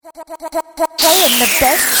Playing the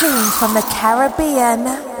best tunes from the Caribbean.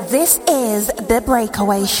 This is The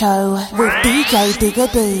Breakaway Show with DJ Digger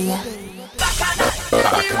D.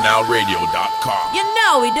 BacchanalRadio.com. You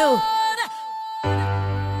know we do.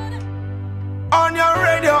 On your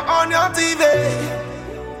radio, on your TV.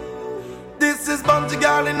 This is Bunty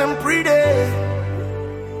Garlin and Pretty.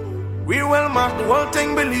 We will mark the whole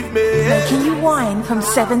thing, believe me. Making you wine from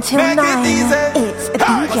 7 till 9. It's a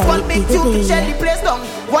DJ one big Digger tune to D. share the place down.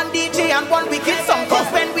 One DJ and one wicked song.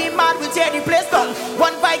 Cause when we mad, we tear the place down.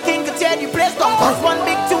 One Viking can tear the place down. Cause one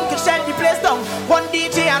big tune can share the place down. One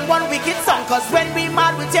DJ and one wicked song. Cause when we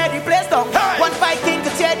mad, we tear the place down. One Viking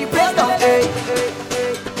can tear the place down. Hey.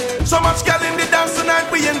 So much girl in the dance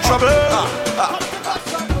tonight, we in trouble.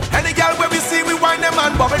 Any girl where we see, we wine them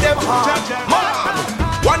and bubble them.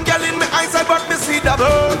 One girl in my eyesight, but me see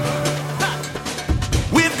double.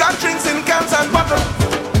 We've got drinks in cans and bottles.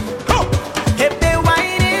 If they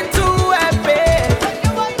wine into a bed,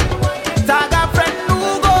 tag a friend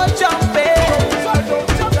who go jumping.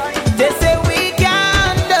 They say we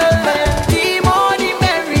can do it. The more the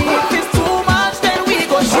merry. If it's too much, then we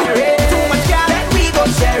go share it. Too much, yeah, then we go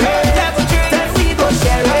share it. Let's drink, then we go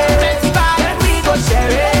share it. Let's buy, then we go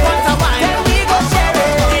share it. Want a wine, then we go share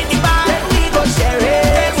it. In the bar, then we go share it.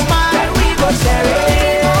 Let's smile, then we go share it.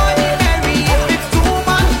 The more the merry. If it's too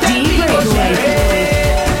much, then we go share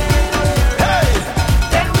it.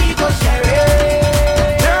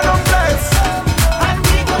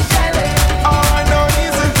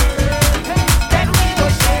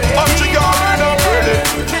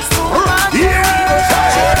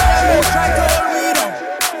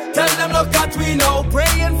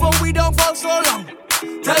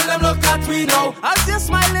 Tell them look at we know. As you're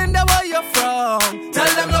smiling, the way you're from.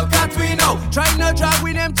 Tell them look at we know. Try not drag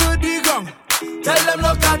with them to the ground. Tell them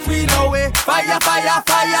look at we know. Fire, fire,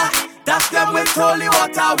 fire. Dash them with holy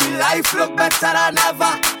water. We life look better than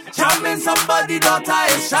ever. Jamming somebody daughter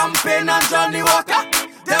is champagne and Johnny Walker.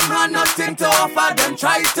 Them had nothing to offer. Them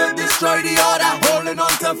try to destroy the order. Holding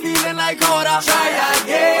on to feeling like order. Try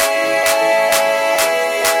again.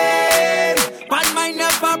 Bad mind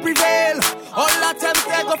never prevail. All attempts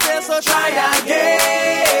they go fail, so try again.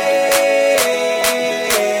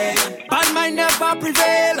 Bad mind never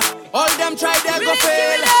prevail. All them try, they go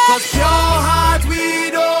fail. Cause pure heart we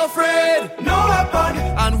don't afraid. No weapon.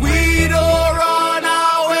 And we don't run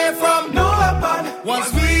away from no weapon.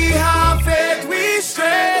 Once we have faith, we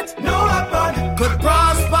straight. No weapon. Could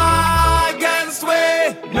prosper against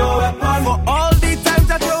way. No weapon. For all the times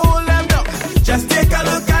that you hold them down, just take a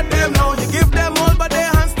look at them now. You give them all, but their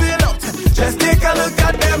hands still out. Just take a look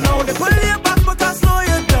at them now. They pull you back because slow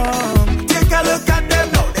you down. Take a look at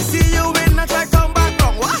them now. They see you win and try come back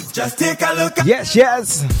wrong. What? Just take a look at Yes.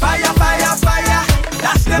 fire, fire, fire.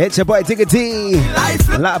 That's them. It's your boy Digger D.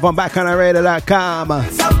 Live on BacchanalRadio.com.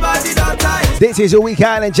 Somebody don't die. This is your Week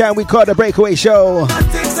Island Jam. We call The Breakaway Show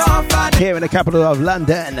Nothing so far. here in the capital of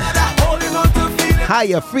London. Holding on to feeling How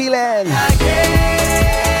you feeling?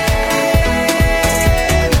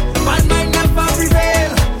 again. Bad mind never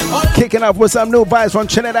prevail. All Kicking off with some new vibes from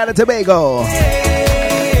Trinidad and Tobago.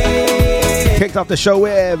 Kicked off the show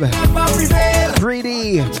with never prevail.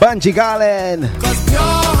 3D, Bunty Garlin. Cause pure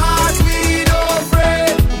heart we don't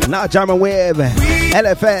afraid. Now jamming with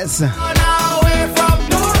LFS Run away from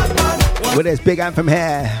no weapon. with his big anthem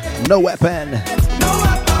here, No Weapon. No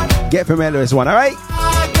weapon. Get familiar with this one, alright?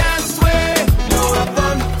 Against way. No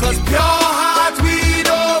weapon. Cause pure heart we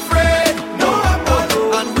don't afraid. No weapon.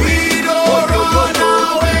 And we don't run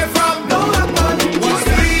away from no weapon. Once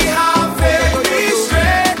we have faith, we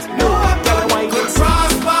straight. No weapon. Could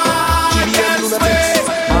prosper against way.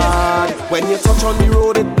 When you touch on the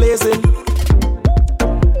road, it blazing.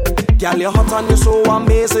 Girl, you're hot and you're so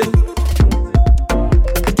amazing.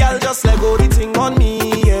 Girl, just let go the thing on me,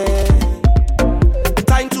 yeah.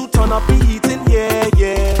 Time to turn up the heating, yeah,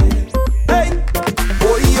 yeah. Hey,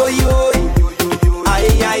 oi, oi, oi.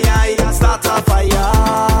 Aye, aye, aye, start a fire.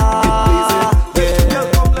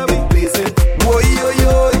 Yeah, come let me blazing. Oi, oi,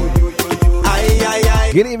 oi. Aye, aye,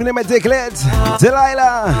 aye. Good evening, my dicklets.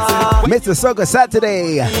 Delilah. Mr. Soca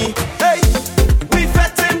Saturday. Hey, we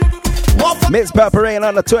fetting. Miss Purple Rain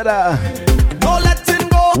on the Twitter. No letting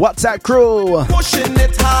go. WhatsApp crew. Pushing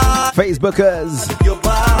it hard. Facebookers. You're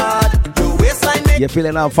bad. Your waistline make You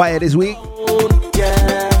feeling on fire this week?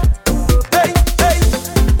 yeah. Hey, hey.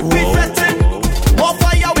 We fretting. More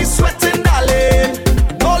fire, we sweating, darling.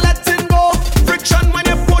 No letting go. Friction when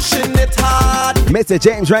you're pushing it hard. Mr.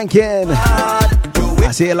 James Rankin.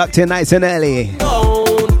 I see you locked in nice and early.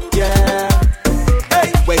 Yeah.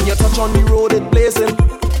 Hey, when you touch on the road, it blazing.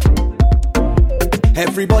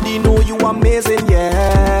 Everybody know you amazing,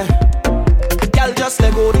 yeah.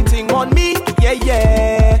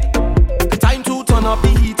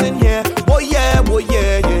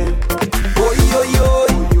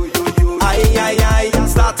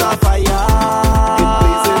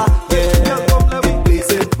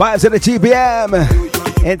 Vibes of the GBM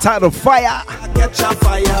entitled Fire. Get your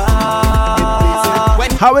fire.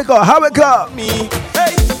 How it go? How it go? Me,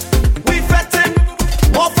 hey, we fetting,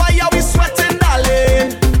 more fire we sweating,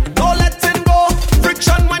 darling. No letting go,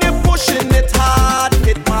 friction when you're pushing it hard,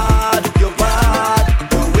 you're bad.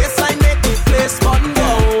 The waistline make the place burn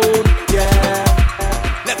down, yeah.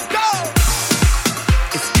 Let's go.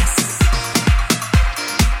 It's yes.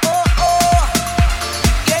 Oh,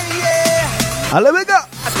 yeah. Let me go.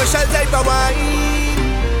 A special type of wine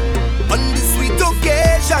on this sweet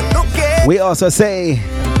occasion, okay. We also say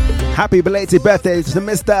happy belated birthday to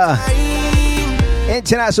Mr.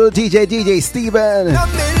 International DJ Steven,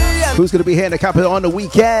 who's going to be here in the capital on the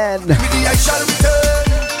weekend.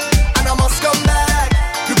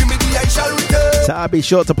 So I'll be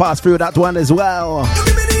sure to pass through that one as well.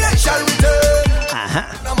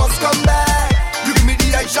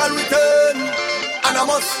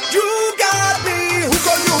 You got me. Hook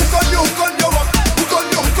on you, hook on you, hook on you up. Hook on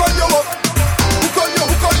you, hook on you up. Hook on you,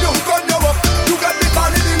 hook on you, hook on you up. You got me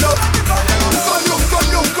falling in love. Hook on you, hook on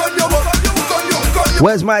you, hook on you up. Hook on you, hook on you.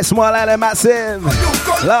 Where's my small island massive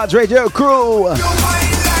large radio crew?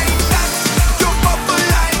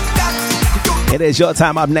 It is your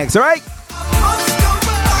time up next, alright?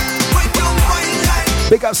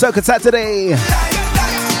 Big up Circuit Saturday.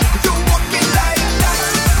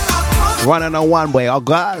 Running on one way, oh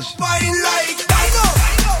gosh.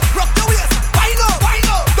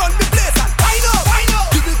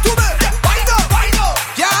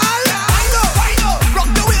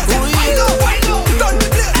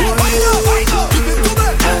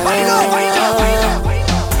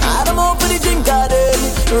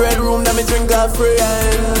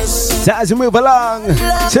 So as we move along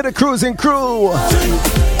to the cruising crew,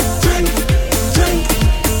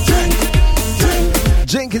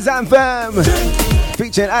 Jenkins Anthem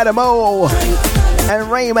featuring Adam O and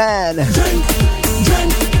Rayman.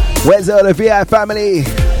 Where's all the VI family?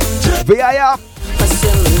 VI up.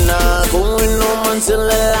 Going home until the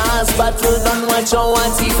last battle done. Watch out,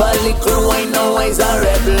 what if a little wine now is a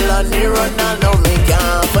rebel on the run. Now me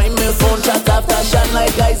can't find me phone shot after shot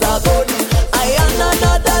like guys are good. I am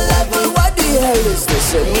another level, what the hell is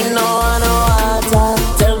this? Me no want no water.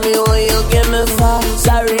 Tell me what you give me for.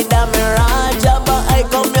 Sorry that me Raja, but I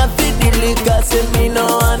come here for the liquor. Say me no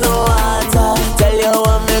want no water. Tell you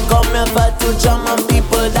what me come here for to jam my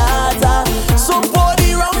people data. So pour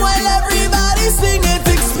the rum while everybody sing it.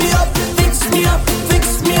 Fix me up, fix me up,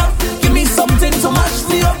 fix me up. Give me something to mash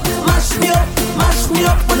me up, mash me up, mash me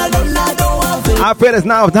up. When I don't have it. I feel it's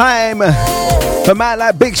now time for man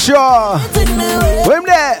like Big Shaw. With him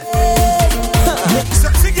there.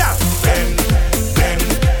 Sexy girl. Ben.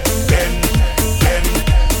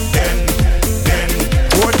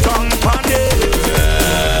 What tongue on it?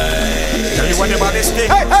 Tell you what the body stick.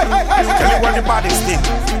 Tell you what the body stick.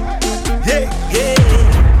 Yeah.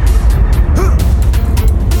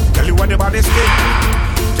 Tell you what the body stick.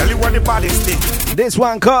 Tell you what the body stick. This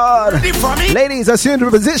one called Ladies Assume the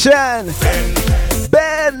Position.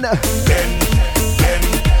 Ben.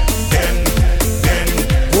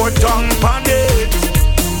 What tongue on it?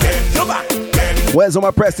 Where's all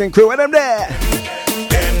my Preston crew? And I'm there.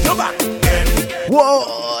 Whoa.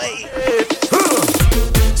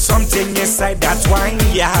 Something inside that wine,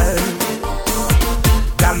 y'all,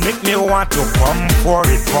 that make me want to come for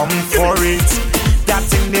it. That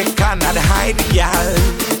thing they cannot hide, y'all.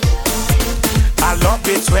 I love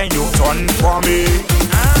it when you turn for me.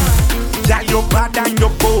 Yeah, you're bad and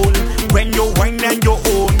you're cold. When you whine and you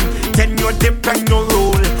own, then you dip and you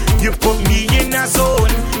roll. You put me in a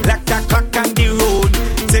zone, like a clock on the road.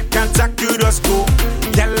 Take and talk to the school.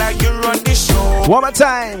 Yeah, like you run the show. One more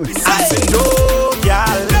time. I say no,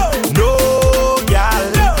 y'all. No, y'all.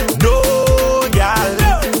 No, y'all.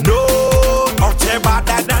 No, out there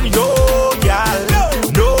better than you, y'all.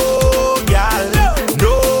 No, y'all.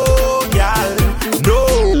 No, y'all. No,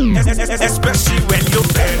 especially when you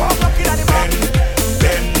bend.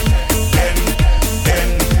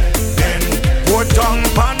 Go down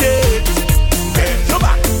on it. Bend your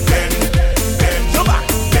back. Bend your back.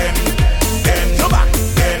 Bend your back.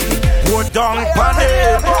 Go down on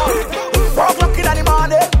it. 4 o'clock in the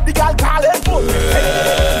morning, the girl call it.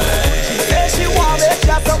 She say she want it,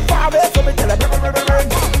 just some power, so me tell her,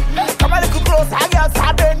 come a little closer, I guess I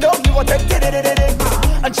don't know, you want to get it,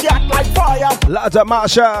 and she act like fire. Larger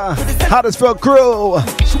Marsha, Huddersfield crew.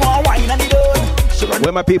 She want wine and it done.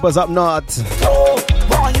 Where my peoples up north?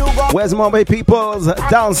 Where's my peoples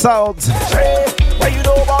down south?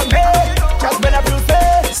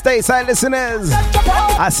 Stateside listeners,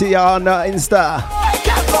 I see y'all on Insta.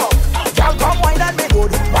 Come wine and me.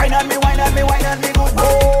 good. Wine on me, wine on me, wine on me good.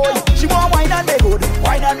 Boy, she want wine on me good.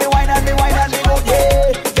 Wine on me, wine on me, wine on me good.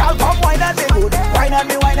 Yeah, girl come wine on me good. Wine on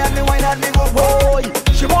me, wine on me, wine on me good. Boy,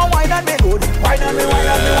 she want wine on me good. Wine on me, wine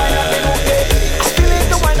on me, wine on me good. Yeah, I feel it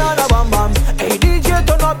the wine on the bam bam. Hey DJ,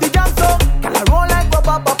 turn up the jam song. Girl I roll like ba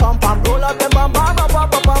ba ba pam pam. Roll up them bam bam ba ba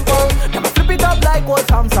ba pam pam. Them I flip it up like old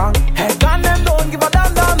Samsung. Head down them don't give a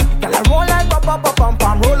damn damn. Girl I roll like ba ba ba pam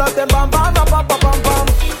pam. Roll up them bam bam ba ba ba pam pam.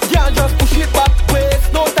 Yeah, just push it back,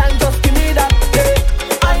 waist no time, just give me that.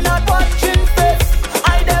 Yeah, I not watching face,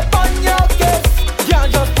 I dead on your case. Yeah,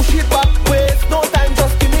 just push it back, waist no time,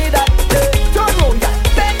 just give me that. Yeah, turn round,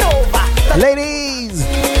 yeah, bend over. Ladies,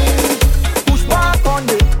 push back on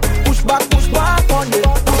it, push back on it,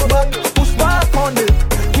 push back on it.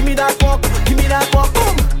 Give me that walk,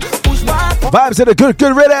 boom. Push back on vibes to the good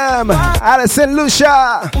rhythm. Alison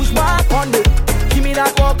Lucia. push back on it. Give me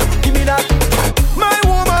that walk, give me that. My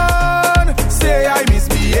woman say I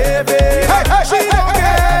misbehaving. She don't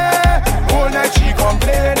care. All night she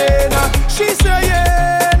complaining. She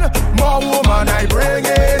saying, more woman I bring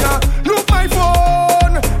in. Look my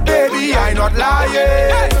phone, baby I not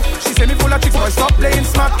lying. She say me full of tricks, boy stop playing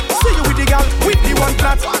smart. See you with the girl, with the one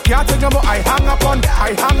flat. Can't tell you more, I hang up on.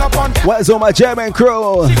 What's all my German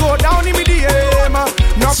crew? She go down in me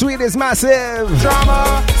DM. No Sweet is massive.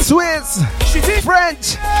 drama. Swiss, She think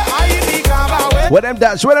French. I in the Cabaret. What them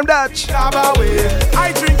Dutch? What them Dutch? Cabaret.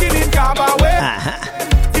 I drinking in Cabaret.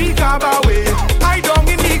 The Cabaret. I don't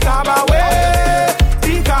in the Cabaret.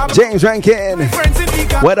 The Cabaret. James Rankin. Friends in the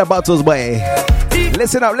Cabaret. What about those way?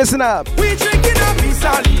 Listen up. We drinking a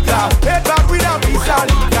pizza liquor. Head back with a pizza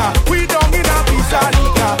liquor. We don't in a pizza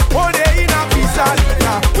liquor. All day in a pizza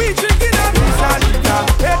liquor. We drinking a pizza liquor.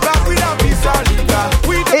 Head back with a pizza liquor.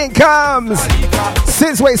 We In comes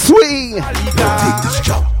Since Way Sweet. Take this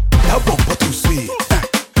job. That bumper too sweet.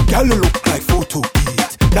 Girl, you look like photo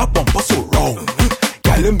beat. That bumper so round.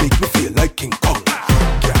 Girl, you make me feel like King Kong.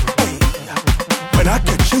 When I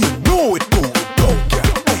catch you, you know it go.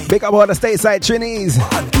 Big up all the stateside Trinis.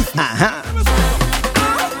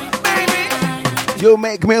 You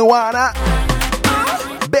make me wanna,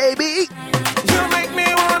 baby. You make me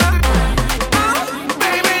wanna,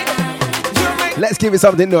 baby. You make Let's give it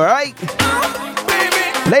something new, alright?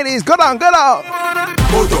 baby. Ladies, go down. Go down.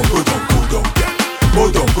 Go down. Go down. Go down.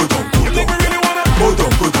 Go down. Go down. Go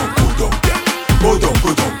down. Go down. Go down. Go down. Go down.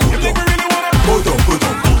 Go down. Go down. Go down. Go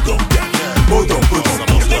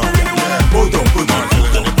down.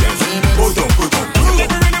 Go down. Go down. Go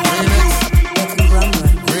down.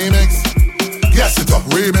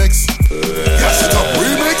 Remix. Yes, it up.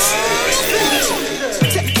 Remix.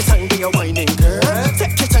 Take your time when you're whining, girl.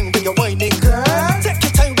 Take your time when you're whining, girl. Take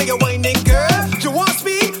your time when you're whining, girl. You want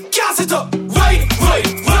speed? Gas it up. Right,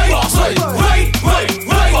 boss right,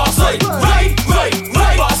 boss right,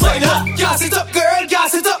 Gas it up, girl.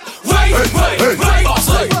 Gas it up. right, boss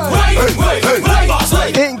right, boss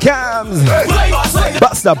right, In comes boss right.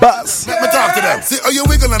 Buster Bus. Let me talk to them. See how you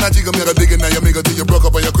wiggle and I jiggle, me a dig in and you miggle till you broke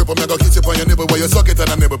up and you cripple. Me a go kiss you on your nibble while you suck it and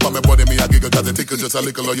I nibble on my body. Me a giggle cause it tickle just a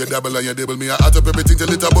little or you dabble and you dibble. Me a add up everything till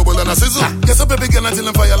it a bubble and a sizzle. Yes up every girl until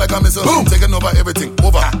I'm fire like a missile. Boom, taking over everything.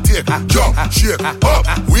 Over, take, jump, shake, up,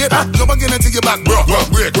 wait, jump again until you back, bro.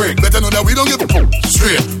 Break. Better know that we don't give a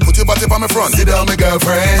straight. Put your body on my front. Sit down, my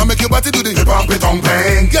girlfriend. I make your body do the hip hop with tongue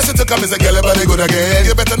bang. Yes, it took a miss a girl, but they good again.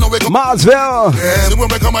 You better know we come. Marsville. So when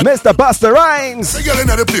we come on, Mr. Buster Rhymes. the girl in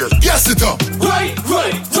the place. Yes, it up. Right.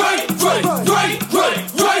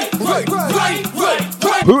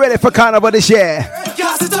 We ready for Carnival this year.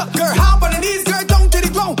 Gas it up, girl. Hop on the knees, girl. Down to the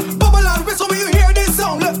ground. Bubble and whistle when you hear this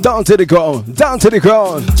sound. Look. Down to the ground.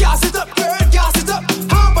 Gas it up, girl. Gas it up.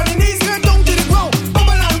 Hop on the knees, girl. Down to the ground.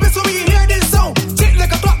 Bubble and whistle when you hear this sound. Tick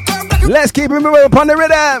like a clock, girl. Back Let's keep it moving upon the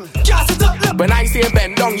rhythm. gas it up. Look. When I say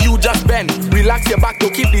bend down, you just bend. Relax your back to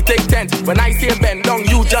keep the thing tense. When I say bend down,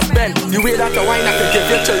 you just bend. The way that the wine I can give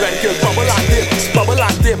your children, girl, bubble and dip, bubble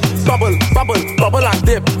and dip, bubble and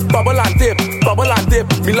dip, bubble and dip, bubble and dip.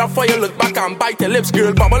 Me love for you, look back and bite your lips,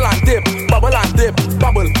 girl, bubble and dip, bubble and dip,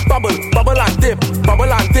 bubble and dip,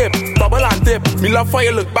 bubble and dip, bubble and dip. Me love for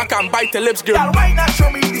you, look back and bite your lips, girl. Girl, why not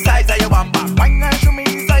show me the size of your bamba? Why not show me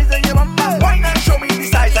the size of your bamba? Why not show me the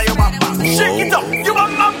size of your bamba? Shake it up, you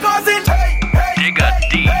bamba cause it. Digga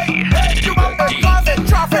D. You bamba cause it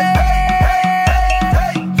traffic.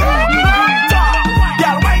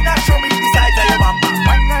 Girl, why not show me the size of your bamba?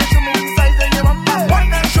 Why not show me the size of your bamba? Why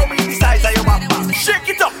not show me the size of your bamba? Shake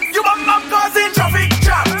it up, you bamba cause it.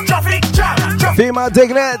 Traffic jam. Female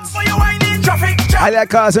diglets. For you whining, traffic jam. I like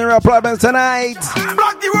causing real problems tonight.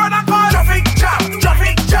 Block the road and call traffic jam.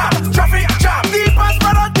 The pass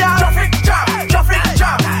brother down.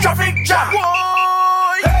 Traffic jam. Whoa.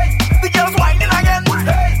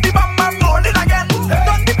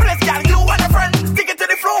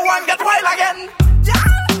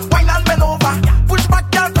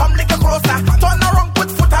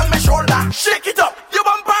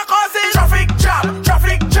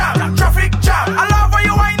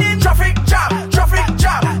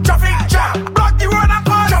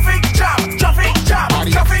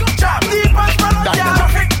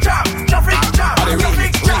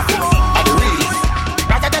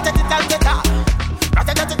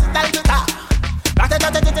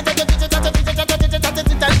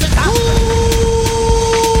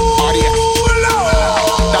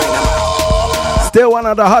 One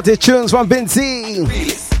of the hottest tunes from Vinci.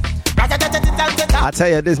 I tell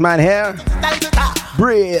you, this man here,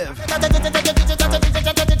 brave.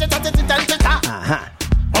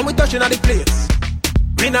 When we touching on the place,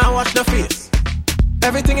 we now watch the face.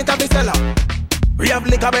 Everything it have be sell out. We have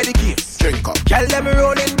liquor by the case. Drink up. Girl them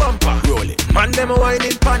rolling bumper. Rolling. Man them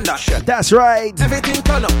whining panda. That's right. Everything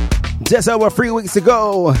turn up. Just over 3 weeks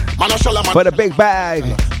ago, for the big bag,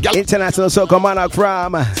 International Soca Monarch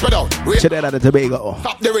from Trinidad and Tobago.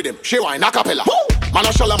 Stop the rhythm, she wine a cappella. Man a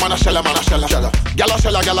shella, man a shella, man a shella. Gala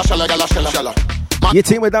shella, gala shella, gala shella. You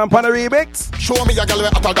team with them on the remix? Show me a gal way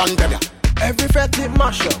hotter than them. Every fetty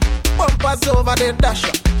mash up. Bumpers over the dash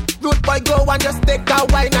up. Good boy go and just take a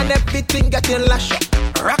wine and everything getting lash up.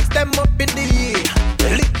 Rocks them up in the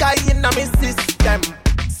air. Liquor in my system.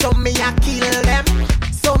 So me a kill them.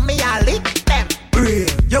 So me a lick them.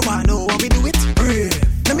 Brave. You wanna know how we do it? Brave.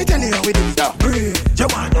 Let me tell you how we do it. Brave. You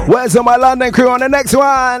wanna know. Where's my London crew on the next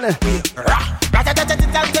one?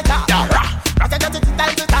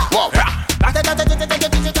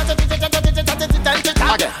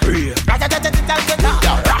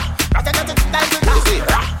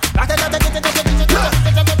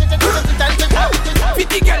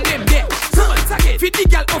 Fifty girl them there. Once again, 50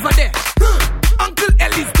 girl over there. Uncle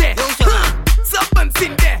Ellie's there. Serpents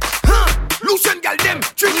in there. Lucian girl them.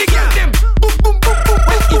 Trinity girl them. Boom boom boom boom.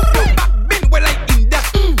 Well, if you back bend, well I in that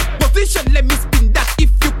position. Let me spin that.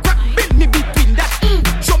 If you crack bend me between that.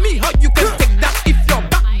 Show me how you can take that. If you're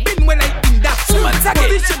back bend, well I in that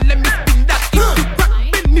position. Let me spin that. If you crack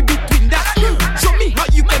bend me between that. Show me how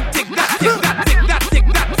you can take that. Take that. Take that. Take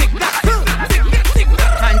that. Take that. Take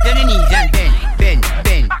that. Hands on the knees and bend.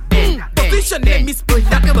 Position. Let me spin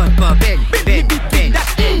that. Talk about bend.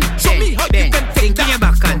 Show me how you can take that. Your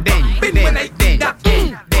back and bend.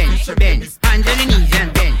 Hands on the knees and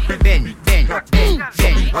bend.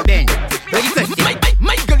 Ready first.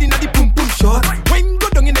 My girl inna the pum pum shot. When go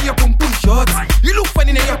down inna your pum pum shot. You look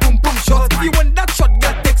funny inna your pum pum shot. If you want that shot,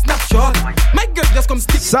 girl, take snapshot. My girl just come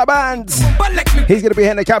stick. Sabans. Like me. He's gonna be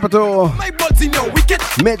here in the capital My balls in your wicket.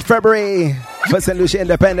 mid-February for St. Lucia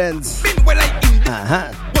Independence. Spin well I in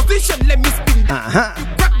that position. Let me spin that. You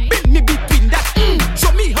crack bend me between that.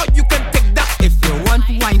 Show me how you can take that. If you want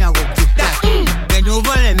to wine, I will give that. Bend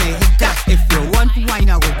over, let me hit that. If you want to wine,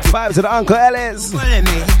 I will give Vibes to the Uncle Ellis. let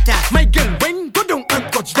me hit that. My girl, when go down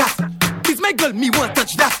and touch that. Please, my girl, me want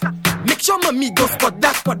touch that. Make sure mommy go spot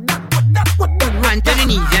that. Spot that. Hands on the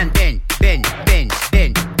knees and bend.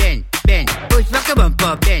 Push back a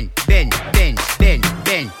bumper, bend.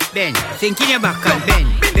 Sink in your back and bend.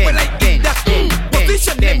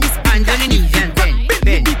 Position, let me spin Hands on the knees and bend.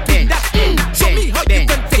 Show me how you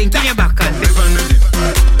can take Sink in your back and bend.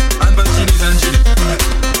 And back she did and she did.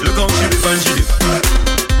 Look how she did and she did.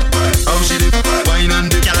 How she did, wine and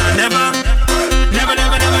dip. Girl, I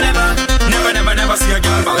never see a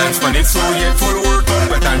girl balance when it's so yet full work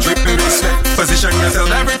up, wet and dripping respect. Position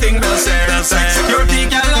yourself, everything they'll say. Security,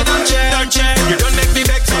 girl, I don't check. You don't make me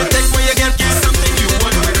back, so take where you get something you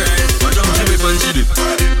want with her. But don't she whip and she did.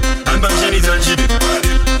 And back she did and she did.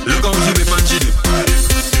 Look how she whip and she did.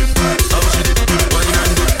 How she did, wine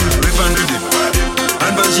and dip, whip and dip.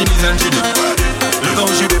 And back she did and she did. Look how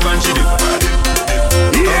she whip and she did.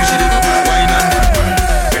 How she did, wine and dip.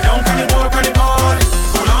 Get down on the ball, on the ball.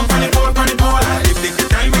 Hold on on the ball, on the ball. If take the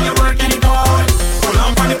time when you work any ball. Hold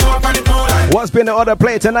on on the ball, on the ball. What's been the other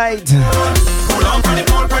play tonight? Hold on on the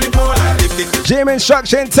ball, on the ball. If take the Gym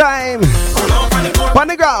instruction time. hold on on the ball. On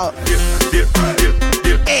the go. Dip.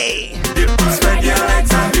 Hey. Dip. Spread your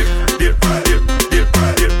legs and dip.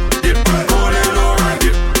 Go a little lower and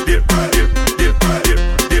dip.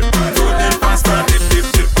 Throw them faster. Dip.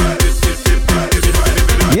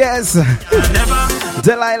 Yes. Never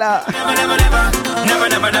Delilah.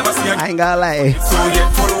 Never see a I ain't gonna lie. so yet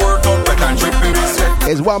full work up, wet and dripping respect.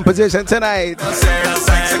 It's one position tonight.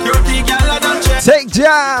 Security, girl, I don't check. Take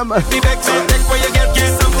jam. Be back, so take where you get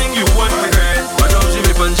something you want with her. But how she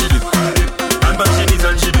whip and she dip. And back she did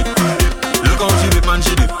and she dip. Look how she whip and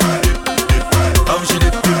she dip. How she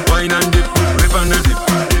dip, wine and dip, whip and dip.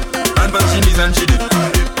 And back she did and she dip.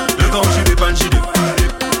 Look how she whip and she dip.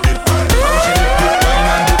 How she dip, wine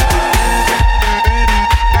and dip.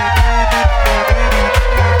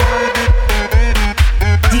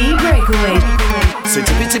 D-Breakaway. Say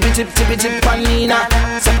tip panina.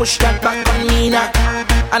 Say push that back on me now.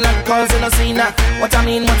 And I'm causing a scene now. What I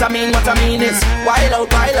mean is wild out.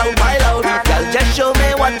 Girl, just show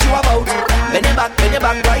me what you about. Bend it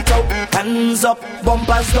back right out. Hands up,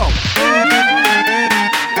 bumpers down.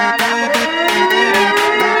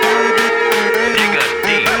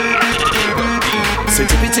 Say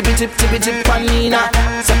tip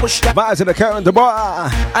panina. So push that. Vibes in the current the bar.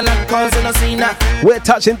 And that calls in a scene. We're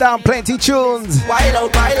touching down plenty tunes. Wild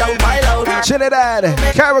out, wild out, wild out. Trinidad,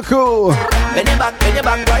 Carriacou. Bend your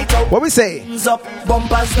back right out. What we say? Hands up,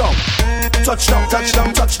 bumpers down. Touchdown,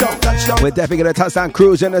 touchdown, touchdown, touchdown. We're definitely gonna touchdown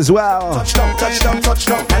cruising as well. Touchdown, touchdown,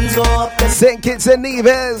 touchdown. Hands up. St. Kitts and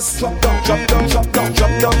Nevis. Drop down, drop down, drop down, drop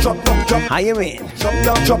down, drop down, drop. How you mean? Drop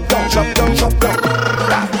down, drop down, drop down, drop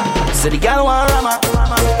down. So the girl want rama.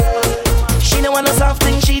 She don't want a soft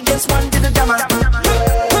thing, she just wanted a drama.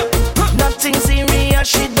 Nothing serious,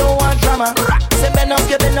 she don't want drama. Say bend up,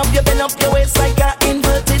 you bend up, you bend up your waist like a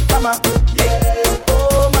inverted comma.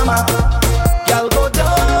 Oh mama, girl go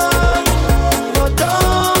down, go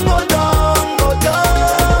down, go down, go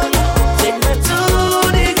down. Take me to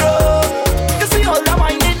the ground. You see all the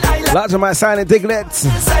whining I like. Lots of my silent diglets.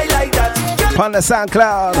 I like that. On the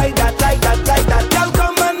SoundCloud. Like that, like that, like that. Girl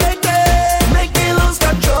come and make me lose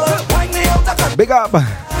control. Wind me out of control. Big up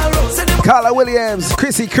Carla Williams,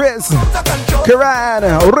 Chrissy Chris, Karan,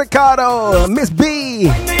 Ricardo, Miss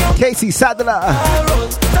B, Casey Sadler,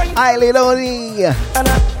 Eileen Oni. And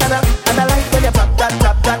I like when you tap that,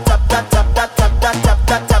 tap that, tap that, tap that, tap that, tap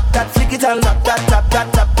that, tap that, flick it and tap that, tap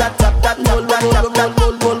that, tap that, tap that, roll, roll,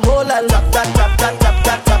 roll, roll, and tap that, tap that, tap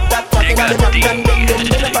that, tap that, tap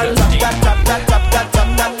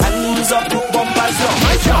that, hands up, bumpers up.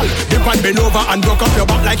 Dip and bend over and broke up your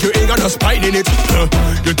back like you ain't got no spine in it.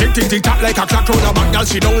 You tick tick tick tap like a clock round a back, girl.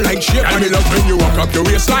 She don't like shit. And me love when you walk up your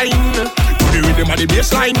waistline. Do the rhythm and the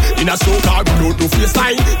bassline. In a slow car, we don't do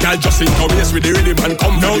FaceTime. Girl, just sing come yes with the rhythm and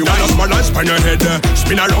come. Now you wanna smile and spin your head,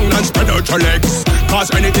 spin around and spread out your legs. Cause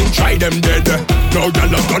anything try them dead. Now girl,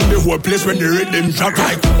 just done the whole place when the rhythm drop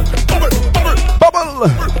like bubble, bubble, Bubble,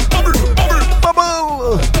 bubble, bubble,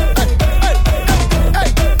 bubble.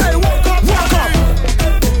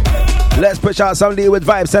 Let's push out somebody with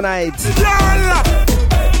vibes tonight.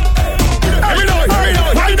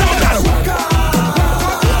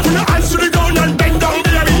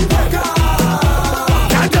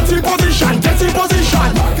 Get in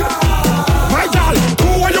position. My girl, who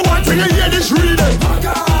are you want when you hear this reading?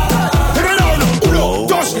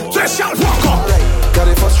 Just dress your walk up. Got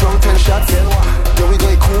it for strong 10 shots. Then we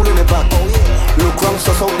get cool in the back. Look round,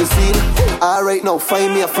 suss out the scene. Alright now,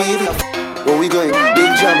 find me a feed. Where we going?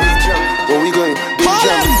 Big jam. Where we going? Big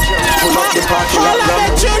jam. Pull up the party lot long.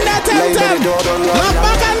 Line by the door don't lock.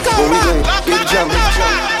 Where we going? Big jam.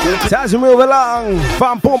 Time to move along.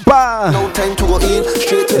 From Pumpa. No time to go in.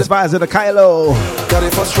 Straight to the spies of the Kylo. Got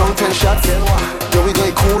it for strong 10 shots. Then we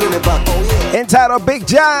going cool in the back. Entitled Big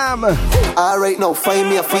Jam. Alright now, find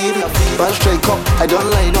me a feed. Band straight up, I don't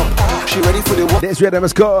line up. She ready for the walk. This rhythm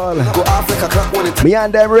is called Go off like a clock when it Me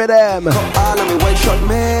and them rhythm. all of me white shot,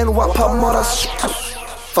 man. What pop mothers?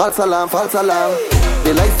 False alarm, false alarm.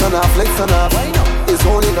 The lights turn off, lights turn off. It's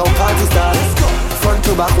only now party start. Front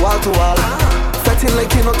to back, wall to wall. Fetting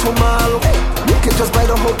like you know tomorrow. You can just buy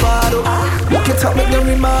the whole bottle. You can top make them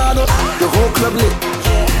remodel. The whole club lit.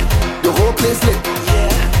 The whole place lit.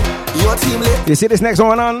 Your team lit. You see this next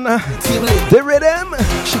one on? Team lit. The rhythm.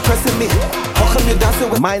 She pressing me. How come you dancing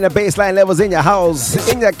with Minor baseline levels in your house,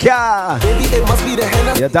 in your car. Baby, it must be the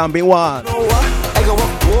henna. You're down being one. You know what? I go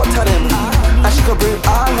walk water them. And she go bring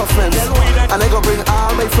all her friends. And I go bring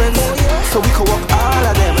all my friends. So we can walk all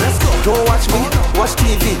of them. Don't watch me, watch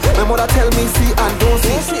TV. My mother tell me see and don't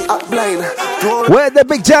see. Act blind. Where's the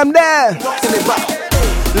Big Jam there? In it back.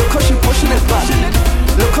 Look how she pushing it back.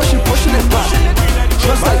 Look how she pushing it back.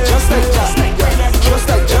 Just like that.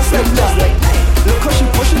 Just like that. Look how she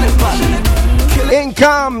pushing it back. In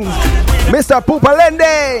comes Mr.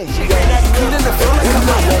 Pupalende.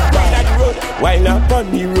 Wine up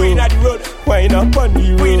on the road. Wine up on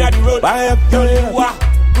the road. Buy up your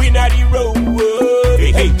Queen of the road.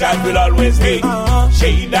 The haters will always hate.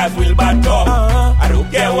 Shaders will back up. I don't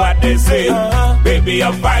care what they say. Baby,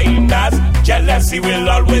 I'm fine as jealousy will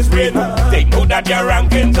always win. They know that your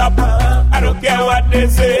ranking's up. I don't care what they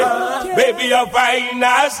say. Baby, I'm fine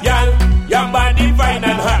as your body fine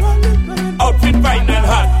and hot. Outfit fine and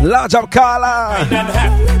hot. Large up Carla. Fine and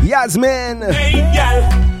hot. Yasmin. Hey, girl,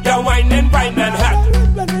 you're whining fine and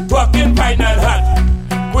hot. Talking fine and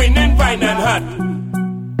hot. Winning fine and hot.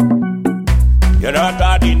 You're not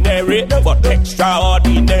ordinary, but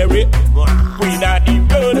extraordinary. Queen of the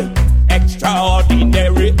road,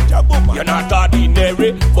 extraordinary. You're not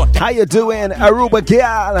ordinary, but how you doing, Aruba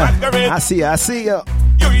girl? I see you.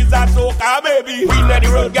 You is a soca baby. Queen of the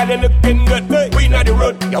road, girl, you looking good. Queen of the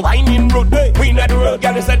road, you're whining road. Queen of the road,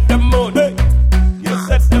 girl, you set the mood. You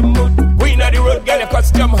set the mood. Queen of the road, girl, your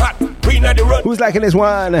costume hot. Queen of the road. Who's liking this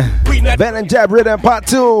one? Ben and Jab Rhythm Part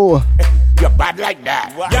 2. You're bad like that.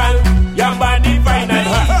 Girl, your body fine and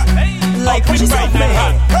hot. Like what you fine and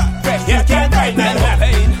hot. You can't find that hot.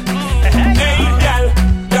 Hey, girl,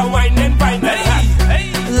 you're whining fine and hot.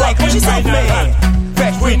 Like what you fine and hot.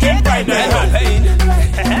 We can find that hot.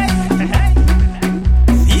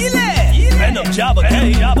 Feel it. End up job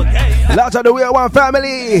again. Lots of the Weird One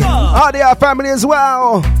family. Are they our family as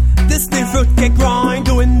well? This the fruitcake grind,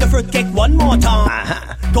 doing the fruitcake one more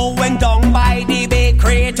time. Going down by the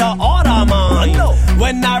bakery to order mine.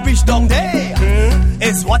 When I reach down there,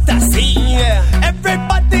 it's what I see.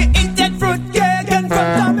 Everybody eat that fruitcake in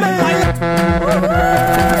front of me.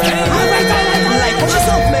 Like what you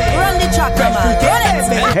said, man. Run the track,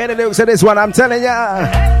 man. Hey, the lyrics of this one, I'm telling ya.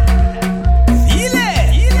 Feel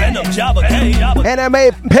it. End up job again.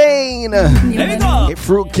 NMA Pain. There we go. Get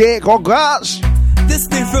fruitcake, oh gosh. This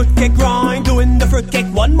the fruitcake grind, doing the fruitcake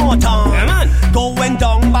one more time. Going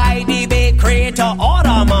down by the bakery to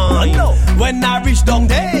order mine. When I reach down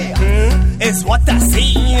there, it's what I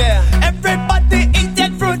see. Everybody eat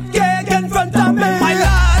that fruitcake in front of me. My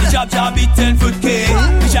lord, the job eating fruitcake,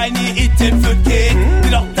 the shiny eating fruitcake, the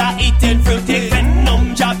doctor eating fruitcake,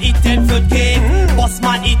 Venom job eating fruitcake, boss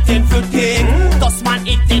man eating fruitcake, dust man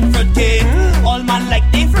eating fruitcake, all man like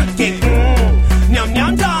the fruitcake. Nyam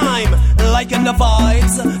nyam time. Liking the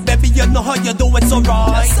vibes, baby, you know how you do it so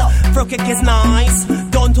right. Fruitcake is nice,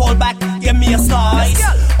 don't hold back, give me a slice.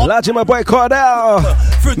 Large my boy Cordell,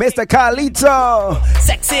 Mr. Carlito.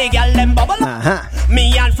 Sexy girl, them bubble up.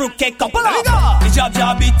 Me and fruitcake couple up. The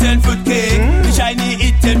job eating fruitcake, the shiny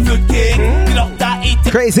eating fruitcake, the doctor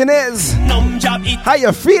eating craziness. Num job eating. How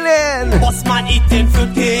you feeling? Boss man eating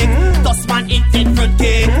fruitcake, dust man eating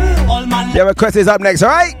fruitcake, all man. Your request is up next,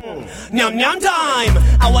 alright? Nyam nyam time.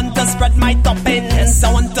 I want to spread my toppings.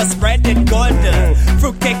 I want to spread it good.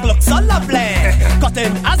 Fruitcake looks so lovely,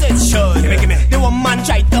 cutting as it should. The woman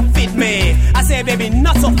tried to feed me. I say, baby,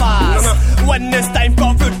 not so fast. When it's time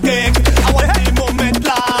for fruitcake, I want the moment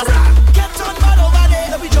last. Get on bad over there,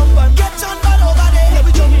 let me jump on. Get on bad over there, let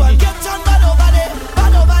me jump on. Get on bad over there,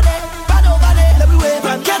 bad over there, bad over there, let me wave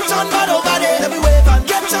on. Get on bad over there, let me wave on.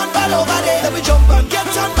 Get on bad over there, let me jump on.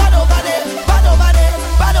 Get on bad over there, bad over there,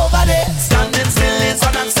 bad over there. Standing still is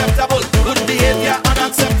unacceptable. Good behavior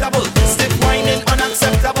unacceptable. Stiff whining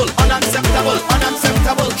unacceptable. Unacceptable,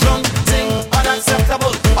 unacceptable. Drunk thing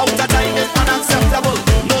unacceptable. Out of timing unacceptable.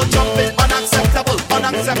 No jumping unacceptable.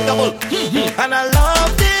 Unacceptable. And I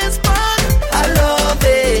love this man. I love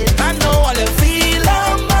it. I know all you feel,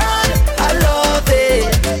 I'm man. I love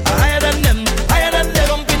it. Higher than them. Higher than them.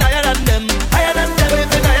 Jumping higher than them. Higher than them.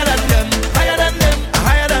 Waving higher than them. Higher than them.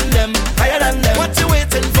 Higher than them. Higher than them. What you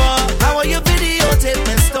waiting for? How are you videotape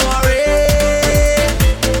my story?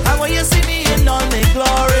 How will you see me in all my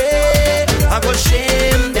glory? I go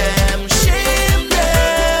shame them, shame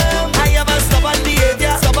them. I have a stubborn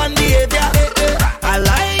behavior, stubborn behavior. I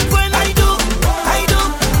like when I do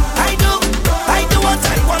what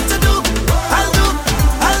I want to do.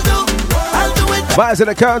 I'll do it. Vibes in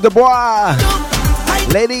the Current de Bois.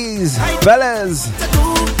 Ladies, fellas,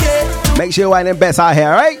 make sure you're whining best out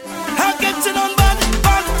here, right? I'm getting on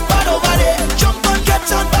bad over there. Jump on,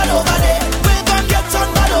 get on bad over there. Wave on, get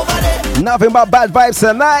on bad over there. Nothing but bad vibes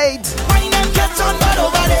tonight. Wine and get on bad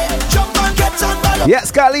over there. Jump on, get on bad over there.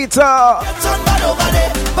 Yes, Carlito. Get on bad over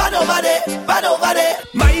there, bad over there, bad over there.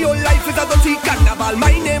 My whole life is a dirty carnival.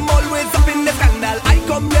 My name always up in the scandal. I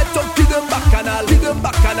come here to give them back canal, give them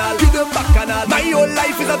back canal, give them back canal. My whole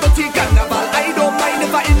life is a dirty carnival. I don't mind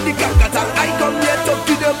if I in the Kankatang. I come here to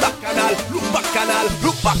give them back canal. Look back canal,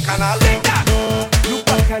 look back canal. Like that. Look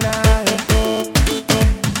back canal.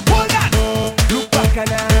 Hold that. Look back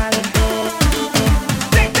canal.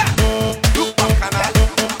 Like that. Look back canal.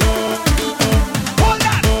 Hold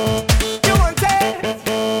that. You want it?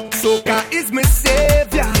 Soca is my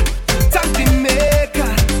savior. Something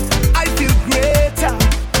maker. I feel greater.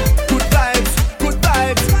 Good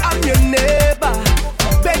vibes, I'm your neighbor.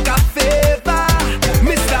 Beg a favor,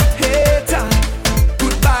 Mr. Hater.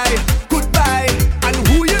 Goodbye, and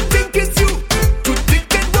who you think is you? To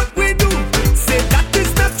dictate what we do. Say that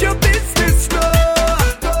is not your business, no.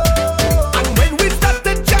 And when we start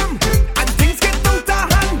the jam, and things get out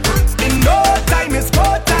of hand, in no time is go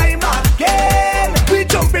time again. We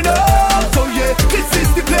jumping up, so yeah, this is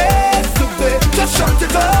the place to be. Just shout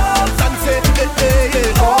it out and say,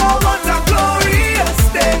 oh, what a glorious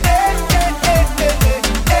day.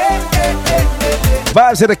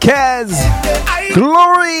 Vibes to the Kaz.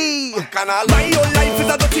 Glory. My whole life is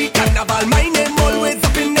a dirty carnival. My name always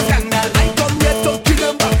up in the scandal. I come here to give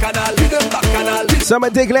them back canal, give them back canal. Summer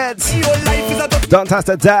Diglets. Don't touch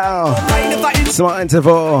the dial. Small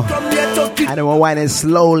interval. And then we're winding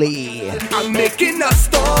slowly. I'm making a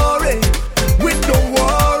story with no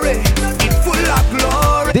worry. It's full of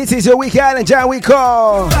glory. This is your weekend and John we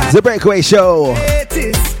call The Breakaway Show. I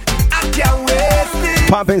can't waste it.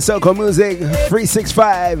 Pumping soca music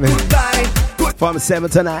 365 from 7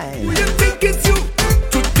 to 9. You think it's you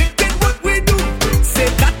to dictate what we do? Say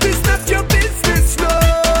that is not your business, no.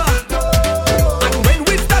 And when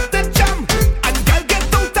we start the jam and girl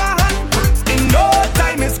get out of hand, in no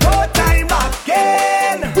time is no time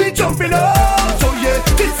again. We jumping up, so yeah,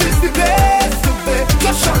 this is the place to be.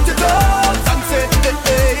 Just shout it out and say, hey,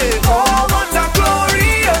 hey, hey, oh, what a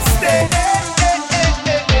glorious day.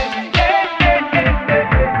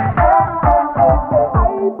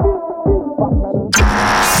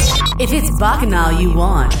 If it's Bacchanal you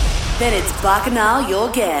want, then it's Bacchanal you'll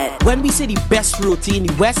get. When we say the best roti in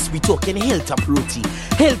the West, we talking Hilltop roti.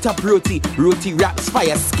 Hilltop roti, roti wraps,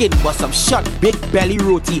 fire skin, but some short, big belly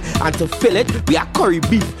roti. And to fill it, we have curry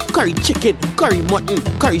beef, curry chicken, curry mutton,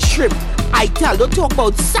 curry shrimp. I tell, don't talk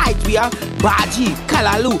about sides, we have bhaji,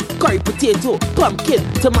 kalaloo, curry potato, pumpkin,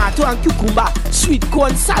 tomato and cucumber, sweet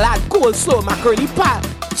corn salad, coleslaw, macaroni pie.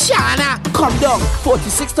 China, come down,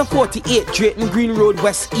 46 to 48 Drayton Green Road,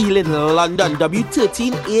 West Ealing, London,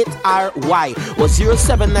 W138RY, or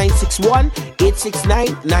 07961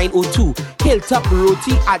 869 902,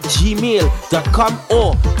 hilltoproti@gmail.com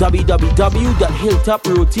or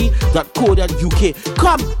www.hilltoproti.co.uk.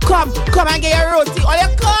 Come and get your roti, all you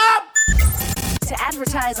come! To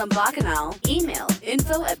advertise on Bacchanal, email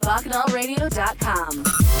info@bacchanalradio.com.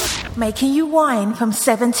 Making you wine from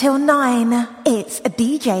 7 till 9. It's a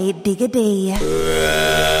DJ Digger D.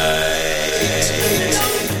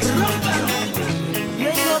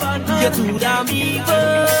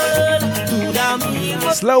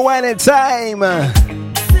 Slow whining time.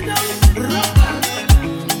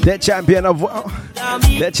 The champion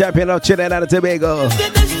of Trinidad and Tobago.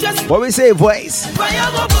 What we say, voice?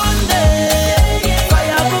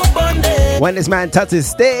 When this man touches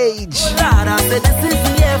stage.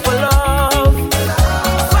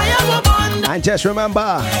 And just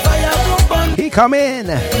remember, he come in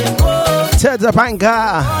to the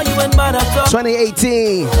Banker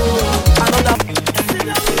 2018.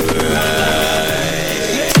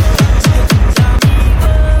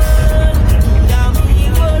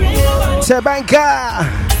 Tabanka,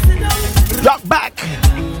 rock back.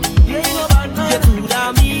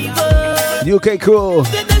 UK crew,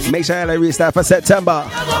 make sure I restart for September.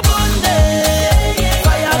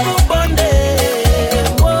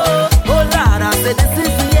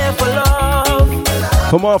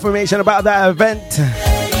 For more information about that event,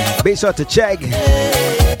 be sure to check.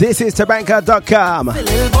 This is tabanka.com. Another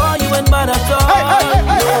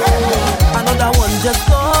one just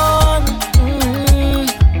gone.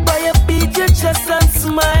 Buy a beat your chest and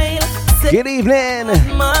smile. Good evening,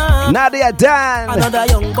 Nadia Dan. Another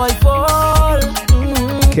young boy fall.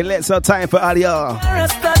 Can let some time for all y'all.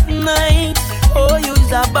 Rest at night. Oh, you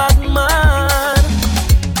is a bad man.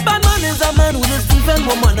 Bad man is a man who just defend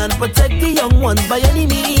woman and protect the young ones by any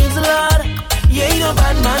means, Lord. Yeah, you know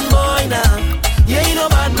bad man, boy, now. Yeah, you know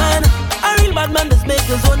bad man. A real bad man just make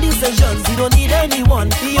his own decisions. He don't need anyone.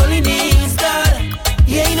 He only needs God.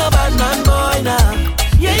 Yeah, you know bad man, boy, now.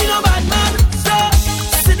 Yeah, you know bad man. So,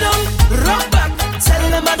 sit down, rock back. Tell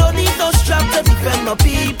them I don't need no strap to defend my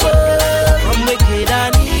people from wicked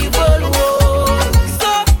and evil. Whoa.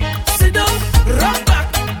 So, sit down, rock back.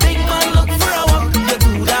 Big man look for a walk. You're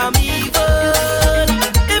too damn evil.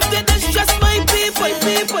 If they distress my people.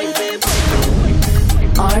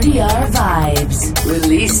 RDR Vibes.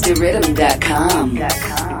 ReleaseTheRhythm.com.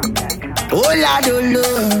 Hola, dolo,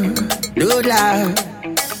 lola.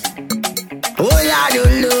 Hola,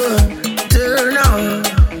 dolo, turn on.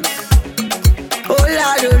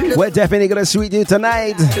 Hola, dolo. We're definitely gonna sweet you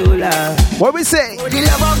tonight. What we say? For the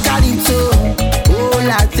love of Calypso,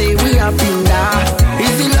 hola, say we are finger.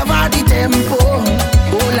 Is the love of the tempo?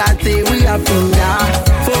 Hola, say we are finger.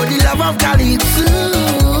 For the love of Calypso.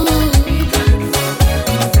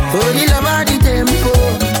 For the love of the tempo.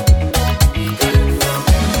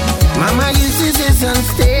 Mama used to say, son,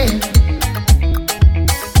 stay.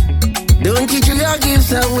 Don't teach your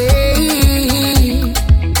gifts away.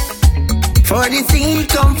 For the thing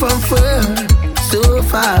come from far. So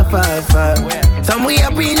far, far, far. Somewhere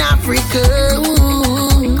up in Africa.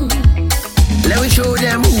 Ooh. Let me show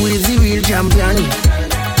them who is the real champion.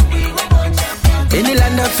 In the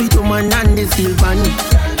land of sweet woman and the steel bunny.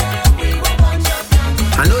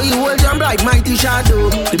 I know you hold them bright, mighty shadow.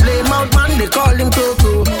 The blame out man, they call him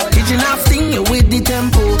Coco. Teach Imagine I've seen you with the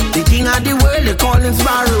tempo. The king of the world, they call him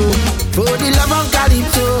Sparrow. For the love of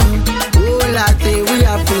Calypso, oh latte, we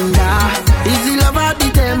are finger. Is the love of the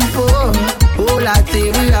tempo, oh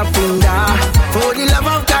latte, we are finger. For the love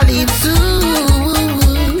of Calypso,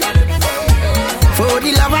 for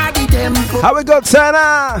the love of the tempo. How we go,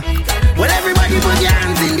 Tana? Well, everybody put your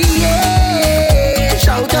hands in the air,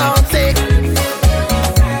 shout out, say,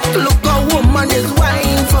 look a woman is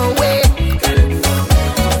wine for way.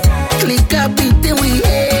 Click a beat and we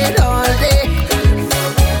hate all day.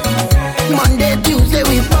 Monday, Tuesday,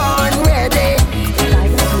 we born ready.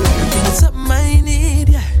 Give me something I need,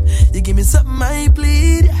 yeah. You give me something I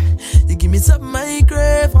bleed, yeah. You give me something I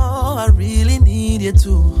crave, oh, I really need you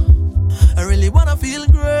too. I really wanna feel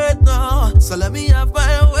great now, so let me have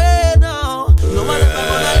my way now. No matter if I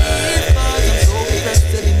wanna leave, cause I'm so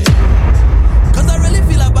invested in you. Cause I really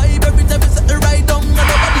feel a vibe every time you set it right down. And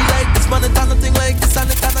nobody like this man, it's nothing like this, and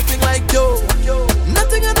it's nothing like you.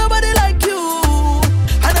 Nothing and nobody like you.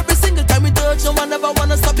 And every single time we touch, no one never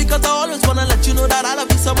wanna stop, because I always wanna let you know that I love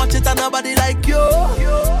you so much, it's nobody like you.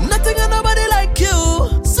 Nothing and nobody like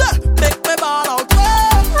you. So make me ball out.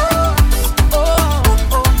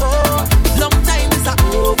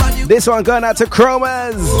 This one going out to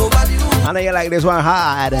Chromas. I know you like this one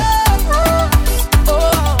hard.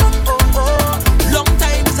 Long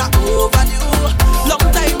time is overdue. Long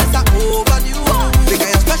time is overdue. Because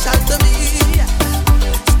you're special to me.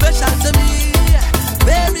 Special to me.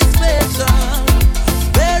 Very special.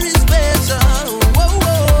 Very special. Whoa,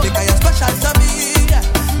 whoa. Because you're special to me.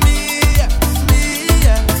 Me.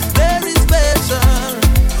 Very special.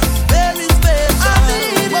 Very special.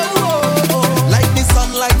 Whoa, whoa. Like the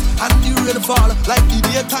sunlight and the rain fall, like the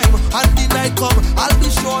daytime and the night come. I'll be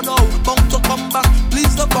sure now, bound to come back.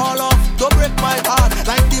 Please don't fall off, don't break my heart.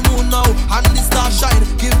 Like the moon now and the star shine.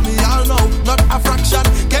 Give me all now, not a fraction.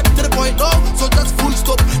 Get to the point now, so just full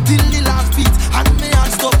stop till the last beat and me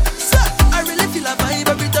all stop. Sir, I really feel a vibe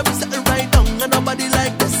every time we set it right down. And nobody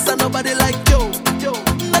like this and nobody like you.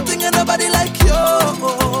 Nothing and nobody like you.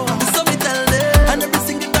 So me tell them, and every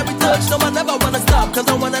single time we touch, no man ever wanna stop, cause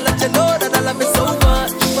I wanna let you know that I love you so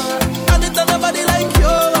much. And it's nobody like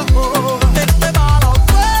you. Make me ball out.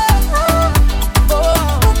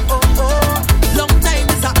 Long time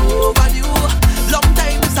is overdue. Long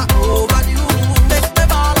time is overdue. Make me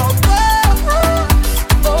ball out.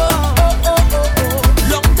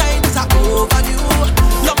 Long time is overdue.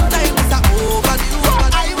 Long time is overdue.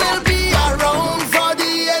 I will be around for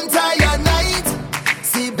the entire night.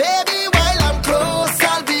 See, baby, while I'm close,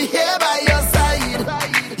 I'll be here by your side.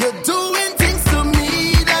 You're doing things to me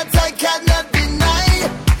that I cannot deny.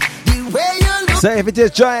 The way you look So if you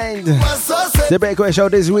just joined the Breakaway Show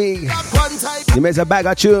this week, you made a bag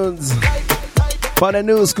of tunes for the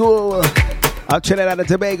new school of Trinidad and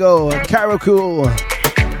Tobago, Carriacou,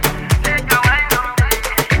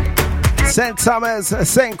 St. Thomas,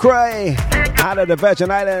 St. Croix, out of the Virgin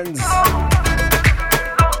Islands.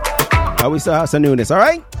 We still have some newness, all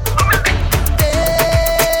right?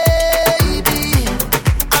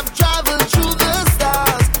 I've traveled through the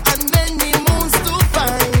stars and many moons to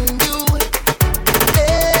find you.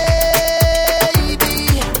 Baby,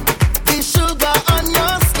 the sugar on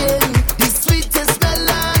your skin, the sweetest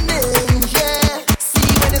melanin, yeah.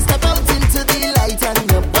 See when you step out into the light and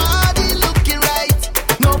your body looking right.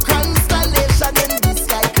 No constellation in the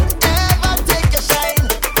sky could ever take a shine.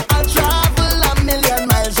 I'll travel a million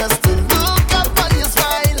miles just to look up on your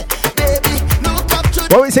smile. Baby, look up to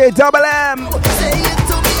What we say, Double M? say it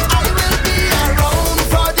to me, I will be around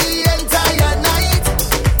for the entire night.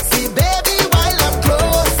 See, baby, while I'm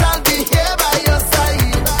close, I'll be here by your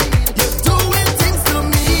side. You're doing things to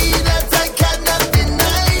me that I cannot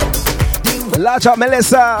deny. Large up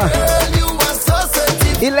Melissa, Girl, you are so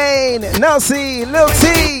certain. Elaine, Nelsie, Lil T.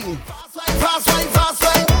 Fast wine, fast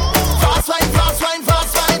wine. Fast wine, fast wine,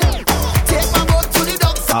 fast wine. Take my boat to the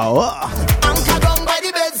dockside. Anchor down by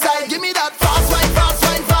the bedside. Give me that fast wine, fast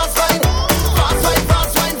wine, fast wine. Fast wine,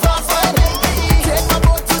 fast wine, fast wine. Take my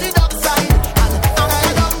boat to the dockside. And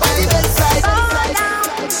anchor down by the bedside.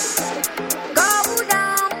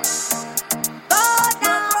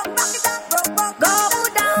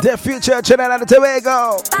 The future Trinidad and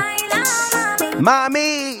Tobago.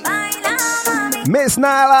 Mommy. Miss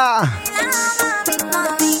Nyla.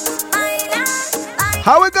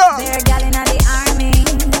 How we go? They're gal inna the army.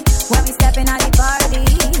 When we step inna the party,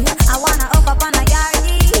 I wanna up on a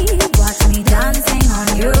yardie. Watch me dancing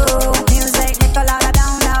on you. Music nickel all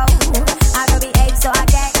down low. I go be ape so I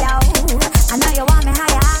get yo. I know you want me how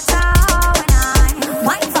you act so when I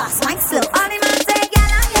wine fast, wine slow. All the man say, gal,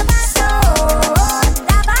 I'm your paso.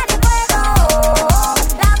 La body fuego,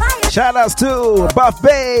 la body to Buff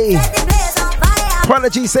Bay,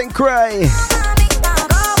 Prodigy St. Croix,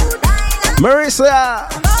 Marissa,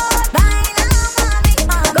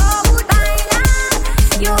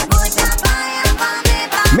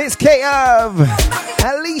 Miss K of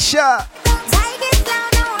Alicia.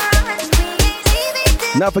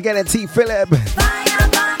 Not forgetting T. Phillip,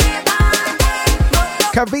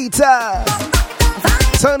 Kavita,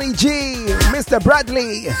 Tony G, Mr.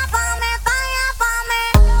 Bradley.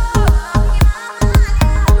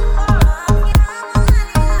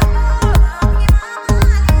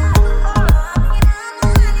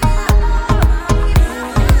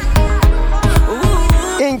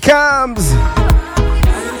 In comes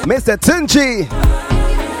Mr. Tunchi.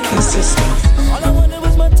 All I wanted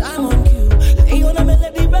was my time on cue. Lay on a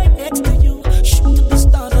melody right next to you. Shoot to the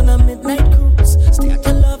stars on a midnight cruise. Stay at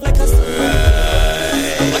your love like a sun.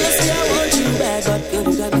 Honestly, I want you back, but girl,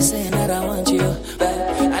 you got me saying that I want you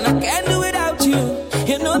back, and I can't do without you.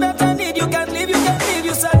 You know that I need you, can't leave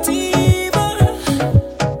you, Sativa.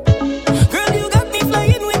 Girl, you got me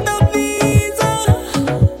flying without visa.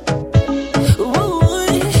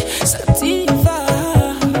 Ooh, Sativa.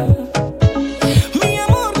 Mi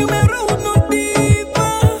amor, numero uno diva.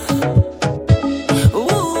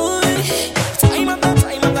 Ooh, time after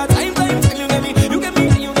time after time, you get me,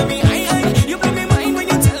 you blow me mind when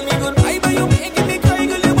you tell me goodbye, but you making me cry,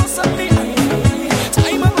 girl, you must have me.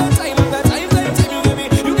 Time after time after time,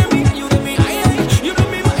 you get me, you blow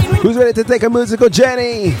me mind. Who's ready to take a musical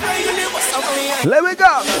journey? Let me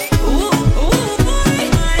go.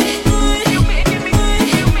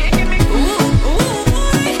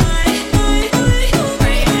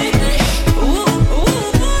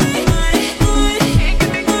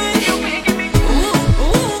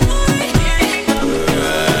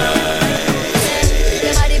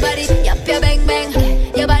 Your body, body, yup, ya bang bang.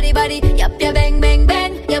 Your body, body, yup, ya bang bang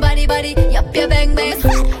bang. Your body, body, yup, ya bang bang.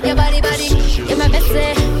 Your body, body, you're my best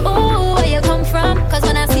friend. Ooh, where you come from? 'Cause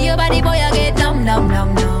when I see your body, boy, I get numb, numb,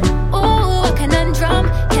 numb, numb. Ooh, a conundrum.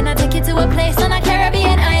 Can I take you to a place on a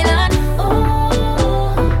Caribbean island?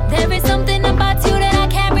 Ooh, there is something about you that I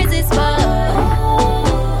can't resist, but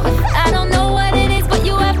I don't know what it is, but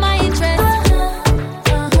you have my interest.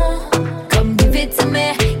 Come give it to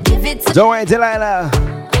me, give it to Don't worry, Delilah.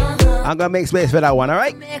 I'm gonna make space for that one,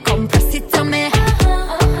 alright? Come press it to me.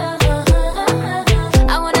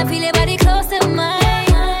 I wanna feel your body close to mine.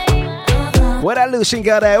 Where that Lucian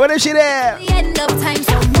girl there? Where is she there? The end of time,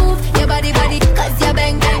 so move your body, body, 'cause you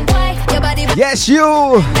bang bang. Why? Your body, Yes,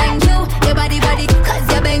 you. bang you. Your body, body, 'cause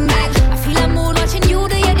you bang bang. I feel a mood watching you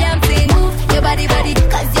do your damn thing. Move your body, body,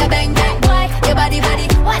 'cause you bang bang. Why? Your body, body,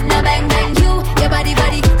 wanna bang bang you. Your body,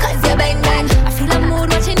 body, 'cause you bang bang. I feel a mood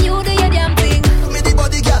watching you do your damn thing. Show me the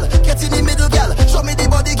body, gal. Get in the middle, gal. Show me the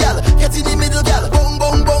body, gal. Get in the middle, gal. Boom,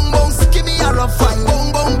 boom, boom, boom. Give me a rough fine.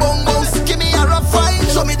 Boom, boom, boom, boom. Give me a rough fine.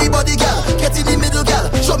 Show me the body, gal. Get in the middle, gal.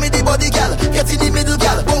 Show me the body, gal. Get in the middle,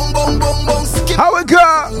 gal. Boom, boom, boom, boom. How it go?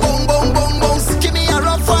 Boom, boom, boom, boom. Give me a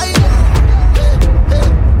rough fine.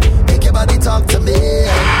 Make your body talk to me.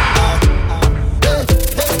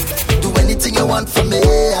 Do anything you want from me.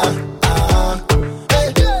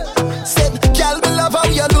 Said, gal, me love how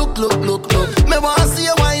you look, look, look, look. Me wanna see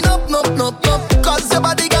you wind up, up, up, up. 'Cause your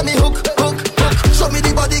body got me hook, hook, hook. Show me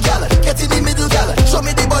the body, gal. Get in the middle, gal. Show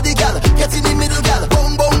me the body, gal. Get in the middle, gal.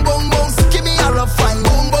 Boom, boom, boom, boom. Give me a rough fine.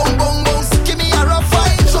 Boom, boom, boom, boom. Give me a rough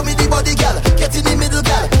fine. Show me the body, gal. Get in the middle,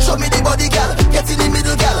 gal. Show me the body, gal. Get in the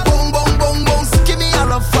middle, gal. Boom, boom, boom, boom. Give me a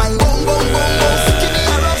rough fine. Boom, boom, boom, boom. Give me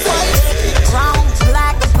a rough fine. Brown,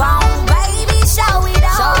 black, brown, baby, show it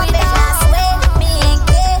off. Show it off. Sweat me and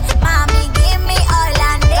get, mommy, give me all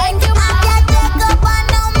I need. Thank you, mama. I can take up on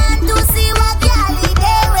no man to see what y'all is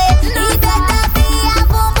there with. No better be a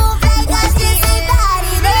boom boom fly 'cause this is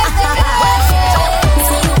body there.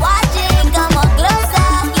 See you watching, come on closer.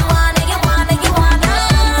 You wanna.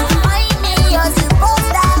 Find me, you're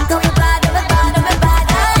superstar. Come and bad.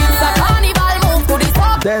 It's a carnival, move to the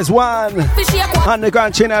top. There's one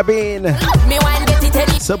underground China bean Me wine, get it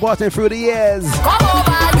ready. supporting through the years, Come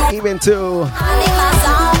over, you. even to I'm in my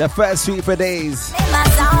zone. the first week for days. In my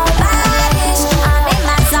zone, I'm in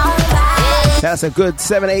my zone. That's a good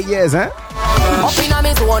 7-8 years, huh? Up in a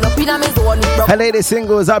me zone, up in a me zone. Her latest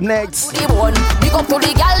single is up next. The bone. Big up to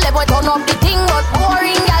the gal, let me turn up the thing, but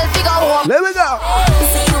boring gal figure home. Let me go.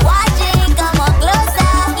 See you watching, come on closer.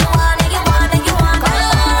 You wanna.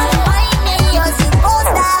 Find me, you're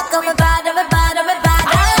superstar. Come and bad.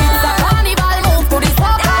 It's a carnival, move to the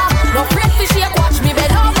soca. No friend to shake, watch me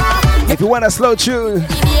bend over. If you want a slow tune,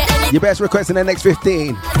 you best request in the next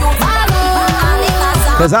 15.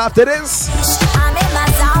 Because after this, I'm in my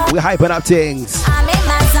zone. we're hyping up things. I'm in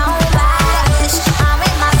my zone.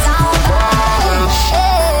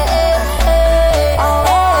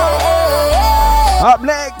 Up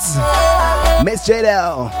next, Miss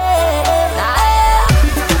Jadel.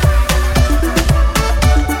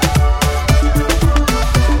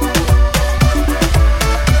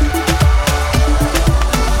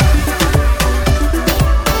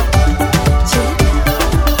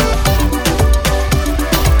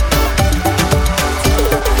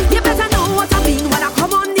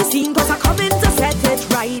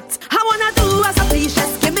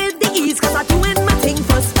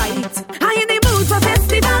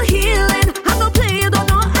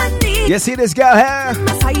 You see this girl here?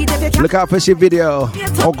 Look out for she video.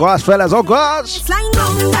 Oh gosh, fellas, oh gosh.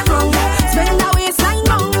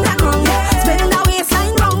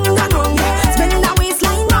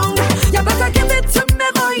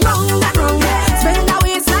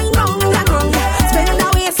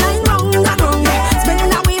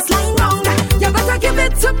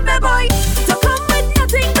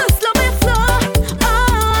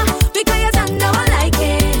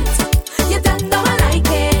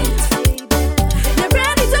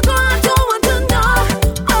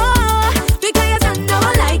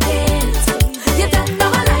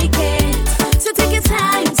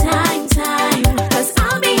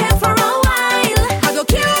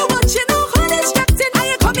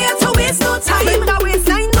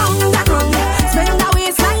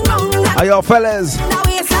 Yo, fellas,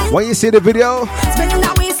 when you see the video,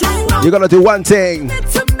 you're gonna do one thing.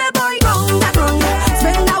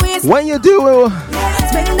 When you do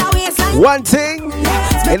one thing,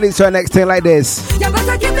 it leads to the next thing like this.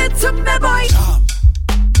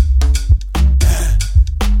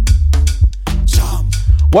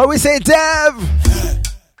 What we say, Dev?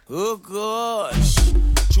 Oh gosh,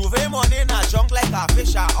 Juve money in a junk like a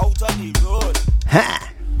fish out on the road. Ha!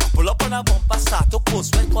 Pull up on a bumper, start to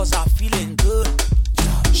post when cause I'm feeling good.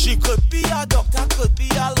 She could be a doctor, could be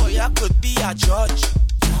a lawyer, could be a judge.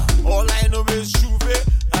 All I know is Juve,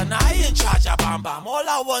 and I ain't charge of Bam Bam. All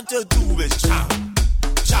I want to do is jam,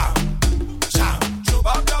 jam, jam.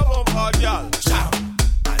 Jubam da bumper, girl. Jam,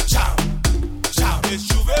 and jam, jam. It's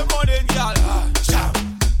Juve morning, girl. Jam,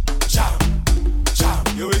 jam,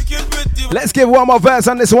 jam. You wicked with the... Let's give one more verse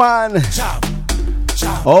on this one. Jam,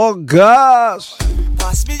 jam. Oh gosh.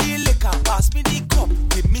 Pass me the liquor, pass me the cup,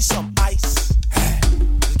 give me some ice.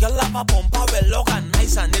 This girl have a bumper well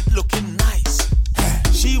organized and it looking nice.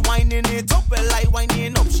 She whining it up, well I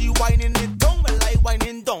whining up. She whining it down, well I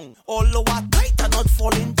whining down. All over tight and not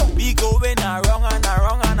falling down. We going around and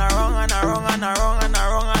around and around and around and around and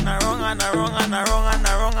around and around and around and around and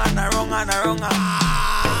around and around and around.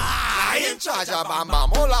 I ain't charge of Bam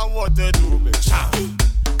Bam. All I want to do is jam,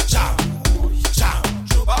 jam, jam.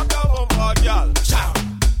 Jubam da bumper, girl. Jam,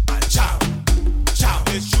 and jam, jam.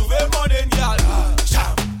 It's Juve morning, girl.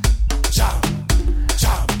 Jam, jam,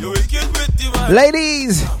 jam. You wicked with the man.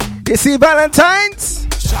 Ladies, you see Valentine's?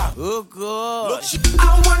 Jam. Oh God.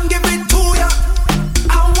 I want give it to ya.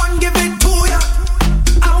 I want give it to ya.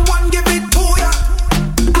 I want give it to ya.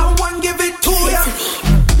 I want give it to ya.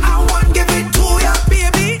 I want give it to ya,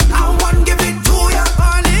 baby. I want give it to ya,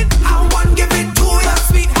 darling. I want give it to ya,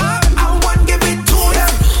 sweetheart. I want give it to ya.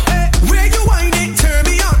 Where you whining, turn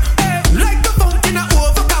me on. Like the fountain I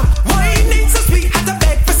overcome. Whining so sweet, had to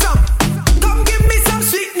beg for some. Come give me some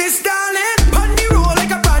sweetness, darling. Pon the roll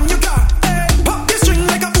like a brand new car. Pop the string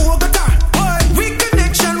like a old guitar. We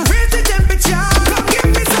connection, raise the temperature. Come give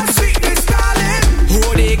me some sweetness, darling.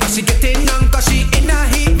 Oh, they cause she getting on, cause she in a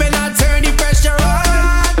heat when I turn the pressure on.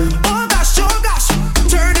 Oh gosh,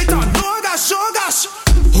 turn it on. Oh gosh,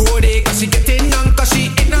 oh they cause she getting on, cause she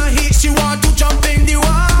in a heat. She want to jump in the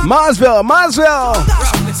water. Marsville.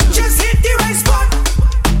 Just hit the right spot.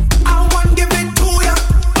 I want give it to ya.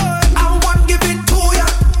 I want give it to ya.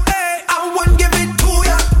 I want give it to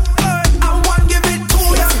ya. I want give it to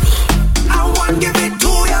ya. I want give it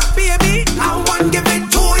to ya, baby. I want give it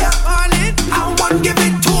to ya, darling. I want give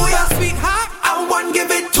it to ya, sweetheart. I want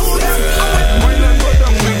give it to ya. While I go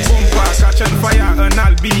down with bumper, catching fire, and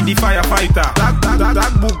I'll be the firefighter.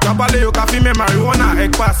 That book, Kabale, Kafi, me marijuana,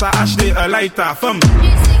 egg passa, Ashley, a lighter, fam.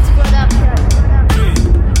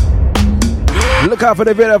 Look out for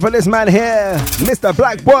the video for this man here, Mr.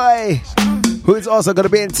 Black Boy, who is also going to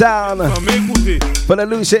be in town for the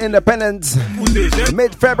Lucia Independence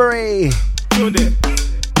mid-February.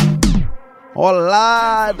 Oh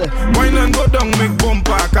lad. Wine and go down, make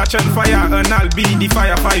bumper, catch and fire, and I'll be the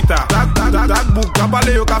firefighter. That book,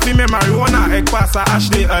 Kabale, Kafi, me marijuana, egg passa,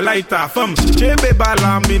 Ashley, a lighter, fam. Chebe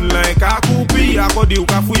balamin like a kupi, akodi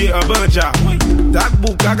ukafuye a banja. That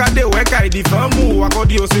book, I got the work I di famu,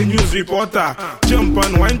 akodi ose news reporter. Jump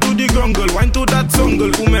and wine to the jungle, wine to that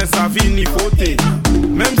jungle, ume savini fote.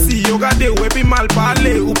 Même si yo got the wepi ma mal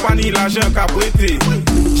parler ou pas ni l'argent qu'a prêté.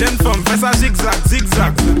 Jeune femme, fais ça zigzag,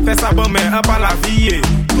 zigzag. Fais ça bon, mais un pas la vie.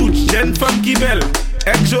 Toute jeune femme qui belle,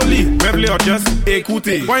 est jolie, rêve just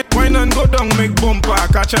écoutez. Wine and go down, make bumper,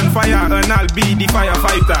 catch on fire, un albi, the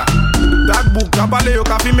firefighter. That book, a balé yo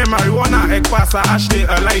ka fume marijuana, ek passe à acheter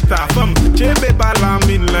un lighter. Femme, chebe bala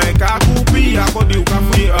min like a coupi, a kodi yo ka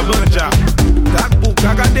fouye a banja. That book,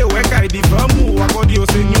 a gade wek ay di femme, a kodi yo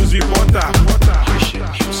se news reporter.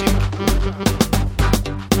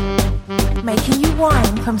 Making you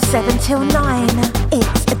wine from 7 till 9.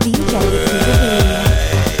 It's a DJ.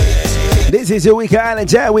 This is your Weekend Island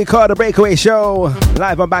Jam. We call the Breakaway Show.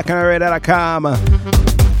 Live on BacchanalRadio.com.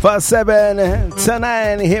 For 7 to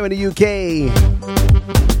 9 here in the UK.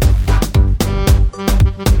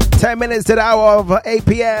 10 minutes to the hour of 8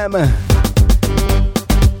 p.m.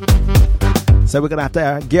 So we're going to have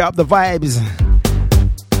to gear up the vibes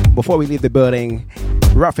before we leave the building.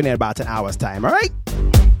 Roughing it about an hour's time, all right?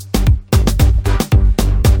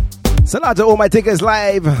 So now to all my tickets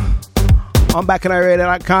live on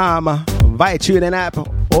BacchanalRadio.com, via TuneIn app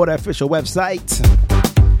or the official website.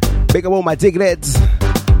 Big up all my tickets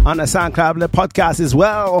on the SoundCloud the podcast as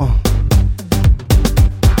well.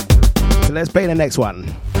 So let's play the next one.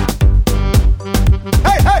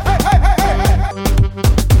 Hey, hey, hey, hey, hey, hey, hey.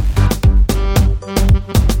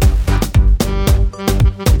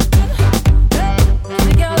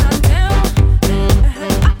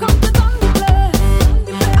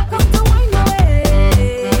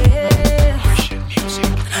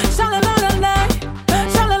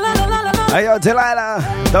 Hey, yo, Delilah,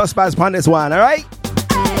 don't spice upon this one, all right?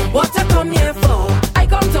 What you come here for? I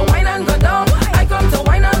come to wine and go down. I come to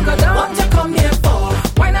wine and go down. What you come here for?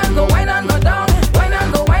 Wine and go down. Wine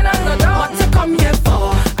and go down. What you come here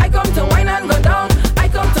for? I come to wine and go down. I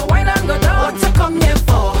come to wine and go down. What you come here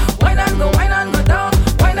for? Wine and go down.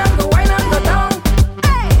 Wine and go down.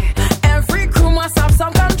 Hey, every crew must have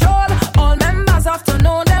some control. All members have to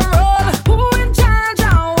know them role. Who in charge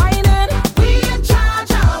of whining? We in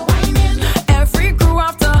charge of whining. Every crew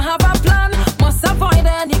have to have a plan. Must avoid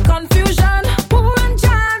any confusion. Who in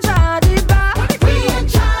charge of the bar? We in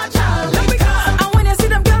charge of the bar. And when you see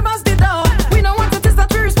them girls bust the door, we know what it is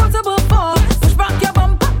that we're responsible for. Push back your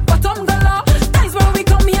bumper, bottom galore. That's what we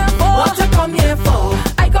come here for. What you come here for?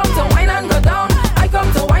 I come to wine and go down. I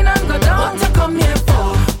come to wine and go down. What you come here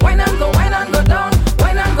for? Wine and go down.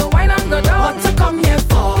 Wine and go down. What you come here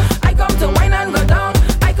for? I come to wine and go down.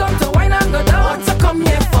 I come to wine and go down. What you come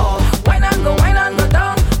here for? Wine and go down. Wine and go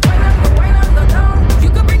down. You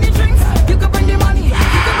could bring the drinks, you could bring the money, you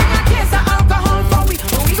could bring a case of alcohol for we.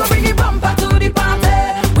 But we go bring the bumper to the party.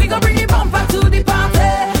 We go bring the bumper to the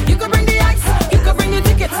party. You could bring the ice, you could bring the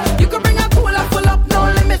tickets, you could bring a cooler full up,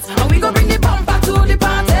 no limits. And we go bring the bumper to the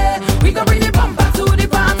party. We go bring the bumper to the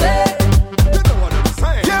party.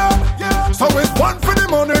 Yeah. So it's 1 for the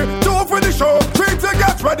money, 2 for the show, 3 to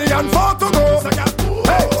get ready and 4 to go.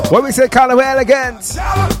 Hey. What we say, Carnival Elegance?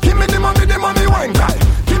 Give me the money, wine guy.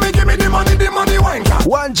 Give me the money, wine guy.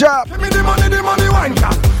 One job. Give me the money, wine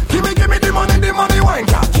guy. Give me the money, wine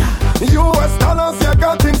guy. US dollars, you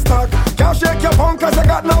got in stock. Can't shake your phone cause you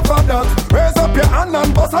got no for that. Raise up your hand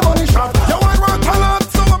and bust a money shot. You want work a lot,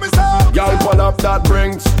 so what me say? Y'all pull up that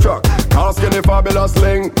brings truck. Asking if fabulous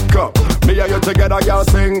link up. Me and you together, y'all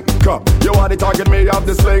sing up. You want the target, me of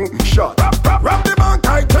the sling shot. Rap the bank,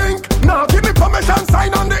 I think. Now give me permission,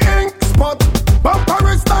 sign on the ink spot. Bumper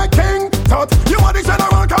is like king tut. You want the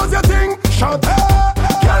general cause you think shot.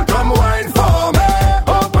 Girl, come wine for me.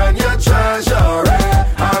 Open your treasury.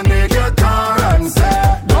 I need your currency.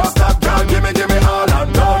 Don't stop, girl, give me all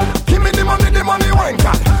I'm done. Give me the money, wine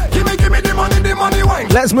cat. Give me the money, wine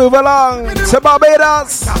cat. Let's move along to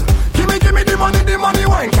Barbados. Give me the money,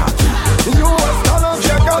 wine cat. US dollars,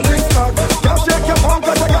 you got in stock. Can't shake your phone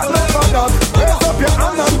cause you got no for that. Raise up your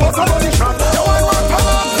hand and bust a money shot. You want work a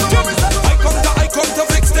lot. I come to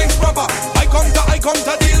fix things proper. I come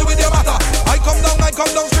to deal with your matter. I come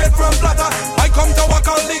down straight from platter. I come to walk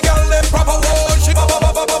on the girl in proper. Oh, she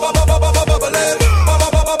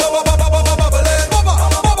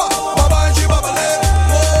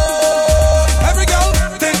every girl,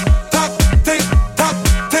 tick tock, tick tock,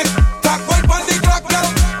 tick tock. Wait on the clock, girl.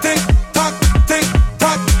 Tick tock, tick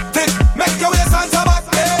tock, tick. Make your waist and back,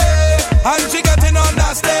 and she getting on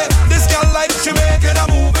that stage. This girl like she making a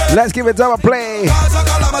move. Let's give it double play.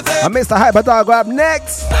 And Mr. Hyperdog up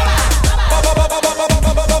next.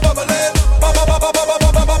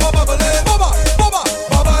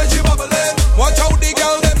 Watch out the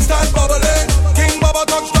girl them start bubbling. King Baba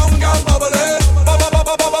touchdown girl bubbling. Baba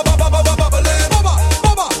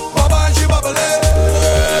and she bubbling.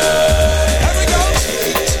 Every girl.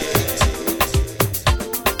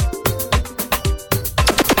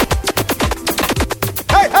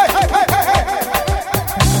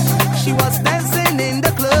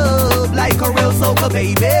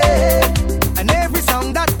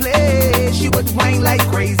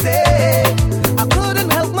 crazy. I couldn't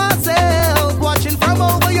help myself watching from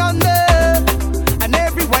over yonder. And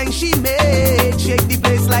every wine she made shake the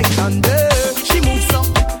place like thunder. She moves up,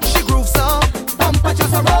 she grooves up, bumper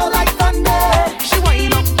just a roll like thunder. She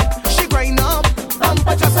wind up, she grind up,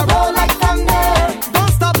 bumper just a roll like thunder.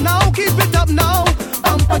 Don't stop now, keep it up now,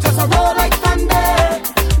 bumper just a roll like thunder.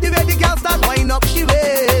 The way the girl start wind up, she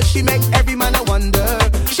waves, she make every man a wonder.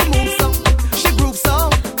 She moves up, she grooves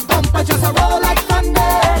up, bumper just a roll like thunder.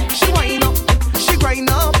 She wind up, she grind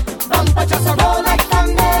up, bumper just a roll like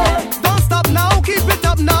thunder. Don't stop now, keep it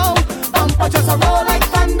up now, bumper just a roll like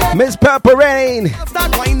thunder. Miss Purple Rain.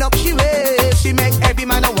 Start wind up, she waves, she make every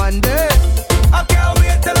man a wonder. I can't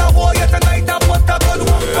wait till I hold you tonight. I put a good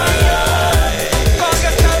one for you. Cause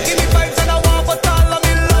you still give me vibes and I want put all of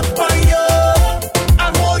me love for you.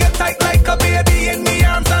 And hold you tight like a baby in me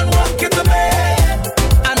arms and rock you to bed.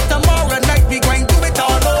 And tomorrow night we going to do it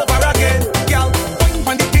all over again. Girl, wine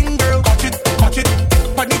on the thing, girl, touch it,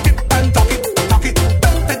 on the tip and tuck it,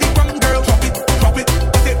 down to the ground, girl, drop it,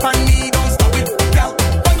 put it on me, don't stop it. Girl,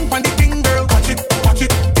 wine on the thing, girl, touch it,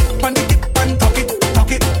 on the tip and tuck it,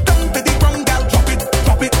 down to the ground, girl,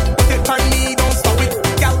 drop it, put it on me, don't stop it.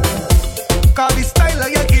 Girl, cause the style of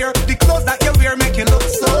your hair, the clothes that you wear make you look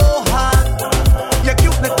so hot. Your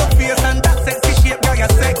cute little face and that sexy shape, girl,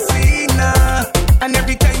 you're sexy now. And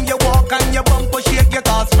every time you walk and your bumper shake, you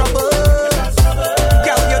cause trouble.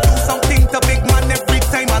 Girl, you do something to big man every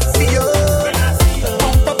time I see you.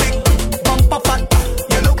 Bumper big, bumper fat,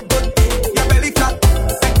 you look good, your belly flat,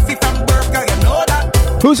 sexy from birth, girl, you know that.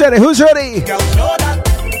 Who's ready? Who's ready? Girl, show that.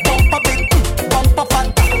 Bumper big, bumper fat,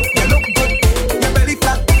 you look good, your belly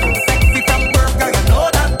flat, sexy from birth, girl, you know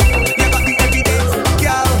that. You got the evidence,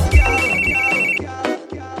 girl.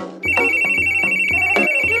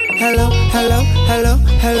 Hello, hello, hello,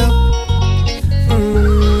 hello.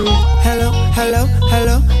 Hello, hello,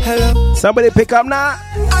 hello, hello. Somebody pick up now.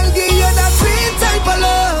 I'll give you that sweet type of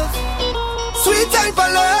love. Sweet type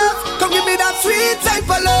of love. Come give me that sweet type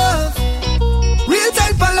of love. Real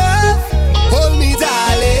type of love. Hold me,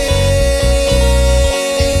 darling.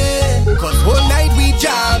 Cause whole night we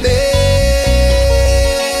jamming.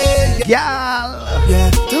 Yeah.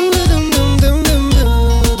 Yeah.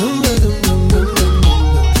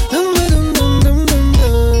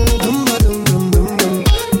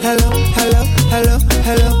 Hello, hello, hello,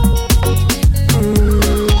 hello.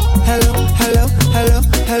 Hello, hello, hello,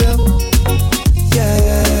 hello.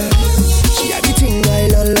 Yeah. She had the thing I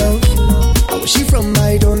love. How she from,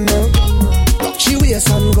 I don't know. Rock she waist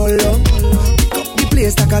and go low. Pick up the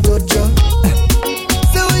place like a dojo.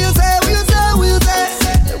 So what you say, what you say, what you say?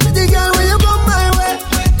 Pretty girl, when you come my way.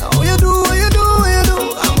 Now what you do, what you do, what you do?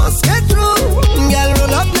 I must get through. Girl,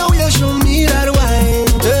 roll up now, you show me that wine.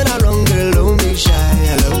 Turn around, girl, don't be shy.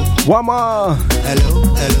 Hello. One more. Hello,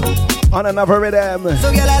 hello. On another rhythm.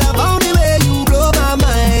 So girl, I love how the way you blow my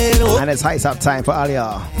mind. Oh. And it's Heights Up time for all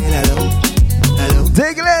y'all. Hello, hello.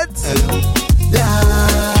 Diglett. Hello.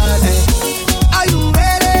 Yeah, hey. Are you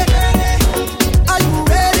ready? Are you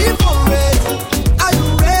ready for it? Are you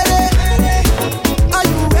ready? Are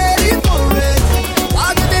you ready for it?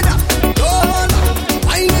 Walk it up, go on,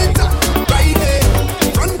 wind it up, ride it,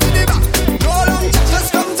 front to the back, go long, just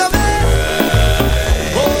come to me.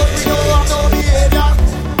 Oh, we don't have no behavior,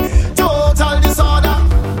 total disorder.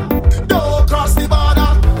 Don't cross the border,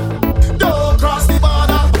 don't cross the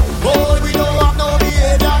border. Oh, we don't have no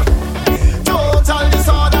behavior, total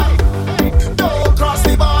disorder. Don't cross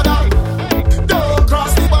the border, don't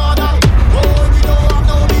cross the border. Oh, we don't have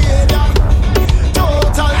no behavior,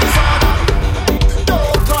 total disorder.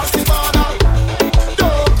 Don't cross the border,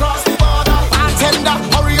 don't cross the border. Bartender,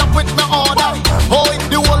 hurry up with my order. Oh,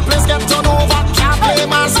 the whole place get turned over. Can't play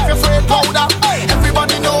mass if you're afraid powder.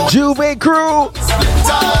 Everybody know Juve crew.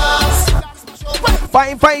 splinters.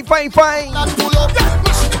 Fine, fine, fine, fine. And pull up,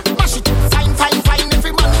 mash it, fine, fine, fine.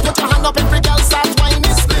 Every man put your hand up, every girl start whining.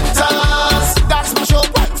 Splinters, that's mash up,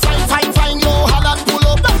 fine, fine, fine. Yo, hand and pull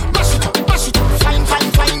up, mash it, fine,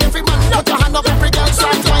 fine, fine. Every man put your hand up, every girl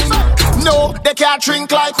start whining. No, they can't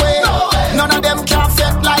drink like we. None of them can't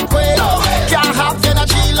fit like we. Can't have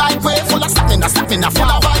energy like we. Full of stamina, full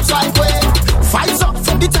of vibes like we. Vibes up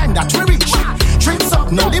from the time that we reach. Drinks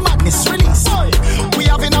up, now the madness release. We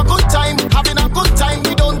having a good time,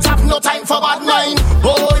 we don't have no time for bad mind.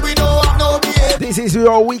 Oh, we don't have no behavior. This is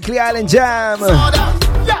your weekly Island Jam.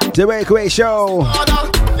 The Breakaway Show.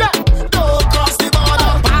 Don't cross the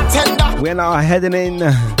border. Bartender, We're now heading in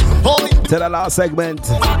to the last segment.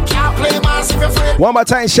 can't play mass if you're afraid. One more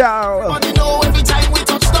time, shout. Money know every time we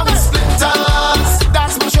touch down. Splinters,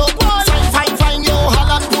 that's my show. Fine, fine, fine, yo,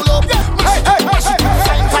 Holland pull up. Fine,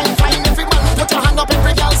 fine, fine, every man put your hand up,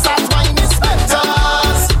 every girl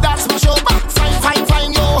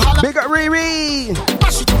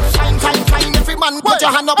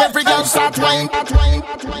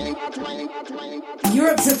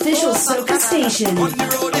Europe's official soca station. On the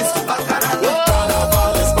road is Bacchanal.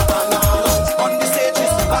 On the stage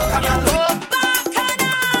is Bacchanal.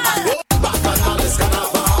 Bacchanal is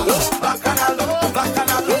carnival. Bacchanal.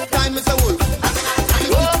 Time is the wolf.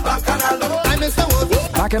 Bacchanal. Time is the wolf.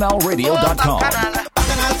 BacchanalRadio.com.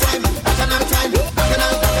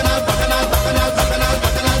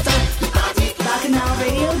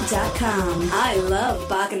 BacchanalRadio.com. I love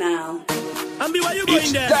Bacchanal.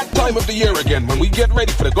 It's that time of the year again when we get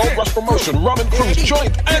ready for the Gold Rush Promotion Rum and Cruise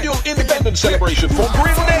joint annual independence celebration for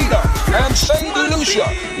Grenada and St. Lucia.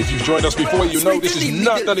 If you've joined us before, you know this is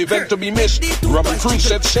not an event to be missed. Rum and Cruise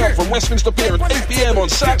sets sail from Westminster Pier at 8 p.m. on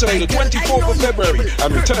Saturday the 24th of February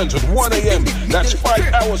and returns at 1 a.m. That's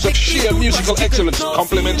 5 hours of sheer musical excellence,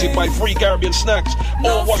 complemented by free Caribbean snacks,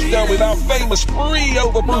 all washed down with our famous free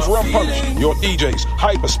overproof rum punch. Your DJs,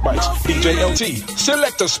 Hyperspice, DJ LT,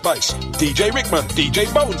 Selector Spice, DJ Rickman, DJ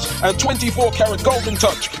Bones, and 24-karat Golden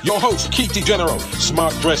Touch. Your host, Keith General.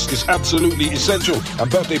 Smart dress is absolutely essential,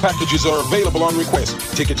 and birthday packages are available on request.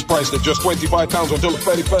 Tickets priced at just £25 until the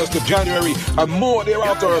 31st of January, and more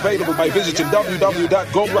thereafter are available by visiting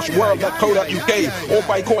www.goldrushworld.co.uk or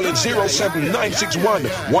by calling 07961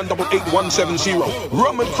 188170.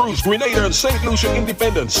 Rum and Cruise, Grenada and St. Lucia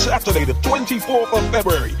Independence, Saturday the 24th of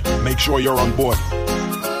February. Make sure you're on board.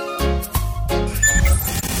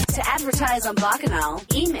 To advertise on Bacchanal,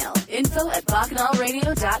 email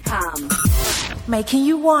info@bacchanalradio.com. Making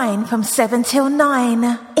you wine from 7 till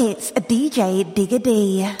 9. It's DJ Digger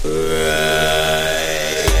D.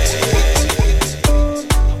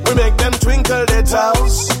 We make them twinkle their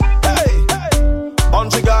toes. Hey,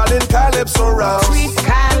 Bungie Garden Calypso rouse. Sweet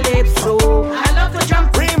Calypso. I love the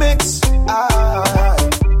jump. Remix.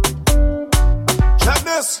 Check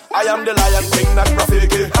this. I am the Lion King, not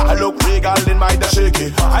Rafiki. I look regal in my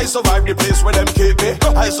dashiki. I survive the place where them keep me.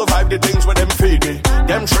 I survive the things where them feed me.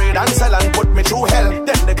 Them trade and sell and put me through hell.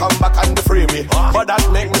 Then they come back and they free me. But that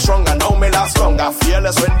make me stronger, now me last longer.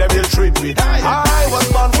 Fearless when they will treat me. I was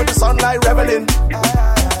born with the sunlight reveling.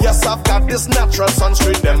 Yes, I've got this natural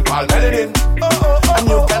sunscreen, them call melanin. And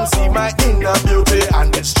you can see my inner beauty,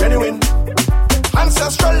 and it's genuine.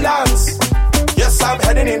 Ancestral lands, yes, I'm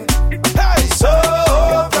heading in. Hey, so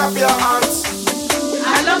clap your hands.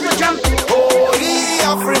 I love the jump. Oh, the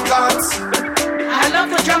Africans. I love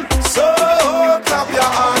the jump. So clap your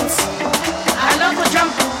hands. I love the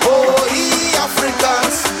jump. Oh, the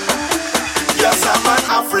Africans. Yes, I'm an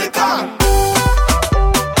African.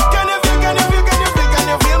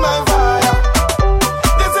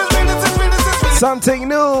 Something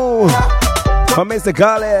new from Mr.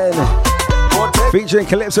 Garland featuring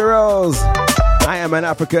Calypso Rose. I am an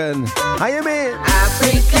African. I am in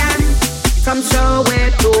African from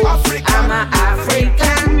Soweto. I'm an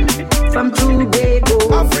African from Tobago.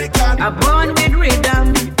 I'm born with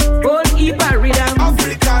rhythm, whole heap of rhythm.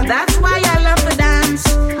 That's why I love the dance.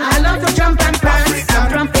 I love the jump and prance. I'm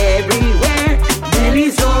from everywhere.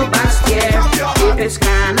 Delhi's all Basquiat. If it's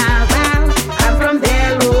carnival, I'm from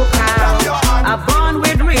their local. I'm born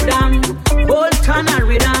with rhythm, whole ton of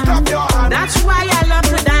rhythm. That's why I love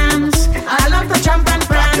to dance. I love to jump and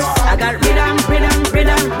prance. I got rhythm, rhythm,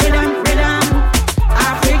 rhythm, rhythm, rhythm.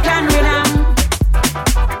 African rhythm.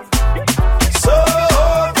 So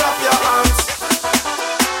clap your hands.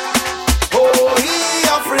 Oh, the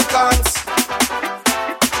Africans.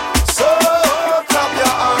 So clap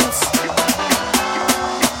your hands.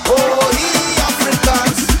 Oh, the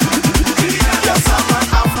Africans. Yes, I'm an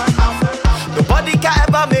African. Nobody can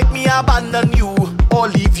ever make me abandon you or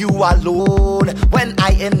leave you alone when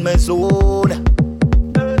I in my zone.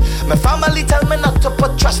 My family tell me not to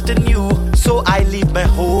put trust in you, so I leave my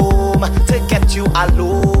home to get you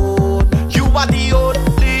alone. You are the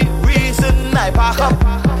only reason I back up.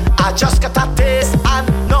 I just got a taste and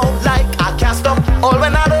no like I can't stop. All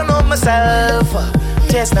when I don't know myself,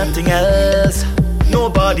 there's nothing else,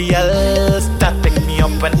 nobody else that pick me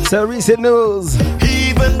up when. So recent news.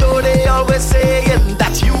 Even though they always saying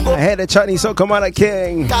that you go ahead of Chutney Soca Monarch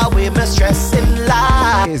King. Away my stress in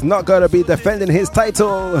life. He's not gonna be defending his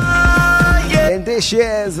title in this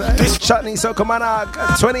year's Chutney Soca Monarch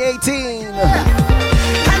 2018.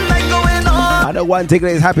 I know one thing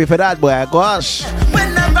is happy for that boy. Gosh.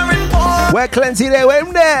 Where Clancy there? Where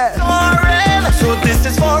him there? So this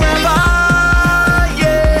is forever.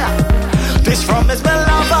 Yeah. This from is my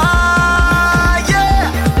lover.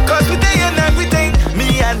 Yeah. Cause we day and everything.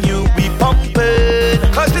 Me and you we pumping.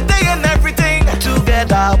 Cause we day and everything.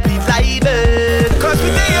 Together we vibing. Cause we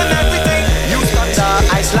day and everything. You thunder,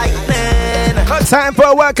 ice lightning. Cause time for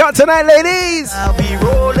a workout tonight, ladies. I'll be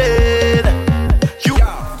rolling. You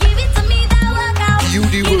give it to me that way.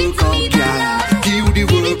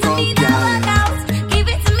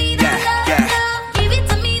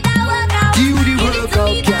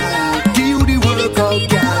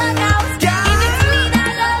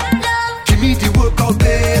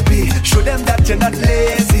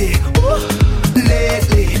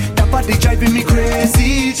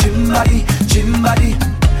 see Chimbadi, Chimbadi.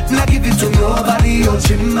 Nah give it to nobody, oh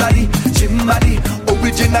Chimbadi, Chimbadi.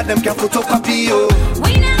 Original them can photocopy, oh.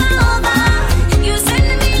 We never over, you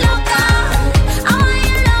send me loca. I want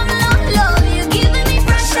your love, love, love. You giving me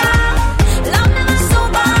pressure. Love never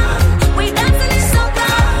sober. We dancing in soca.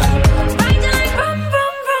 Right like rum,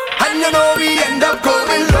 rum, rum. And you know we end up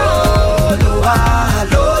going low, low,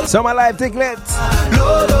 low. So my live tickets.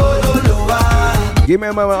 Low, low, low, low. Give me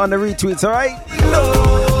a moment on the retweets, alright? Low,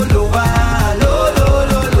 low, low, low,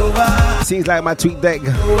 low, low. Seems like my tweet deck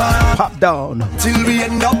pop down. Till we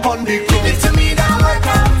end up on the ground. Give it to me, that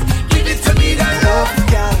workout. Give it to me, that love,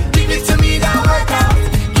 girl. Give it to me, that workout.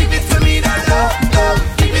 Give it to me, that love, love.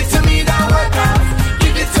 Give it to me, that workout.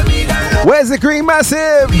 Give it to me, that love. Where's the green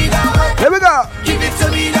massive? Here we go. Give it to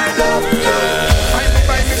me, that love, love. Find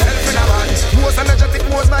myself in a band. Most energetic,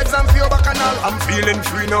 most vibes and pure bacchanal. I'm feeling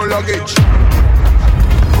free, no luggage.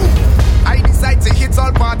 I decide to hit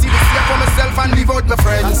all party this year for myself and leave out my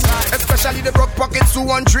friends. Especially the broke pockets who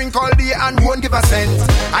won't drink all day and won't give a cent.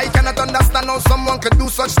 I cannot understand how someone could do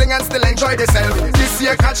such thing and still enjoy themselves. This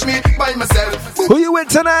year catch me by myself. Who you with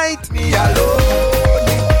tonight? Me alone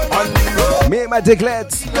on the road. Me and my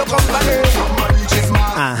dicklets. Smash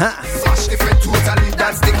the fit totally,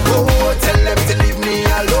 that's the code. Tell them to leave me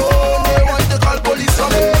alone. They want to call police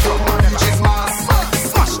on me.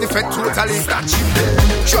 Smash the fit totally, statue.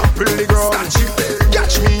 Drop in the ground,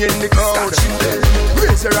 catch me in the crowd.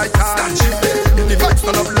 Raise your right hand, the vibes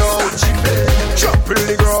turn up loud. Drop in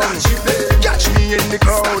the ground, catch me in the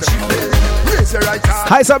crowd. Raise your right hand.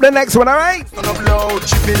 Heist up the next one, alright? Turn up loud,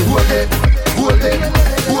 chipping, hold it, hold it,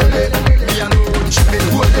 hold it. Me alone, chipping,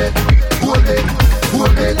 hold it, hold it,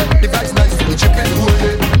 hold it. The vibes nice, chipping, hold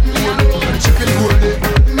it, me alone, chipping, hold it,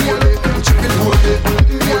 hold it, chipping, hold it,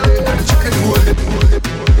 hold it, chipping, hold it, hold it.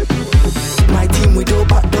 My team, we don't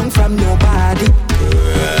back down from nobody.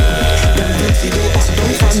 Them things we don't back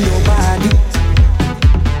down from nobody.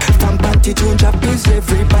 From party to drop is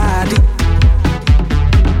everybody.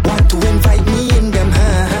 Want to invite me in them,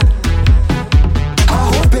 huh? I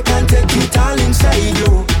hope you can take it all inside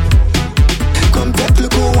you. Come take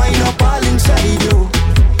look who wine up all inside you.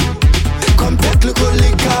 Come take look who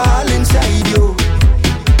liquor all inside you.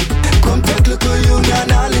 Come take look who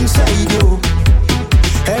union all inside you.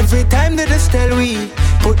 Every time that I tell we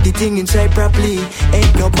put the thing inside properly,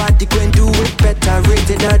 ain't nobody can do it better.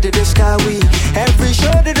 Rated out of the sky we. Every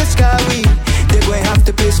show to the sky we. They gon' have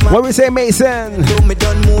to pay smart. What we say, Mason? Do me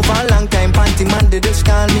done move a long time. Panty man they just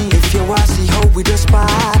call me. If you want see how we just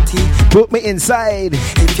party, put me inside.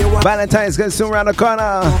 If you want Valentine's gonna soon around the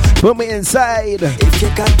corner. Put me inside. If you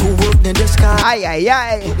got to work then just call. Aye aye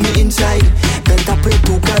aye. Put me inside. Better pray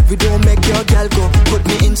to God we don't make your girl go. Put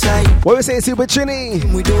me inside. What we say, Super Trini?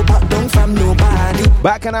 We don't back down from nobody.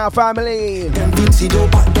 Back in our family. Them Vincy don't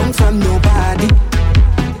back down from nobody.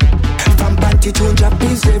 From panty to drop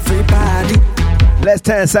is everybody. Let's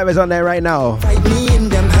turn savage on there right now. Fight me in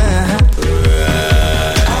them, huh?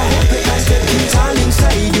 I hope you guys get it all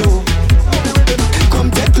inside you.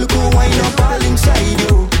 Come take look who wine up all inside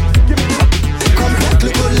you. Come take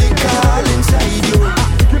look who liquor all inside you.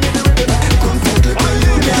 Come take look who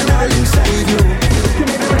union all inside you.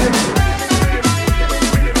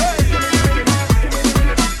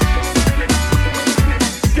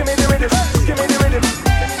 Give me the rhythm, give me the rhythm.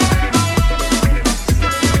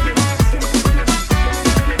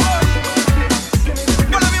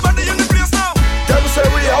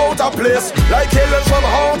 Place, like aliens from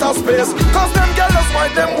outer space. Cause them girls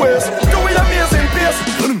find them ways. Do it amazing pace.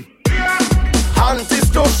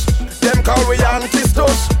 Anti-stush, them call we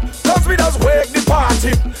anti-stush. Cause we just wake the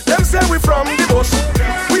party. Them say we from the bush.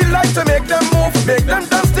 We like to make them move, make them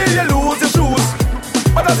dance till you lose your shoes.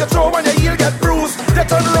 But as you throw when your heel get bruised, they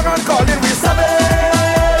turn around and call it we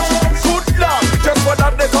savage. Good luck, just for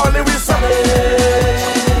that they call it we savage.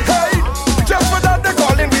 Hey, just for that they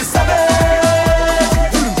call it we savage.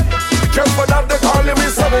 Just for that they call me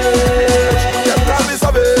savage. Them call me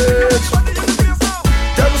savage.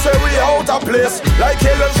 Them say we out of place, like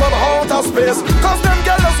aliens from outer space. Cause them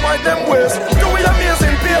girls find them ways. Do we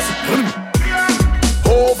amazing pace.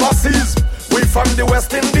 Overseas, we from the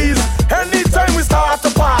West Indies. Anytime we start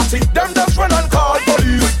a party, them just run and call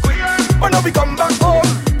police. When we come back home,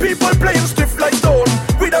 people playing stiff like stone.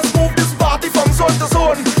 We just move this party from zone to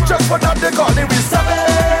zone. Just for that they call it we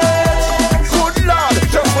savage. Good Lord,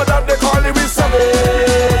 just for that they call it we savage.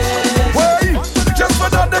 Wait, just for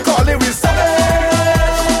that they call it we savage.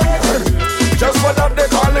 Just for that they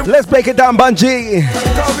call it. Let's break it down, Bungie.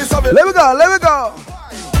 Let me go, let me go.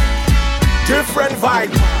 Different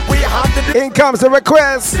vibe. We have the in comes the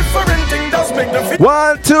request. Different thing does make them feel.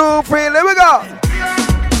 1, 2, 3, let me go.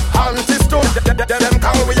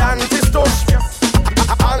 Antistus,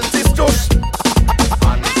 antistus,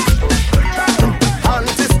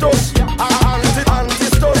 antistus,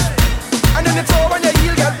 antistus. And then it's over and your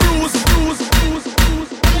heel get bruised.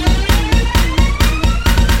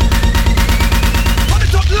 Put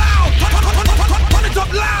it up loud, put it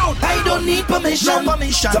up loud. I don't need permission, no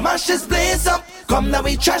permission to mash this place up. Come now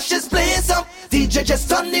we trash this place up. DJ just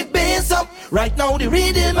turn the bass up. Right now the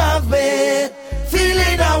rhythm of me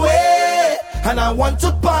feeling away, and I want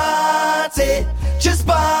to party, just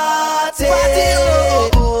party. Oh,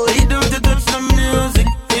 oh. You don't have to touch the music,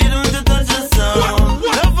 you don't have to touch the sound.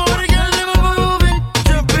 Love all the girls that were moving,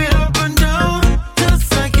 jump it up and down,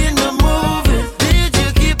 just like in the movie. Did you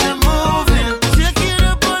keep it moving? Shake it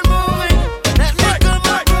up and move it. Let me come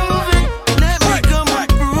and prove it. Let me come and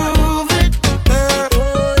prove it.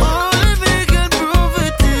 Only we can prove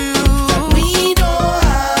it to you. We don't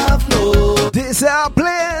have no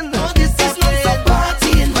discipline. No, this is not some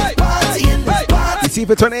partying, partying, partying. You see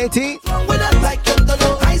for 2018? When I like you, don't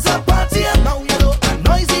know I's a party, and now you know I'm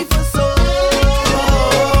noisy for so.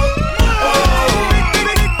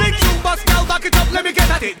 Big tune bust now, back it up, let me get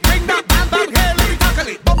at it. Bring that bam bam here, let me tackle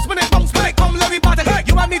it. Bounce when it, come, let me battle it.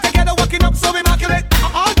 You and me together, walking up so immaculate.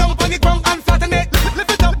 All down on the ground and flatten it.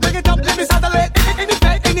 Lift it up, bring it up, let me saddle it. Any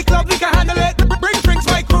fed, any club, we can handle it. Bring drinks,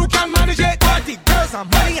 my crew can manage it. Party, girls, and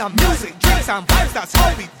money, and music, drinks, and vibes, that's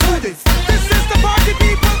how we do this. This is the party,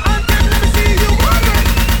 people, and then let me see you move it.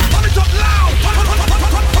 Put it up loud,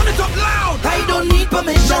 put it up loud. I don't need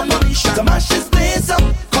permission to mash this place up.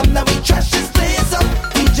 Come now we trash this place up.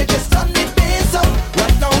 DJ just turn the bass up.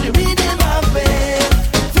 Right now the rhythm of me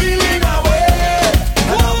feeling away,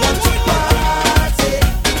 and I want to party,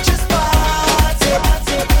 just party.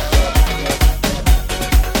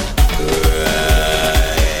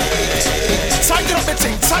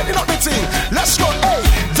 Signing up the team. Let's go, hey.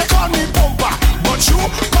 They call me Bumper, but you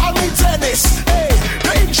call me Dennis. Hey,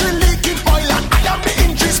 the engine leaking oil and I am the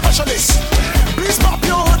engine specialist. Please pop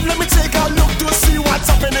your hood, let me take a look to see what's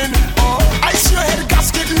happening. I see your head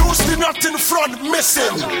gasket loose, the nut in front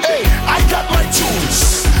missing. Hey, I got my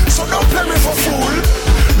tools, so don't play me for fool.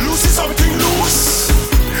 Loose is something loose.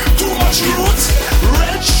 Too much root,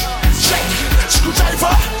 wrench, check.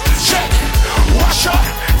 Screwdriver, check. Washer,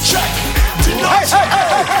 check. The nut,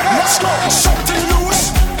 let's go. Something loose,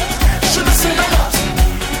 she missing a lot.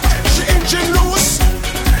 She engine loose,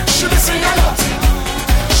 she missing a lot.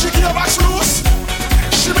 She gearbox loose,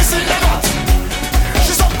 she missing a lot.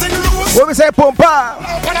 She something loose. What we say, Pumpa?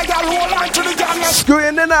 When I got hold on to the gal, screw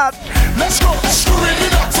in the nut. Let's go, screw in the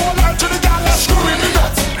nut. Hold on to the gal, screw in the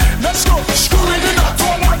nut. Let's go, screw in the nut.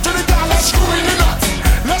 Hold on to the gal, screw in the nut.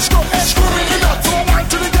 Let's go, screw in the nut. Hold on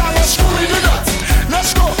to the gal, screw in the nut.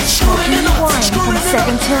 Let's go, screw in the nut. Screw in the nut. From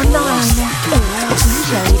 7 till 9.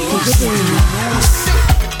 DJ Digga D.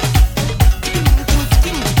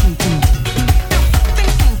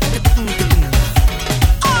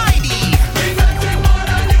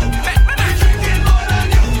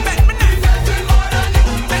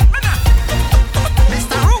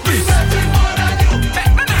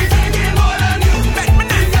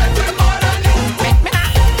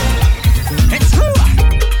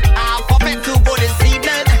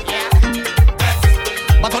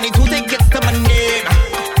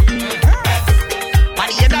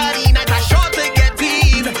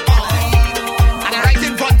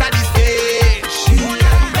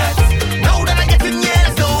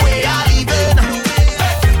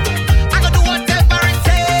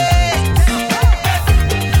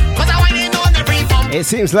 It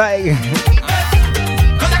seems like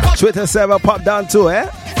Twitter server popped down too, eh?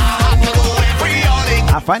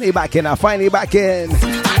 I find it back in.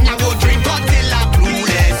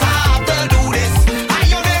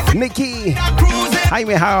 Nikki,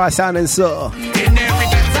 Jaime, how I sounding so?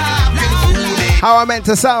 How I meant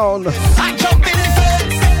to sound?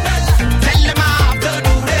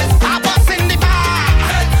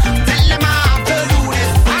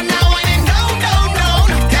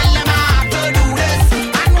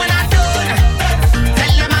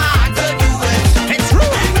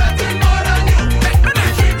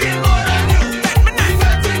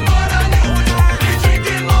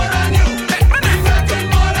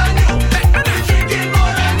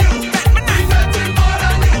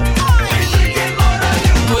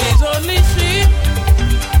 It's only 3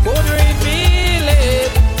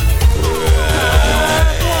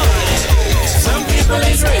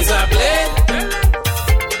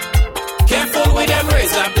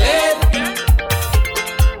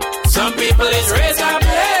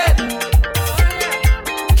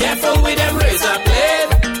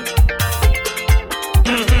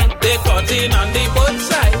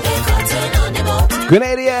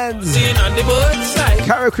 Grenadians,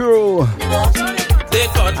 Carry Crew,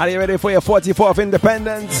 are you ready for your 44th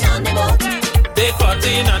independence?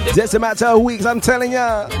 Just a matter of weeks, I'm telling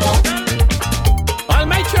ya. All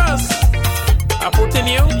my trust I put in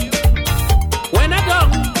you. When I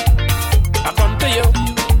come, I come to you.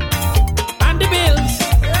 And the bills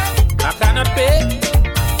I cannot pay.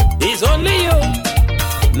 It's only you.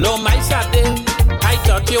 No, my Saturday. I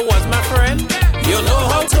thought you was my friend. You know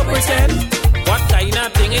how to pretend. What kind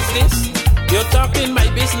of thing is this? You're talking my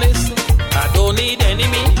business. I don't need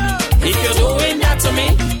enemy. If you're doing that to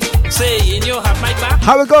me, saying you have my back.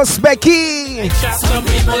 How it goes, Becky? Some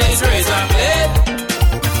people is razor blade.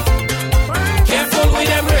 Careful with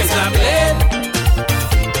them razor blade.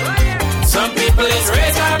 Some people is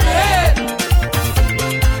razor blade.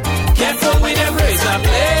 Careful with them razor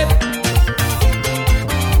blade.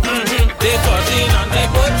 They cut in on the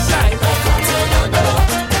both side. They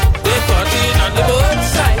cut in on the both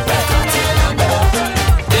side.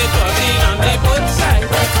 They cut in on the both side.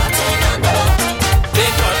 They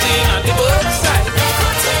cut in on the both side.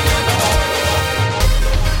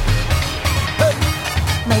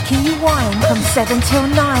 Making you whine from 7 till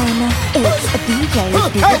 9. It's a DJ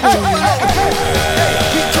Digga D.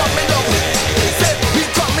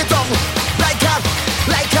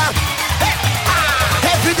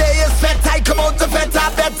 Every day is sweat, I come out to better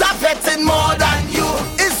fetting more than you.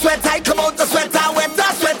 It's sweat, I come out to wetter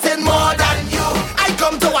sweating more than you. I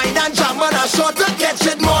come to wine and jam and I sure to catch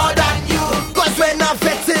it more than you. Cause when I'm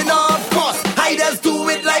fetting, of course, I just do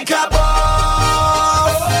it like a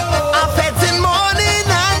boss. I'm fetting morning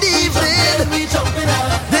and evening.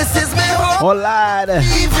 This is me home. Oh, lad.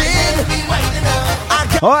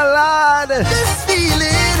 Oh, lad. This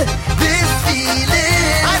feeling.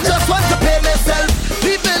 I just want to pay myself.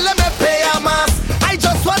 People let me pay a mass. I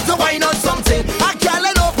just want to wine on something. I can't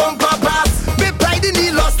let no bumper pass. Me pride in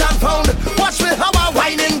the lost and found. Watch me how I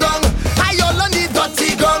whining down. I all on the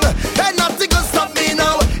dirty gun. And nothing can stop me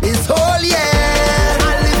now. It's whole year.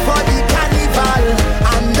 I live for the carnival.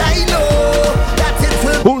 And I know that it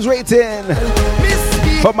will. Who's rating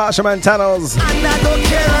for Marshman Tunnels? And I don't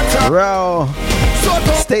care at all. Raw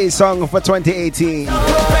stage song for 2018.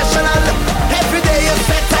 Professional. Every day is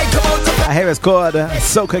set. I come out to I hear it's called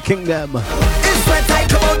Soca Kingdom. it's sweat. I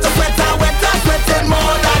come out to wetter sweating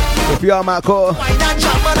more than you. If you are Marco,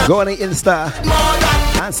 go on the Insta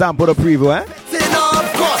and sample the preview, eh? Of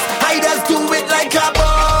course, I just do it like a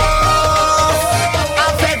boss.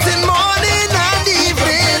 I'm fetting morning and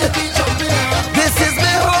evening. This is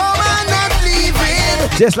me home and not leaving.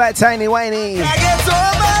 Just like Tiny Whiny, I get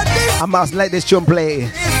over this. I must let this tune play.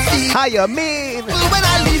 How you mean? When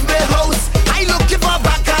I leave my house, I looking for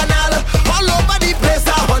bacchanal. All over the place I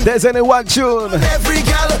hunt. There's only one tune Every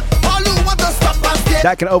girl, all who want to stop and stay.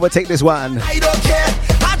 that can overtake this one I don't care.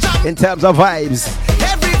 I jump in terms of vibes.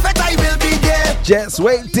 every fete I will be there. Just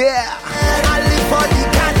wait there. I live for the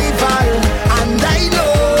carnival, and I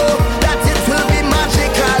know that it will be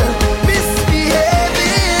magical.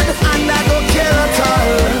 Misbehaving, and I don't care at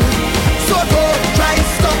all. So don't try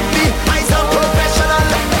stop me. I'm a professional.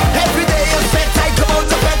 Every day is sweat, I come out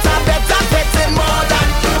to better fetting more than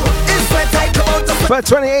you. It's sweat, I come out to For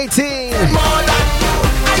 2018, more than you.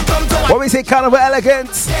 I come to what we say, Carnival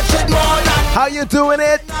Elegance. catch it more than How you doing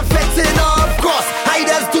it? fetting, of course. I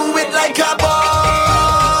just do it like a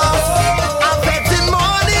boss. I'm fetting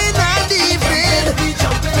morning and evening.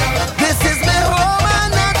 This is my home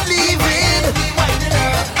and not leaving.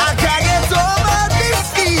 I can't get over this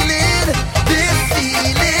feeling.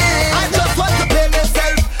 I just want to pay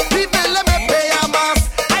myself. People let me pay a mass.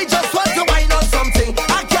 I just want to wine on something.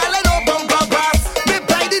 I can't let no bumper pass. Me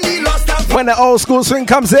pride in the lost and When the old school swing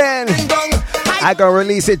comes in, I gonna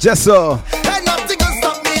release it just so. and nothing can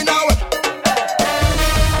stop me now.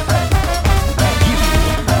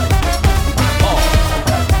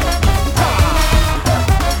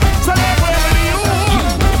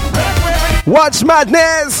 Watch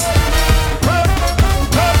madness.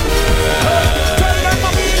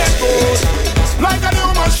 Like a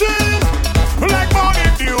new machine, like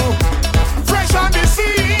morning dew, fresh on the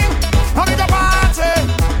scene, having a party,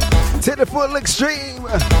 To the full extreme.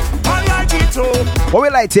 I like it too. What we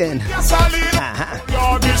lighting? Yes, I live.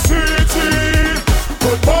 You're the city,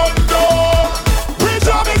 good bundle. We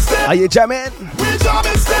jamming still, Are you jamming? we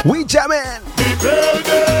jamming still. We jamming. The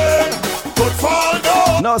building, good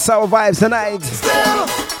bundle. No sour vibes tonight. Still,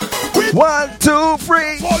 we 1, 2,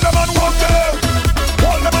 3. hold them and walk there.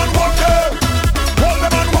 Hold them and walk there. Hold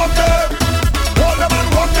them and walk there. Hold them and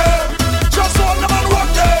walk there. Just hold them and walk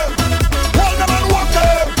there. Hold them and walk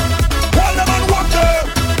there. Hold them and walk there.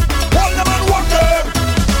 Hold them and walk there.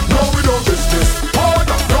 No, we don't business.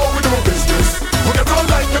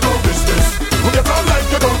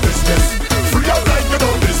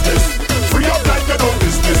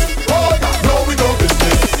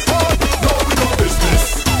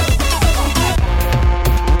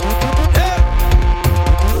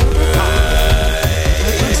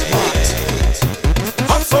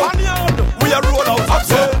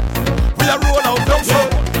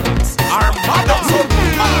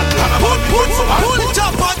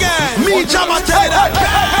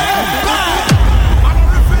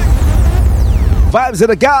 Vibes of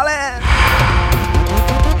the Garland.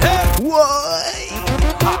 Whoa.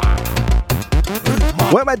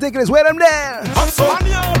 Where my ticket is, where them there?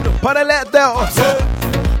 Put a left down.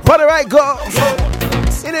 Put a right go.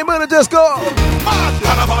 In the middle, just go.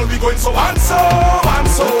 Carnival we going so and so and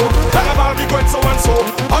so. Carnival we going so and so.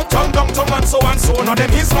 Uptown, downtown and so and so. Now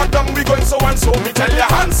them East Rock down we going so and so. Me tell ya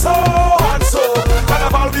and so and so.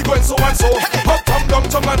 Carnival we going so and so. Uptown,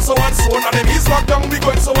 downtown and so and so. Now them East Rock down we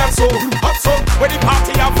going so and so. Up so where the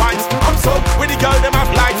party have vibes. Up so where the girl them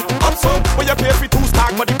have life. Up so where you pay for 2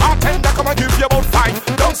 stars, but the bartender come and give you about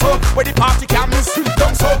 5. Down so where the party can miss.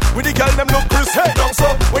 Down so where the girl them look crisp. Down so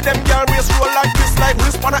where them girl waist roll like this, like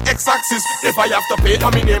wrist on a X-axis. If I have to pay,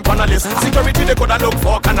 I'm in name on a list. Security they coulda look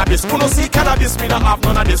for cannabis. Who no see cannabis, me not have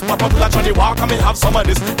none of this. Papa pull a Johnny Walker, me have some of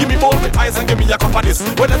this. Give me both with eyes and give me a cup of this.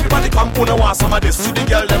 When everybody come, who no want some of this. See the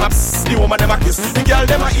girl them a pss, the woman them a kiss. The girl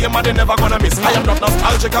them a aim and they never gonna miss. I am not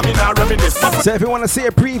nostalgic, I mean I reminisce. So if you want to see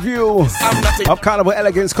a preview of Carnival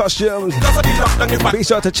Elegance costumes, be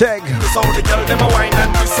sure to check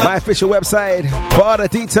my official website for all the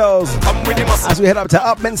details as we head up to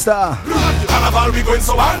Upminster. Carnival we going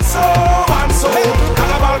so and so and so.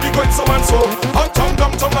 Carnival we going so and so. Uptown,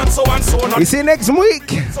 downtown and so and so. You see next week.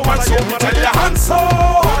 So and so. Tell ya and so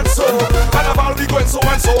and so. Carnival we going so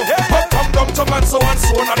and so. Uptown, downtown and so and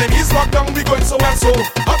so. Now them East Rock down we going so and so.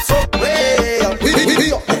 Up so. Way up,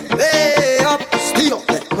 way up, way up, stay up,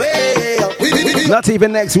 way up. Not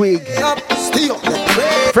even next week. Stay up,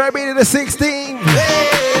 February the 16th.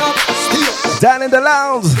 Down in the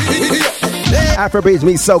lounge. Afrobeats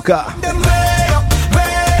meets soca.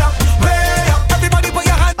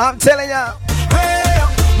 I'm telling ya.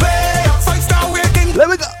 Let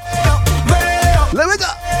me go. Let me go.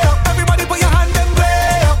 Everybody put your hand them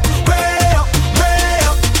way up, way up, way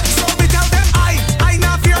up. So we tell them I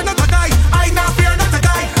not fear not a guy. I not fear not a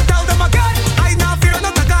guy. Tell them again, I not fear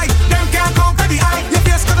not a guy. Them can't conquer the eye. Your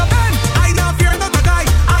face could have been. I not fear not a guy.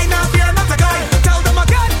 I not fear not a guy. Tell them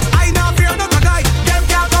again, I not fear not a guy. Them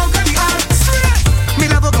can't conquer the eye. Straight. Me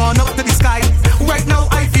never gone up to the sky. Right now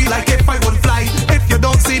I feel like if I would fly. If you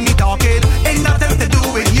don't see me talking, ain't nothing to do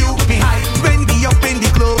with you. Me high. When we up in the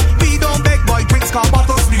club, we don't beg boy drinks, car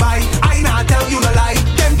bottles we buy. I not tell you a lie.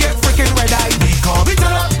 Them get freaking red eye. We call it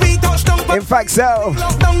up, we touch down. In fact, so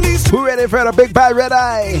who ready for the big bad red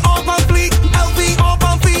eye? All on fleek, LV, all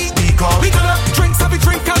on feet. We call it up. Drinks, have we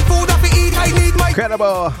drink and food, have we eat. I need my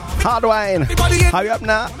incredible hard wine. Hurry up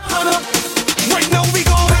now. Right now we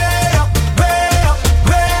go way up, way up,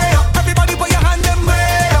 way up. Everybody put your hand them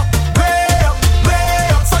way up, way up, way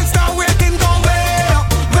up. Side star waiting, go way up,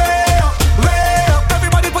 way up, way up.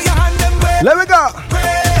 Everybody put your hand them way up. Let me go.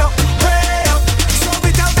 Way up, way up. So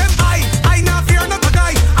we tell them I not fear not a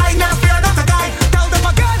guy. I not fear not a guy. Tell them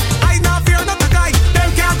again, I not fear not a guy. Them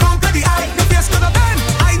can't conquer the eye. Your face could have been.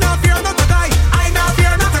 I not fear not a guy. I not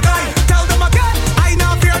fear not a guy. Tell them again, I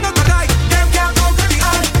not fear not a guy. Them can't conquer the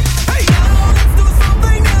eye. Hey, let's do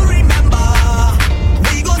something to remember.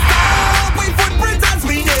 We go stop with footprints as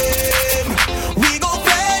we name. We go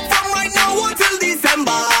play from right now until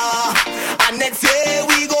December. And next year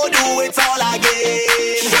we go do it all again.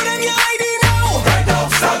 Show them your ID now. Right now,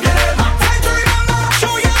 stop your name. Time to remember.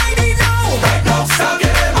 Show your ID now. Right now, stop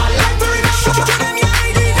your name. I like to remember. Show them your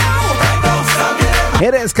ID now. Right now, stop your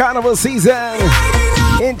name. It is carnival season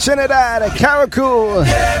in Trinidad, Caracol,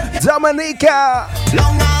 Dominica.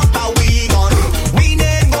 Long after we gone, we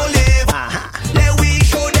name go live. Let we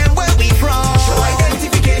show them where we from. Show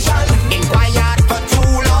identification. Inquired for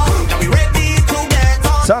too long. Now we ready to get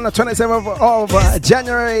on. So on the 27th of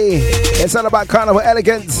January, it's all about Carnival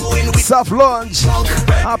Elegance soft launch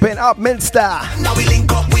up in Upminster. Now we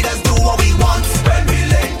link up with us, do what we want. When we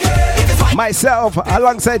link it. Myself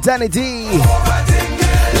alongside Danny D.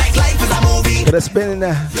 Like life is a movie. But it's been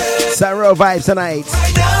some real vibes tonight.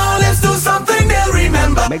 Right now, let's do something they'll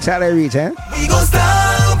remember. Make sure they reach, eh? We go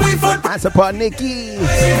stop with foot. I support Nikki,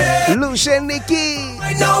 Lucian Nikki.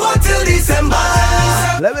 Right now until December.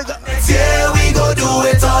 Let me go. Next year we go do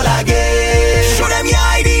it all again. Show them your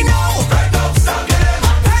ID now. Right now, stop them.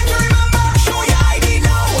 Time to remember. Show your ID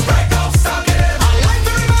now. Right now, stop them. I like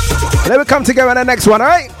to remember. Let me come together on the next one,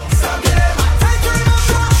 alright? Stop them. Time to remember.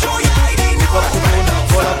 Show your ID now.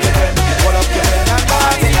 Hold up your head. Hold up your head and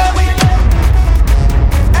party.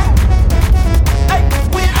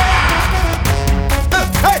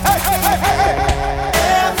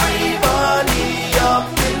 Everybody up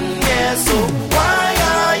in here, so why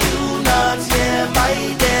are you not here, my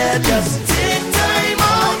dear? Just take time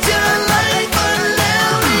out your life and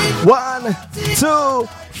let me. 1, 2,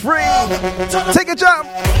 3. Take a jump.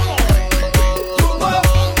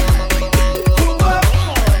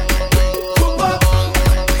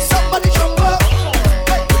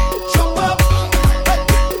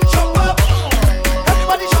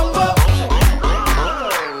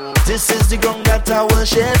 This is the ground that I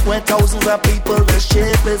worship, where thousands of people will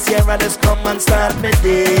shape. It's here I just come and start my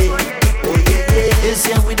day. Oh yeah, yeah. It's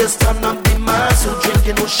here we just turn up the mass, who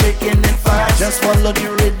drinking, who shaking and fast. Just follow the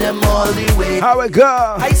rhythm all the way. How it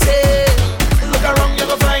go? I say, look around, you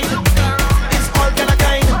go find it's all kind of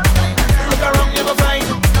kind. Look around, you go find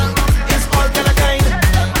it's all kind of kind.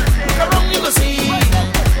 Look around, you go see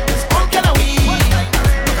it's all kind of we.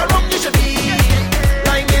 Look around, you should be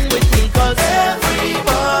rhyming with me, 'cause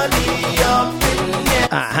everybody up in here.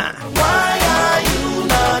 Why are you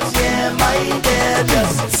not here, my dear?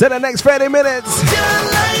 Just So the next 30 minutes,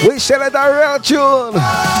 we shall let our real tune.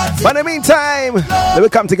 But in the meantime, let me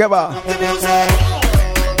come together.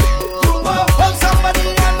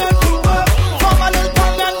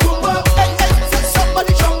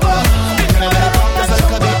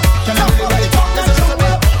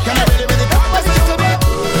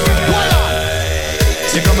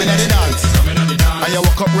 You come in at the dance, and you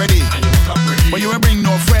walk up ready. But you ain't bring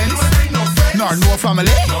no friends, nor no family.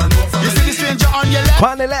 You see the stranger on your left,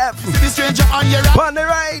 on the left. You see the stranger on your right, on the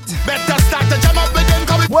right. Better start to jam up with them.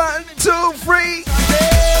 Come 1, 2, 3.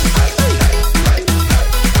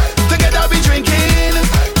 Together we drinking,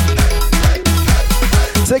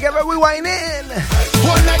 together we whining.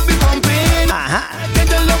 One night we pumping,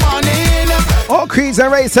 until the morning. All creeds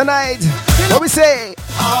and race tonight. What we say?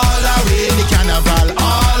 All away the carnival,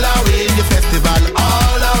 all away the festival,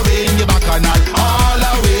 all away the bacchanal, all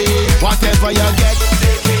away. Whatever you get,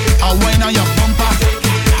 a wine on your bumper.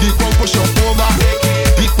 The crowd push you over,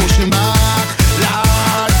 the pushing back.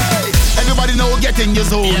 Lord, everybody know get in your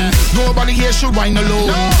zone. Nobody here should whine alone.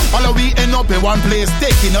 All of we end up in one place,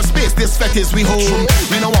 taking up space. This fete is we home.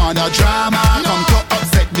 We don't want a drama, come to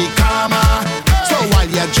upset the karma. So while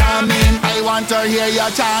you're jamming, I want to hear you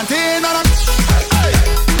chanting.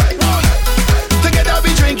 Together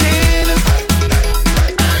we drinking,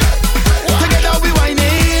 together we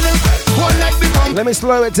whining. One night we pump. Let me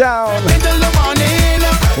slow it down. Until the morning.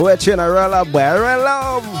 We're trying to roll up, we're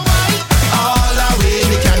love. All away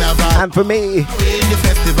the carnival. And for me, the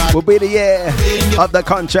festival will be the year of the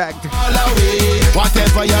contract. All away,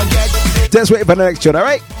 whatever you get. Just wait for the next tune,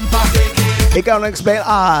 alright? It gonna explain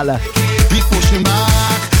all. We pushing back,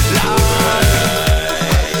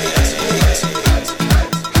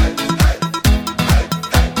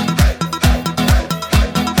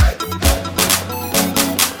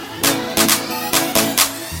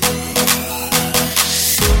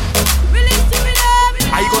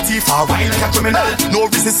 for wine like a criminal, no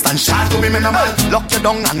resistance, shot to be minimal. Lock you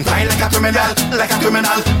down and cry like a criminal, like a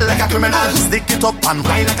criminal, like a criminal. Stick it up and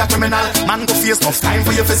cry like a criminal. Man go face enough time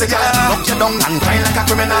for your physical. Lock you down and cry like a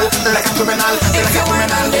criminal, like a criminal, like a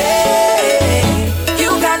criminal.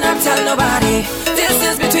 You cannot tell nobody. This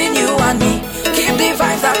is between you and me. Keep the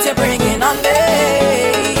vibes that you're bringing on me.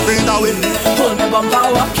 Bring it away. Hold me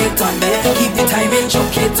bumper, walk it on me. Keep the timing,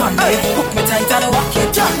 choke it on me. Hook me tight and walk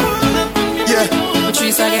it on. Yeah.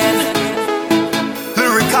 Patrice again.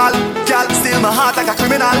 Lyrical, girl, steal my heart like a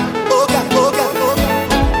criminal. Oh God, oh God, oh God.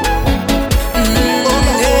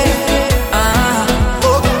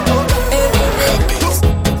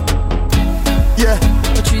 Yeah.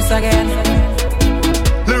 Patrice again.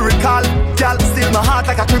 Lyrical, girl, steal my heart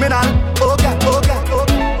like a criminal. Oh God, oh God, oh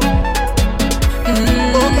God.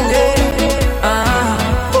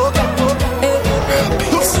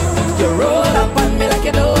 You roll up on me like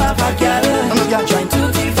you don't have a girl. Trying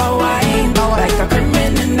to thief a wine like a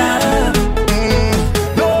criminal.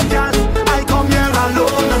 No girl, I come here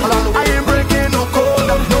alone. I ain't breaking no code.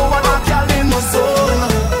 No one a girl in my soul.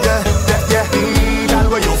 Yeah, yeah, yeah. Girl,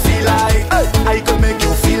 where you feel like I could make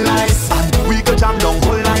you feel nice, and we could jam down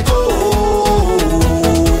whole night. Oh,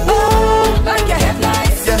 like your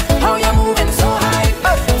headlights. Yeah. How you moving so high?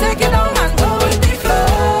 Take it down and go with the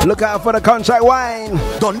flow. Look out for the contract wine.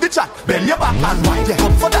 Done the chat, bend your back and wine. Yeah,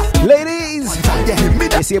 come for that. Ladies,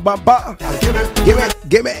 you see a bumper?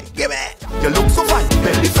 Give me. You look so fine,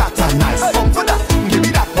 belly fat and nice. Come for that, give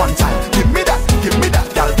me that one time. Give me that,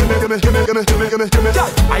 girl. Give me. Girl,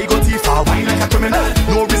 I go too far, wine like a criminal.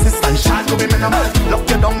 No resistance, shot to be minimal. Lock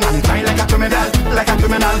you down and cry like a criminal, like a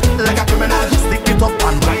criminal, like a criminal. Stick it up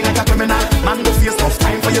and cry like a criminal. Man, go face enough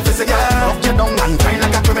time for your physical. Lock you down and cry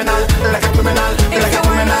like a criminal, like a criminal, like a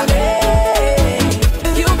criminal.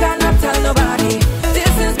 You cannot tell nobody.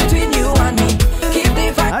 This is between you and me. Keep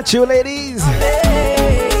the vibe. At you, ladies.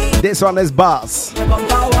 This one is Boss.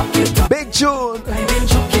 Big tune.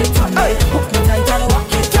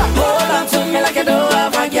 Hold on to me like you don't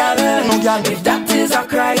have a girl. If that is a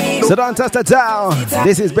cry. So don't touch the down.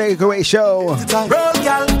 This is Breakaway Show.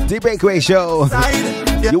 The Breakaway Show.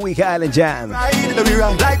 Your Week Island Jam.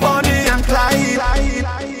 Like Bonnie and Clyde.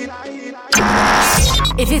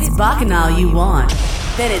 If it's Bacchanal you want,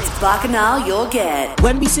 then it's Bacchanal you'll get.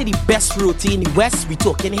 When we say the best roti in the West, we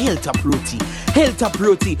talking hilltop roti. Hilltop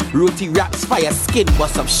roti, roti wraps, fire skin,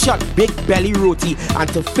 bust up short, big belly roti. And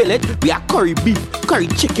to fill it, we have curry beef, curry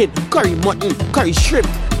chicken, curry mutton, curry shrimp.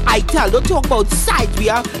 I tell, don't talk about sides, we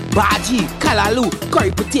have bhaji, kalalu,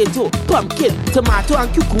 curry potato, pumpkin, tomato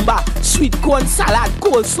and cucumber, sweet corn salad,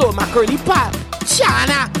 coleslaw, macaroni pie.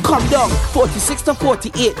 China, come down, 46 to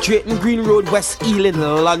 48 Drayton Green Road, West Ealing,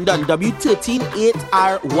 London,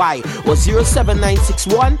 W138RY, or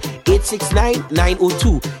 07961 869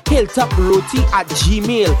 902,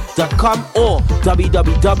 hilltoproti@gmail.com or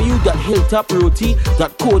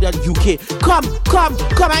www.hilltoproti.co.uk. Come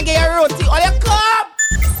and get your roti, all you come!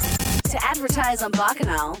 To advertise on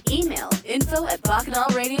Bacchanal, email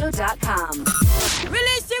info@bacchanalradio.com.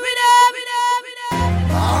 Release the rhythm.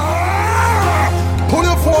 Pull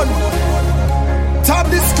your phone. Tap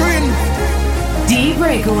the screen. D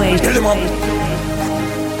Breakaway. Kill him up.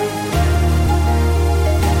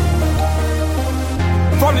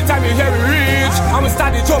 From the time you hear it reach, I'ma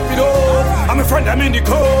start to chop it up. I'm a friend, I'm in the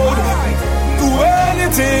code. Do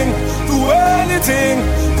anything, do anything,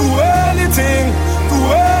 do anything, do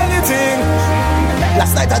anything.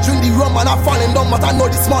 Last night I drink the rum and I'm falling down, but I know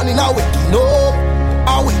this morning I'm waking up.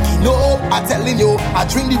 I'm waking up, I'm telling you. I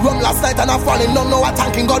drink the rum last night and I'm falling down. Now I'm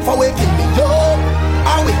thanking God for waking me up.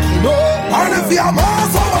 I'm waking up. And if you're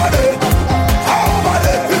mass over there, over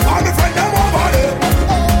there. If I'm the friend, them over there,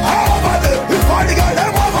 over there. If I'm the girl,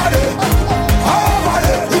 them over there, over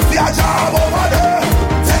there. If you're a job over there,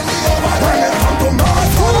 tell me over there. When it come to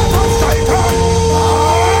mass, when I come straight on.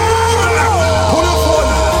 Pull your phone.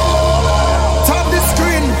 Tap the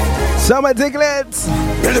screen. Summer Diglets.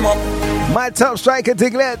 Build him up. My top striker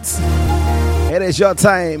Diglets. It is your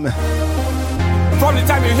time. From the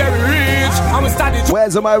time you hear it reach, I'ma start to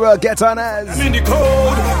Where's my real get on us? I'm in the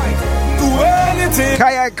code. Do anything.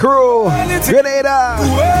 Kayak Crew. Grenada.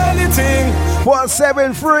 Do anything.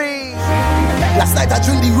 4-7 free. Last night I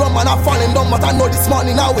drink the rum and I'm falling down, but I know this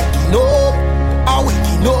morning I'm waking up. I'm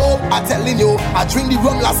waking up, I'm telling you. I drink the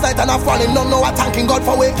rum last night and I'm falling down. Now I'm thanking God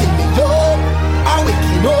for waking me up. I'm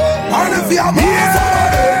waking up. And if you're mass over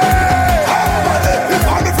there, over there. If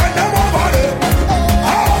I'm the friend, them over there,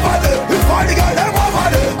 over there. If I'm the girl, them over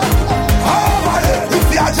there, over there. If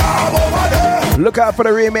you're a job over there. Look out for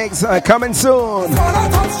the remix coming soon. Tell you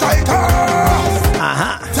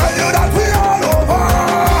that we all over.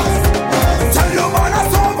 Tell you man a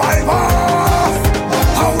survivor.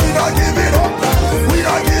 And we not give it up. We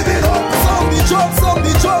not give it up. Some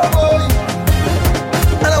be job, boy.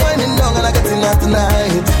 And I'm winding down and I'm getting out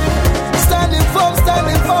tonight. Standing firm,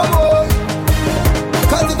 boy.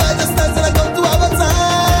 Cause if I just dance and I come to have a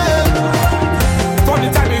time. From the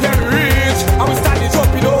time you hear it reach, I'ma start to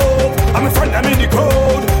chop it up. I'm a friend, I'm in the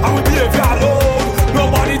code. I will be a alone.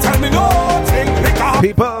 Nobody tell me nothing.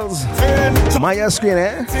 Peoples, my screen,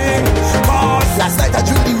 eh? Last night I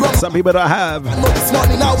drink the rum. Some people don't have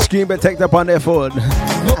screen protector upon their phone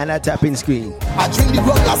and a tapping screen. I drink the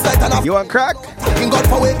rum last night and you want crack? Thanking God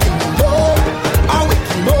for waking me up. I'm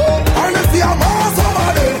waking up. And if you're mass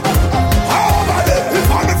over there, over there.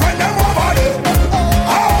 If I'm the friend, them over there,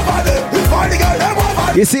 over there. If I'm the girl, them over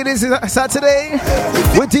there. You see this is Saturday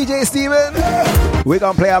with DJ Steven. We're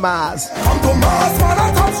gonna play a mass. Come to mass, man,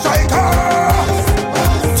 a top striker.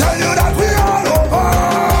 Tell you that we all over.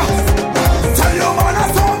 Tell you man a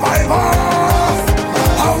survivor.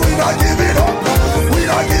 And we not give it up. We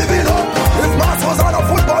not give it up. If mass was on a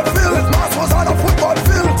football field, if mass was on a football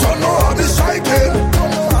field, don't know how to striking.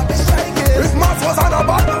 If mass was on a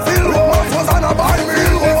battlefield, if mass was on a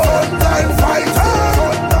battlefield, frontline fighter.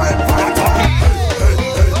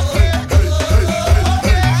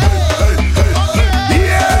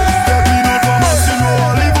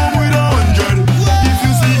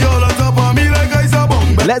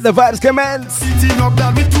 Let the vibes commence.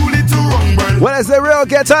 What is the real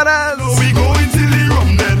get on us?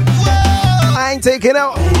 I ain't taking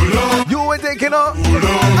out. You ain't taking out.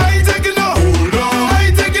 I ain't taking out. I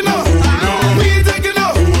ain't taking out. We ain't taking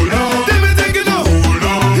out. Them ain't taking out.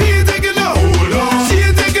 He ain't taking out. She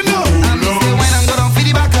ain't taking out. When I'm go down for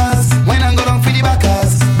the backers, when I'm go down for the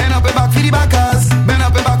backers, bend up and back for the backers, bend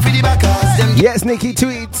up and back for the backers. Yes, Nikki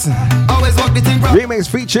tweets. Always walk the thing proper. Remix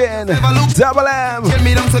featuring Double M. Tell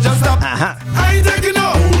me don't so just stop. I ain't taking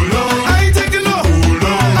out. I ain't taking out. I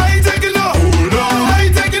ain't taking out. I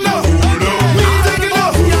ain't taking out. We ain't taking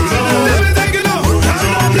out. Them ain't taking out.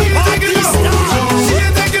 He ain't taking out. She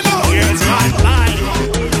ain't taking out. Here's my line.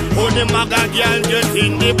 Oh, the maga girl just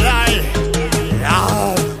in the blind.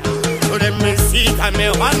 Yeah. So them me see it and me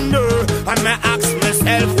wonder and me ask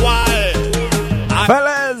myself why.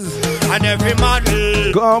 Fellas. and every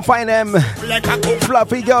model. Go and find them like a cook.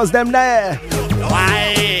 Fluffy girls, them there.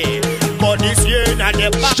 Why? But this year not the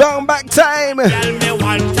back. Strong back time. Tell me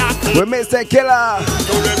one tackle. We Mr. Killer.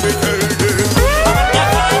 So let me tell them.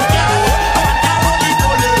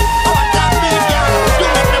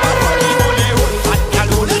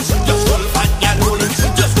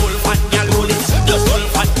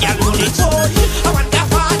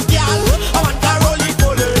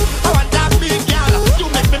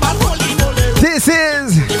 This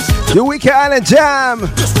is the Weekend Island Jam.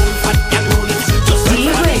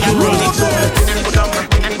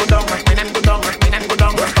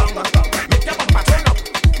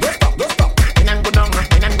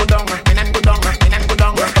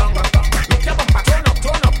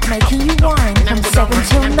 Making you wine from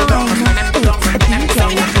 7 till 9. It's a DJ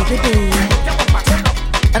with the D.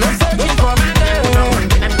 And I'm searching for my girl.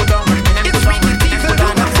 It's really diesel.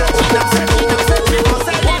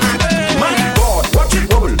 My God, watch it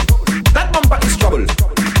bubble. That bumper is trouble.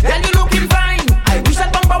 Girl, you looking fine. I wish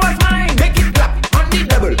that bumper was mine. Make it clap on the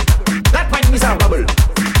double. That pint is a bubble.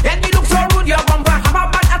 Girl, you look so rude. Your bumper have a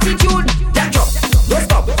bad attitude. Jack up, don't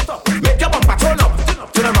stop. Make your bumper turn up.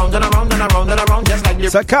 Turn around, turn around, turn around, turn around, just like the.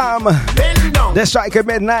 So come, the strike at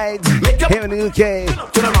midnight here in the UK.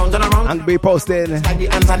 And be posted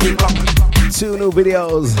 2 new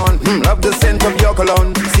videos. Love the scent of your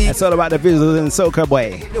cologne. It's all about the visuals in Soca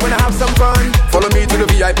Boy. You wanna have some fun? Follow me to the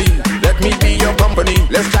VIP. Let me be your company.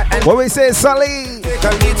 Let's chat and what we say, Sully? take a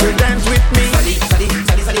little dance with me. Sally, Sally,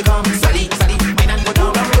 Sally, Sally, come. Sally, Sally, wine and go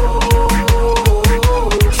down the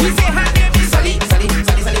road. She say her name is Sally, Sally,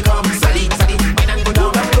 Sally, Sally, come. Sally, Sally, wine and go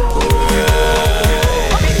down the road.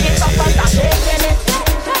 Shaking it,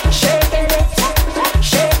 shaking it,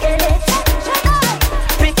 shaking it.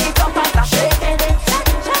 Pick it up and start shaking it,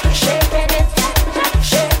 shaking it,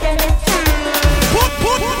 shaking it.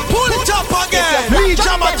 Pull it up again. Reach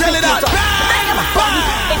up and tell it that.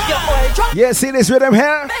 Yeah, see this rhythm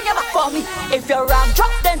here? If you're wrong,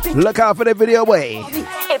 drop then pick Look out for the video way.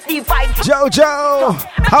 if the vibe. Jojo,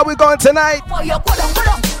 how we going tonight? Oh, you put on, put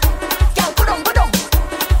on. Girl, put on, put on.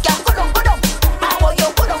 Girl, put on, put on. How are you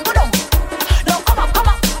put on, put on. No, come up, come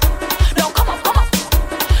up. No, come up, come up.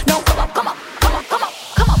 No, come up, come up. Come up, come up.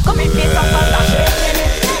 Come up, come in. It's up and start shaking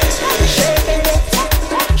it. Shaking it.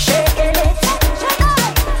 Shaking it.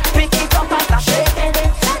 Pick it up and start shaking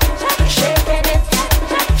it. Shaking it.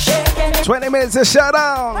 Shaking it. 20 minutes to shut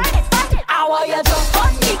down. How are you jump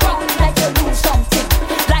on the ground like you lose something?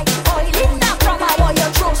 Like oil in the drum, how are you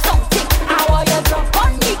throw something? How are you jump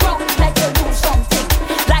on the ground like you lose something?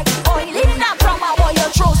 Like oil in the drum, how are you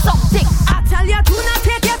throw something? I tell you to not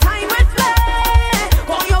take your time with me,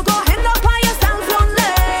 or you go end up by yourself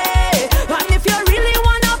lonely. And if you really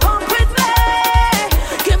wanna pump with me,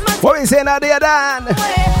 give me What we say now, dear Dan?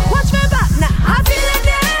 watch me back now. I'm feeling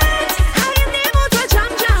it. I ain't able to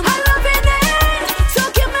jump, jump. I'm loving it. So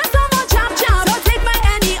give me some more jump, jump. So take me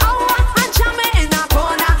any hour and jump me in a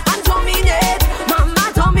corner and dominate. Mama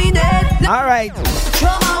dominate. All right.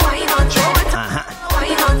 Throw my wine on, throw it.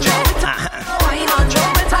 Wine on, throw it. Wine on,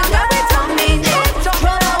 throw it. And every dominate.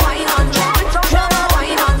 Throw my wine on, throw it. Throw my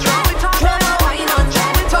wine on, throw it. Throw my wine on,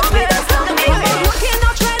 throw it. Throw me the song. Looking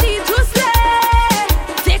not ready to stay.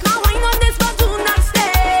 Take my wine on this, but do not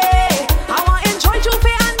stay. I want enjoy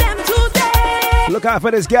Juve and them today. Look out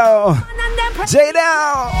for this girl. J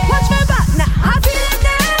down. Watch me back now. I'm feeling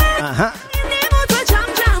it. Uh-huh. Able to jump,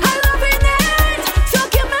 jump. I'm loving it. So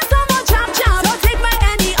give me some more jump, jump. So take me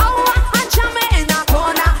any hour and jump me in a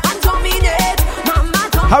corner and dominate. Mama,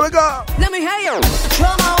 dominate. How we go? Let me hear you.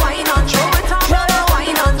 Throw my wine on, throw it on. Throw my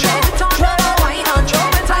wine on, throw it on. Throw my wine on, throw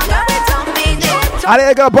it on. Let me dominate. I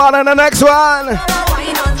didn't go ball on the next one. Throw my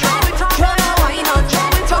wine on, throw it on. Throw my wine on, throw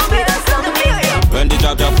it on. Throw me the song. Let me hear you. When the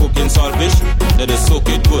job they're cooking saltfish, they just soak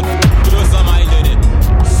it good. Throw some oil in it.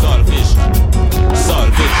 Saltfish,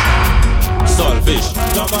 saltfish, saltfish,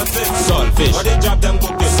 saltfish. When the job them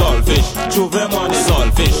cooking saltfish, Juve money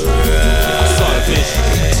saltfish, saltfish.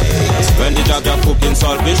 When the job they're cooking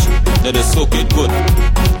saltfish, they just soak it good.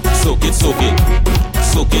 Soak it, soak it,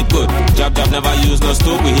 soak it good. Jab never use no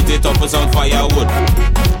stove, we heat it up with some firewood.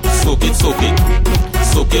 Soak it, soak it.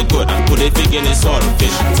 Soak it good and put it big in the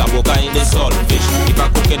saltfish. Saboka in the saltfish. If I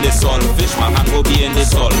cook in the saltfish, my hand will be in the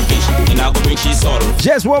saltfish. And I go bring she saltfish.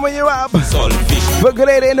 Just warming you up. Saltfish. For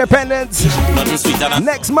Great Independence. Nothing sweeter than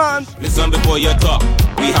next month. Listen before you talk.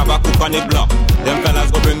 We have a cook on the block. Them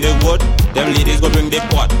fellas go bring the wood. Them ladies go bring the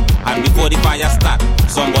pot. And before the fire start,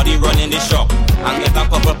 somebody run in the shop and get a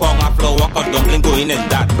couple pound of flour, cut dumpling going in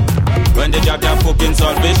that. When the job they're cooking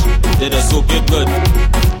saltfish, they just soak it good.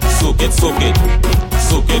 Soak it, soak it.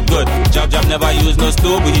 soak it good. Jab never use no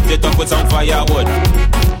stove, we heat it up with some firewood.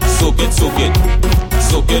 Soak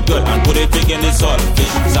it good and put it big in the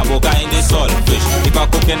saltfish. Saboga in the saltfish. If I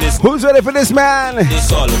cook in this, who's ready for this, man? The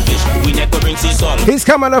saltfish, we need to bring sea salt. He's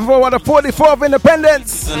coming up for the 44th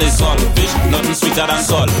Independence. And the saltfish, nothing sweeter than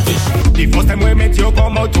saltfish. The first time we met you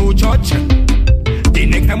come out to church. The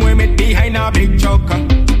next time we met behind a big truck.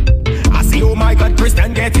 I see, oh my God,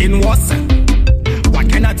 Christian getting worse. What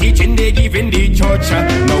kind of teaching they give in the church?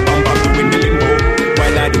 No bump up doing the limbo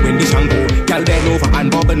while I doing the shango. Girl bend over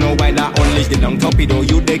and bubble no while I unleash the long torpedo.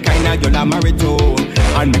 You the kind of girl I'm married to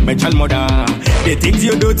and make my child mother. The things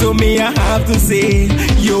you do to me, I have to say,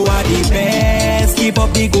 you are the best. Keep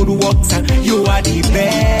up the good works. You are the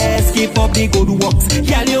best. Keep up the good works.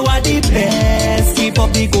 Girl, you are the best. Keep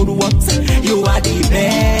up the good works. You are the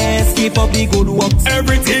best. Keep up the good works.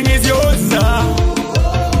 Everything is yours.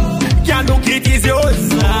 Girl, look, it is yours.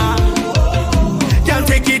 Girl,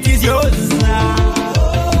 take it is yours.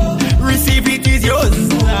 Receive it is yours.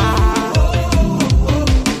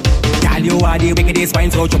 Girl, you are the wickedest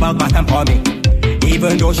wine, so jump back and for me.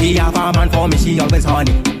 Even though she have a man for me, she always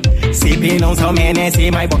honey. Sipping on some Hennessy,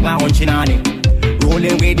 my buckler on chinani.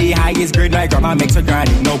 Rolling with the highest grade, my grandma makes her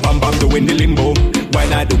granny. No bump up doing the limbo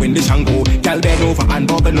while I doing the shango. Girl, bend over and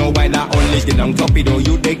bubble no while I unleash the long torpedo.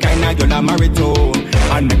 You the kind of girl I'm married to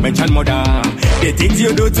and make my child mother. The things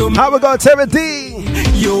you do to me. How we got Terry D?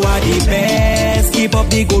 You are the best. Keep up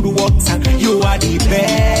the good works. You are the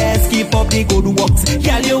best. Keep up the good works.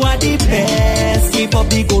 Girl, you are the best. Keep up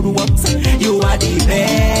the good works. You are the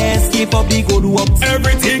best. Keep up the good works.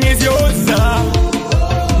 Everything is yours.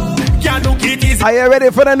 Look, it is. Are you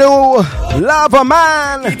ready for the new Lava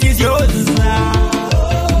Man? It is yours.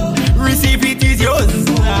 Receive it is yours.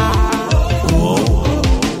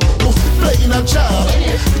 Playing a job,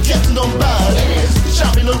 getting on bad,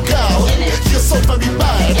 shopping on cow. You're so very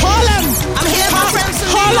bad. Hold him! I'm here, my friends.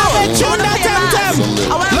 Hold up and tune that them.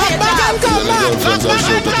 Look back and come back. Look back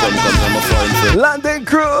and come back. London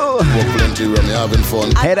crew. Plenty when you're having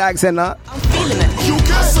fun. Head accent, huh? You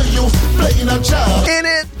can say you playing a job. In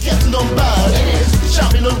it. Getting on bad.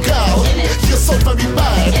 Shopping on cow. You're so very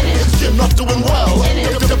bad. You're not doing well.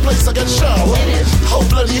 The place I get show. How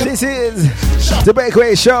bloody. This is the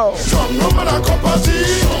Breakaway Show.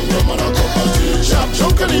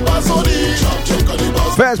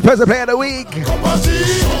 First person player of the week.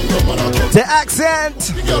 The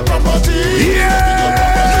accent.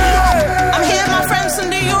 Yeah! I'm here, my friends from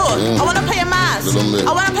New York. I want to pay a mass.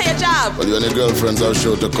 I want to pay a job. Well, you and your girlfriends are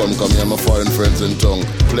sure to come here. My foreign friends in tongue.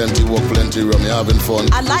 Plenty work, plenty rum. You're having fun.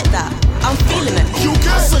 I like that. I'm feeling it. You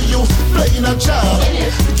can say you playing a job.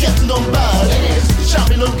 Getting on bad.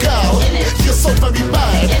 Shopping on cow. You're so very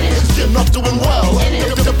bad. You're not doing well.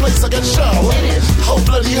 The place I get show. How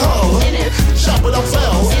bloody hell. Shop with a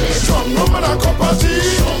fell. Strong rum and a cup of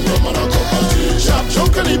tea. Shop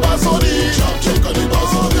choke and the bazodi.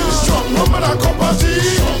 Strong rum and a cup of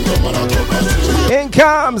tea. In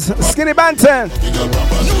comes Skinny Banton.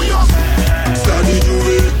 Study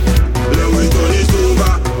Juve, Louis Tony Suva.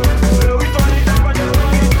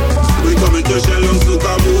 We coming to Shellum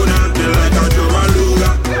Sukamuna, they like a Jomaluga.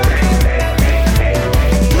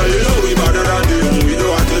 Well, you know we better than them, we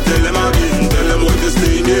don't have to tell them again, tell them what to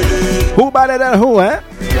stay in. Who better than who, eh?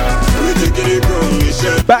 We taking it from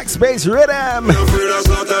Michelle. Backspace Rhythm.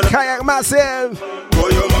 Kayak Massive. Boy,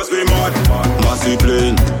 you must be mad, massive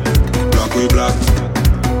plane. Black we black.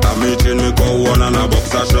 I me chain me call one and a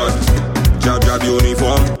boxer shot. Jab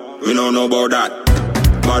uniform, we don't know about that.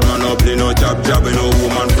 Bad man no play no jab, we no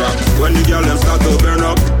woman crap. When the girl them start to burn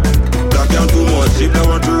up, that can too much. If they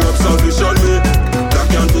want to rub selfish on me, that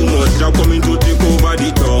can too much. Jab coming to take over the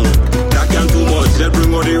tongue, that can too much. They bring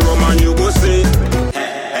out the rum and you go say,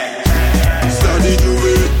 study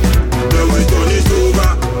Juve, then we turn it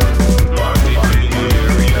over.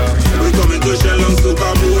 We coming to Shellum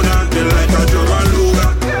Sukamuna, they like a drum and luga.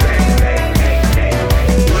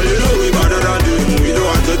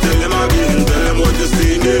 Tell them again, tell them what you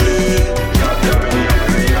see in the lane.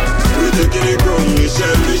 We taking it from Michelle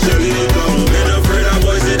in the tongue. Ain't afraid of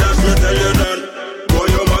boys, say that's me tell you none. Boy,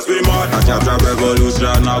 you must be mad. A chapter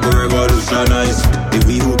revolution, I go revolutionize. If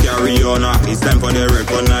we who carry on, it's time for the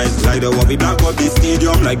recognize. Like the what we black up the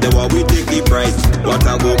stadium, like the what we take the prize. What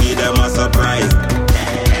I go give them a surprise.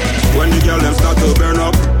 When the girl them start to burn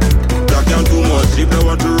up, that can too much. If they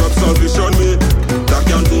want to rub selfish on me, that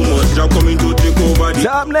can too much. Job coming to take over the.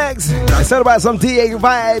 Up next, let's talk about some DA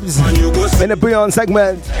vibes in the pre-on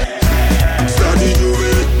segment. Study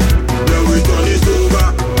Juve, then we turn it over.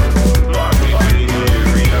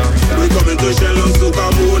 We coming to Shellum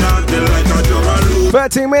Sukamuna, they like a drum and loop.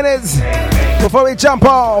 13 minutes Before we jump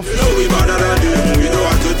off, You know we better than them. We know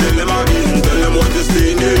how to tell them again. Tell them what to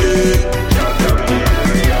stay in the lane.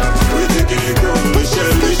 We take it from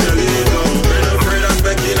Michelle, you know. Fred and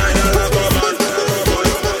Becky, I don't have a man.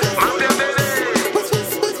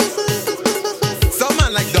 Some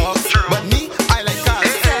man like dogs, but me, I like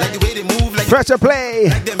cats. Like the way they move, like pressure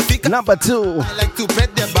play. Number 2. I like to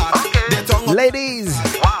pet their back. Their tongue up. Ladies,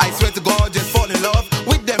 I swear to God, just fall in love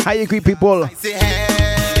with them. how you greet people? Say hey.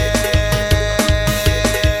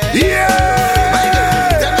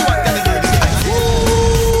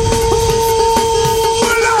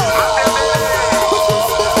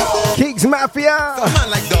 Kings Mafia. Some man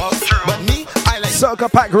like dogs, but me, I like Soca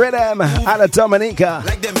Pack Rhythm out of Dominica.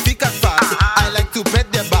 like them thick and fast. I like to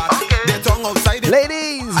pet their back. Their tongue outside.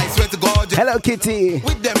 Ladies, I swear to God, just Hello Kitty.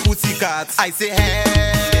 with them pussy cats. I say hey.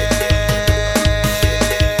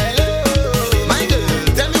 My girl,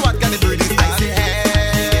 tell me what kind of breed is that? I say hey.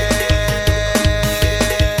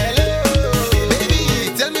 Baby,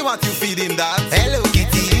 tell me what you feeding that. Hello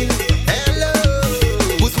Kitty. Hello.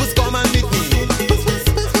 Puss puss come and meet me.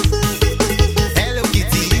 Hello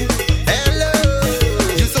Kitty. Hello.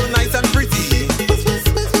 You so nice and pretty.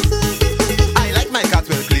 I like my cat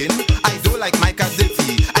well clean. I don't like my cat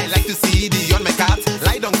dirty. I like to see the on my cat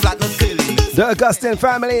lie down flat, not curling. The Augustine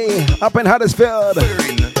family up in Huddersfield.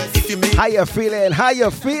 How you feeling? How you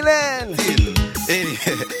feeling? Hey,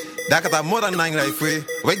 that got more than 9 right free.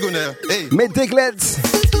 We're gonna, hey. Mid Diglets,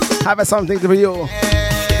 have something for you.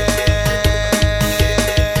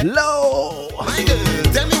 Low. My girl,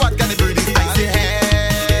 tell me what kind of breed is that? I say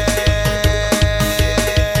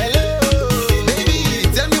hello. Baby,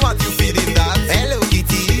 tell me what you feeding that. Hello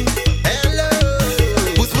Kitty. Hello.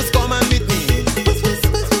 Puss puss come and meet me.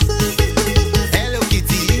 Hello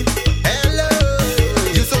Kitty. Hello.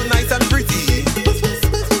 You so nice and pretty.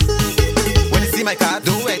 When you see my cat,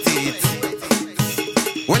 don't wet it.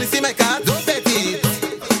 When you see my cat, don't pet it.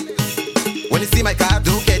 When you see my cat,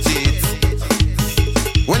 don't catch it.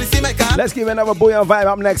 When you see my cat, Let's give another bouillon vibe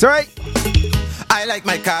up next, right? I like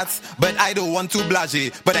my cats, but I don't want to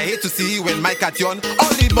blage. But I hate to see when my cat yawn,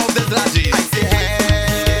 all the mouth is blage. I say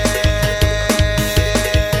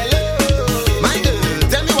hello. My girl,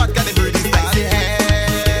 tell me what kind of breed is that? I say hello.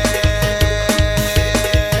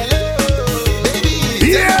 Baby,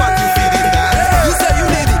 tell me what you feeding that. You say you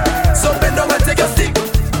need it, so bend down and take your stick.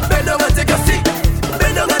 Bend down and take your stick.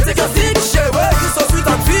 Bend down and take your stick. Share where you so sweet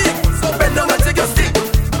and big. So bend down and take your stick.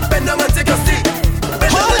 Bend down and take your stick.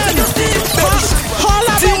 Bend down and take your stick.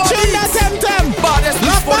 Holla, bitch, in the symptom. Baddest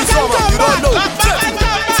bitch for the summer, you don't know.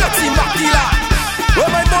 Sexy Makila.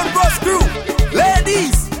 Where my bun brush crew.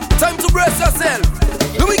 Ladies, time to brace yourself.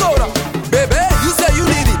 Here we go now. Baby, you say you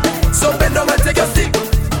need it. So bend down and take your stick.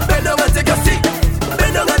 Bend down and take your stick.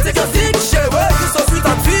 Bend down and take your stick. Share where you so sweet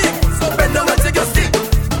and big. So bend down and take your stick.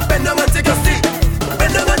 Bend down and take your stick.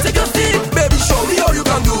 Bend down and take your stick. Baby, show me how you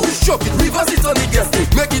can do. Stroke it, reverse it on the gas stick.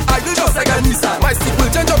 Make it idle just like a Nissan. My stick will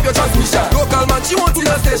change up your transmission. Local man, she wants in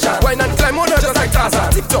the station. Wine and climb on her just like Tarzan.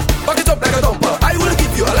 Tip top, back it up like a dumper. I will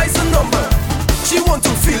give you a license number. She want to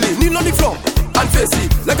feel it, kneel on the floor and face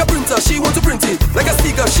it. Like a printer, she want to print it. Like a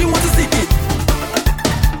sticker, she want to stick it.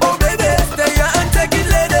 Oh baby, stay here and take it,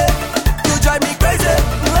 lady. You drive me crazy.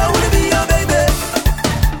 I wanna be your baby.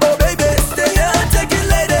 Oh baby, stay here and take it,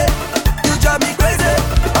 lady. You drive me crazy.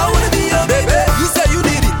 I wanna be your baby. You say you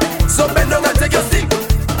need it, so bend down and take your stick.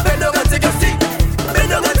 Bend down and take your stick. Bend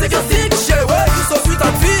down and take your stick. Share where you so sweet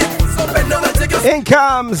and big. So bend down and take your stick. In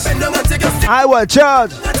comes Bend down and take your stick. I will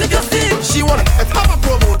charge. Take your stick. She wanna. I'm a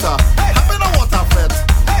promoter. I've been a water fed.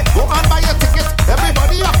 Go and buy your ticket.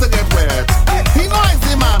 Everybody have to get wet. He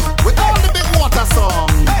noisy man with all the big water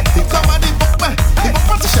songs. He come and he book me. He book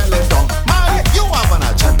me to shell it down. Man, you have an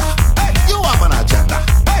agenda. You have an agenda.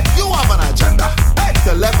 You have an agenda.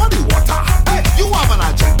 To level the water. You have an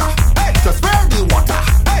agenda. To spare the water.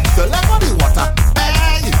 To level the water.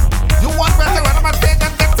 Hey, you want better when I'm a take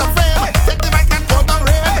and get some fame. Take the mic and go down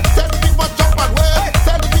rain. Tell the people jump and wave.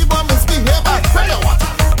 Tell the people misbehave. Spare your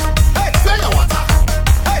water. Spare your water.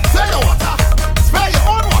 Spare your water. Spare your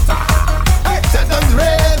own water. Send them the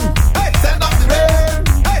rain. Send them the rain.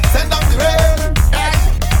 Send them the rain.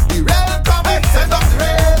 The rain coming. Send them the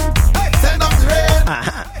rain. Send them the rain.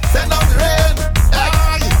 Send them the rain.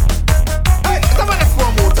 It's a very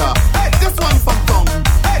promoter. This one from Tom.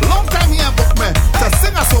 Long time he have booked me to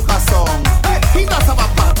sing a soca song. He does have a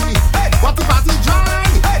party. What the party dry?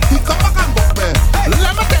 He come back and book me.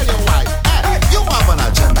 Let me tell you why. You have an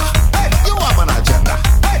agenda. You have an agenda.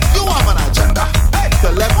 You have an agenda. To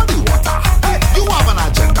level the water. You have an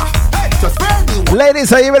agenda. To spare the water.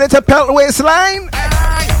 Ladies, are you ready to pelt waistline?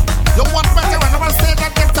 You want better when I say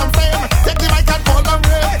that get some fame. Take the mic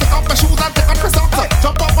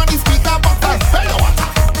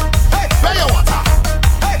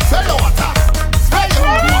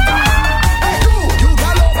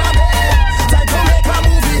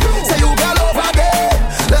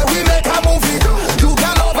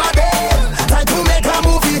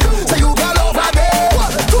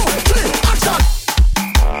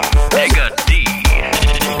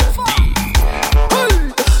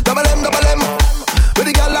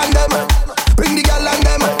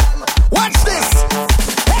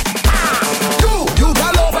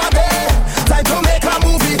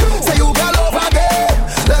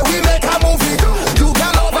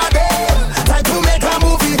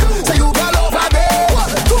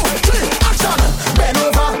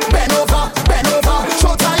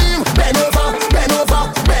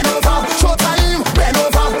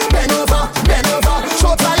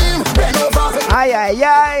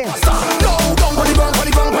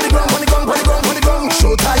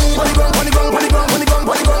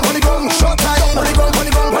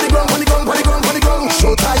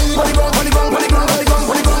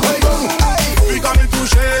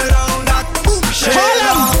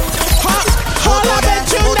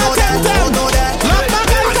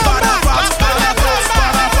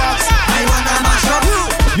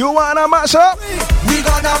mash up. We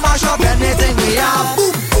gonna mash up anything we have.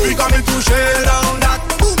 We coming to shell down that.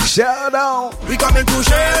 Shell down. We coming to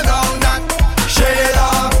shell down that. Shell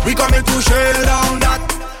down. We coming to shell down that.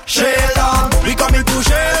 Shell down. We coming to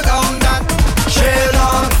shell down that. Shell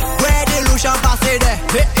down. Where the Lucian pass it there.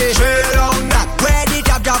 Shell down that. Where the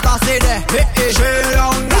Jab Jab pass it there. Shell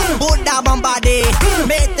down that. Put that bomba day.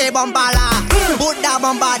 Make the bomba la. Put that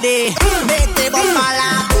bomba day. Make the bomba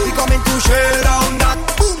la. We coming to shell down that.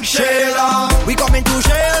 Shell down. We coming to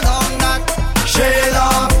shell down that. Shell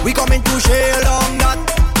down. We coming to shell down that.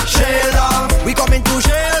 Shell down. We coming to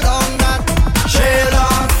shell down that. Shell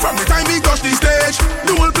down. From the time we touch the stage,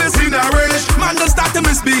 the whole place in a rage. Man don't start to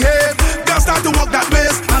misbehave. Girls start to walk that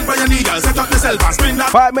place. And by your knee, girl, set up yourself and spin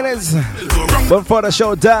that. 5 minutes before the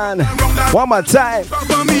show done. One more time.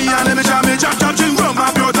 For me and let me jam it, jab jab ching from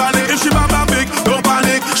my pure tonic. If she baba big, don't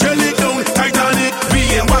panic. Shell it down, Titanic.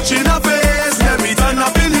 We ain't watching her face. Let me turn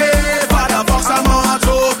up in here. Father box and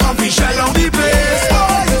motto, come we shell on the place.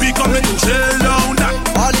 We coming to shell down that.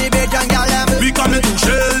 All the big young gal them. We coming to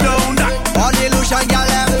shell down that. All the Lucian gal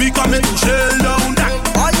them. We coming to shell down that.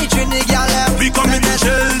 All the Trini gal them. We coming to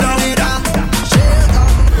shell down that.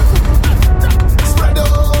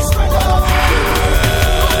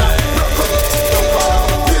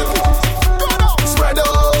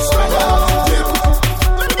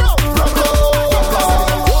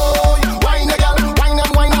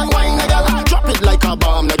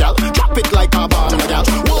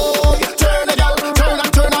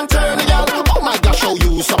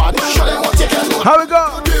 How we go?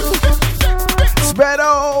 Spread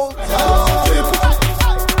out.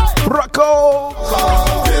 Rocco.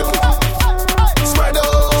 Spread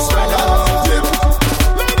out.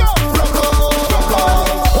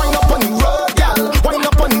 Wind up on the road, gal. Wind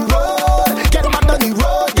up on the road. Get mad on the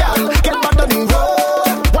road, gal. Get mad on the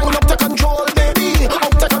road. Wind up to control, baby.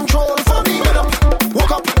 Out to control for me. Get up,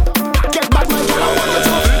 walk up. Get back, my gal. I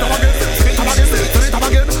want you to turn it up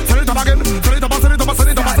again. Turn it up again. Turn it up again. Turn it up again. Turn it up. Turn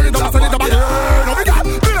it up. Turn it up. Turn it up again. No, we got.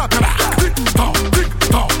 Bring up your back. Tick tock. Tick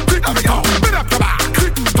tock. Tick tock. Bring up your back.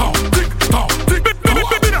 Tick tock. Tick tock. Tick.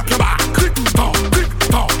 Bring up your back. Tick tock. Tick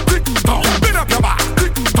tock. Tick tock. Bring up your back.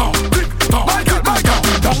 Tick tock. Tick tock. My gal, my gal.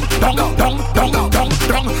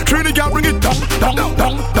 Dong. Trini gal, bring it dong.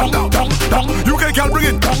 UK gal, bring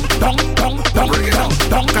it dong. Bring it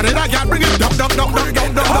dong. Canada gal, bring it dong.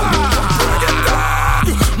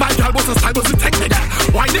 My gal was a style, was a technique.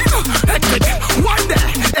 Whining, hectic. Wine there,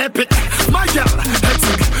 epic. My gal,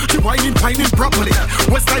 hectic. She whining, pining properly.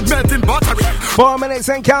 West side melting buttery. 4 minutes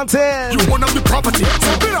and counting. You want up the property.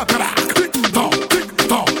 So bring up your back. Tick tock, tick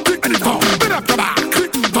tock, tick tock. Bring up your back.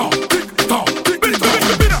 Tick tock, tick tock, tick tock.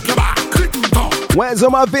 Bring up your back. Tick tock. Where's all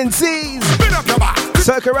my Vincies? Bring up your back.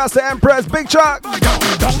 Circle Rasta Empress, big truck. Dong.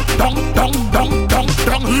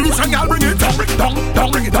 Lucian gal, bring it dong.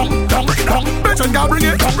 Bring it dong. Bitchin' gal, bring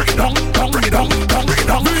it dong. Bring it dong.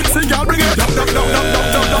 Vincy gal, bring it dong. Bring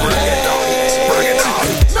it down.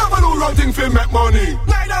 Never do wrong thing for make money.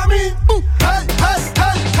 Neither me. Hey.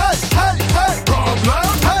 Problem.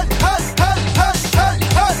 Hey.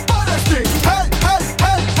 Honesty. Hey.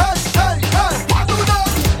 What do that?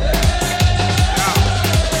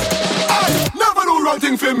 Never do wrong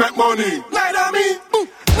thing for make money. Neither me.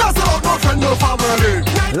 Not so no friend, no family.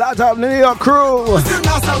 Lot of New York crew.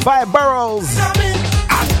 5 boroughs.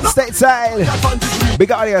 Stateside.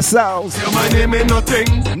 Big out yourselves. Yeah, my name ain't nothing.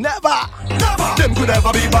 Never. Them could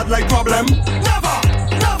ever be bad like Problem. Never.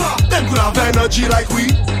 Them could have energy like we.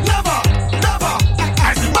 Never.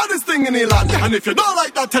 As the baddest thing in the land. And if you don't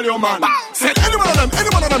like that, tell your man. Say any one of them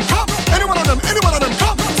come. Any one of them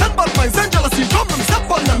come. Send bad minds, send jealousy, come.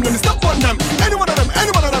 Let me step on them, Any one of them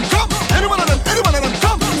come. Any one of them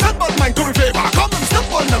come. Send bad mind to me favor. Come,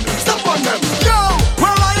 let me step on them. Yo,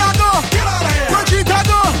 where I go? Get out of here. Where Cheetah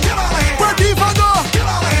go? Get out of here. Where Diva go? Get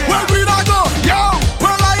out of here. Where Green go? Yo,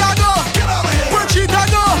 where I go? Get out of here. Where Cheetah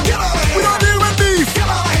go? Get out of here. We don't deal with beef. Get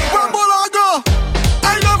out of here. Where Bulla go?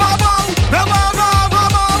 I never bow.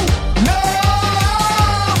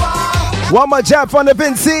 One more jab from the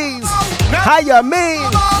Vincies. How you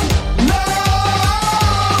mean?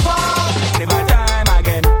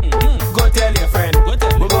 Go tell your friend.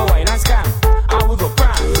 We go wine and scam. And we go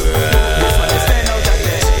prank. This one is stand out at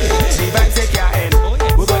there. The bank take your end.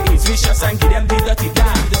 We go eat vicious and give them the dirty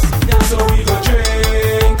dance. So we go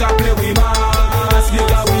drink and play with mass.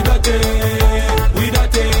 Because we dirty.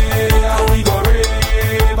 And we go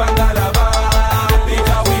rave and galabat.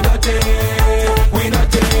 Because we dirty.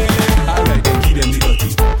 Alright then, give them the dirty.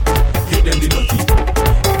 Give them the dirty.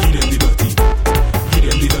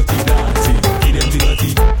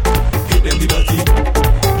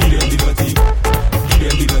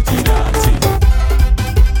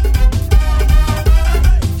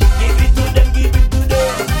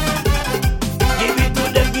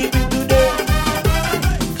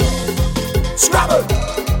 Scrabble,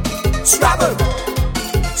 Scrabble,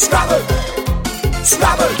 Scrabble,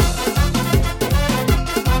 Scrabble.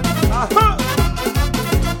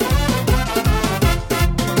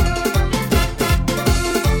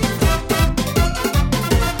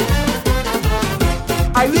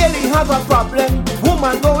 I really have a problem.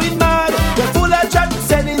 Woman going mad. They're full of chat,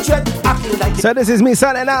 sending threat, acting like So this is me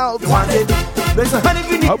signing out.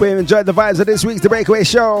 Hope you enjoyed the vibes of this week's The Breakaway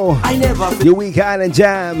Show. I never Your Week Island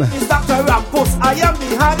Jam. It's Dr. Rampos. I am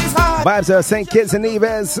the hardest hard. Vibes of St. Kitts and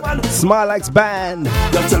Nevis. Small Likes Band.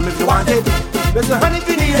 Don't tell me if you want it. There's a honey if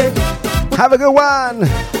you need it. Have a good one.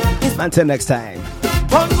 Until next time.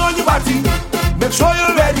 Put on your body. Make sure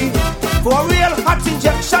you're ready for a real hot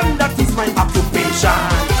injection. That is my occupation.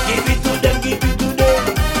 Give it to them, give it to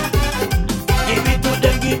them. Give it to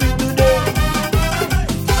them, give it to them.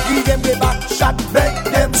 Give them the back shot, make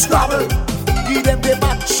them scrabble. Give them the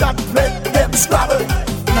back shot, make them scrabble.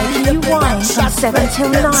 Making you wine from 7 till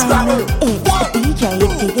 9. It's DJ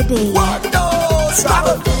Digga D.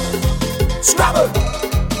 Scrabble, Scrabble,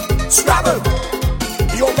 Scrabble.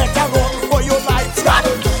 You better run for your life.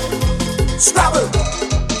 Scrabble, Scrabble,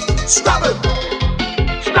 Scrabble.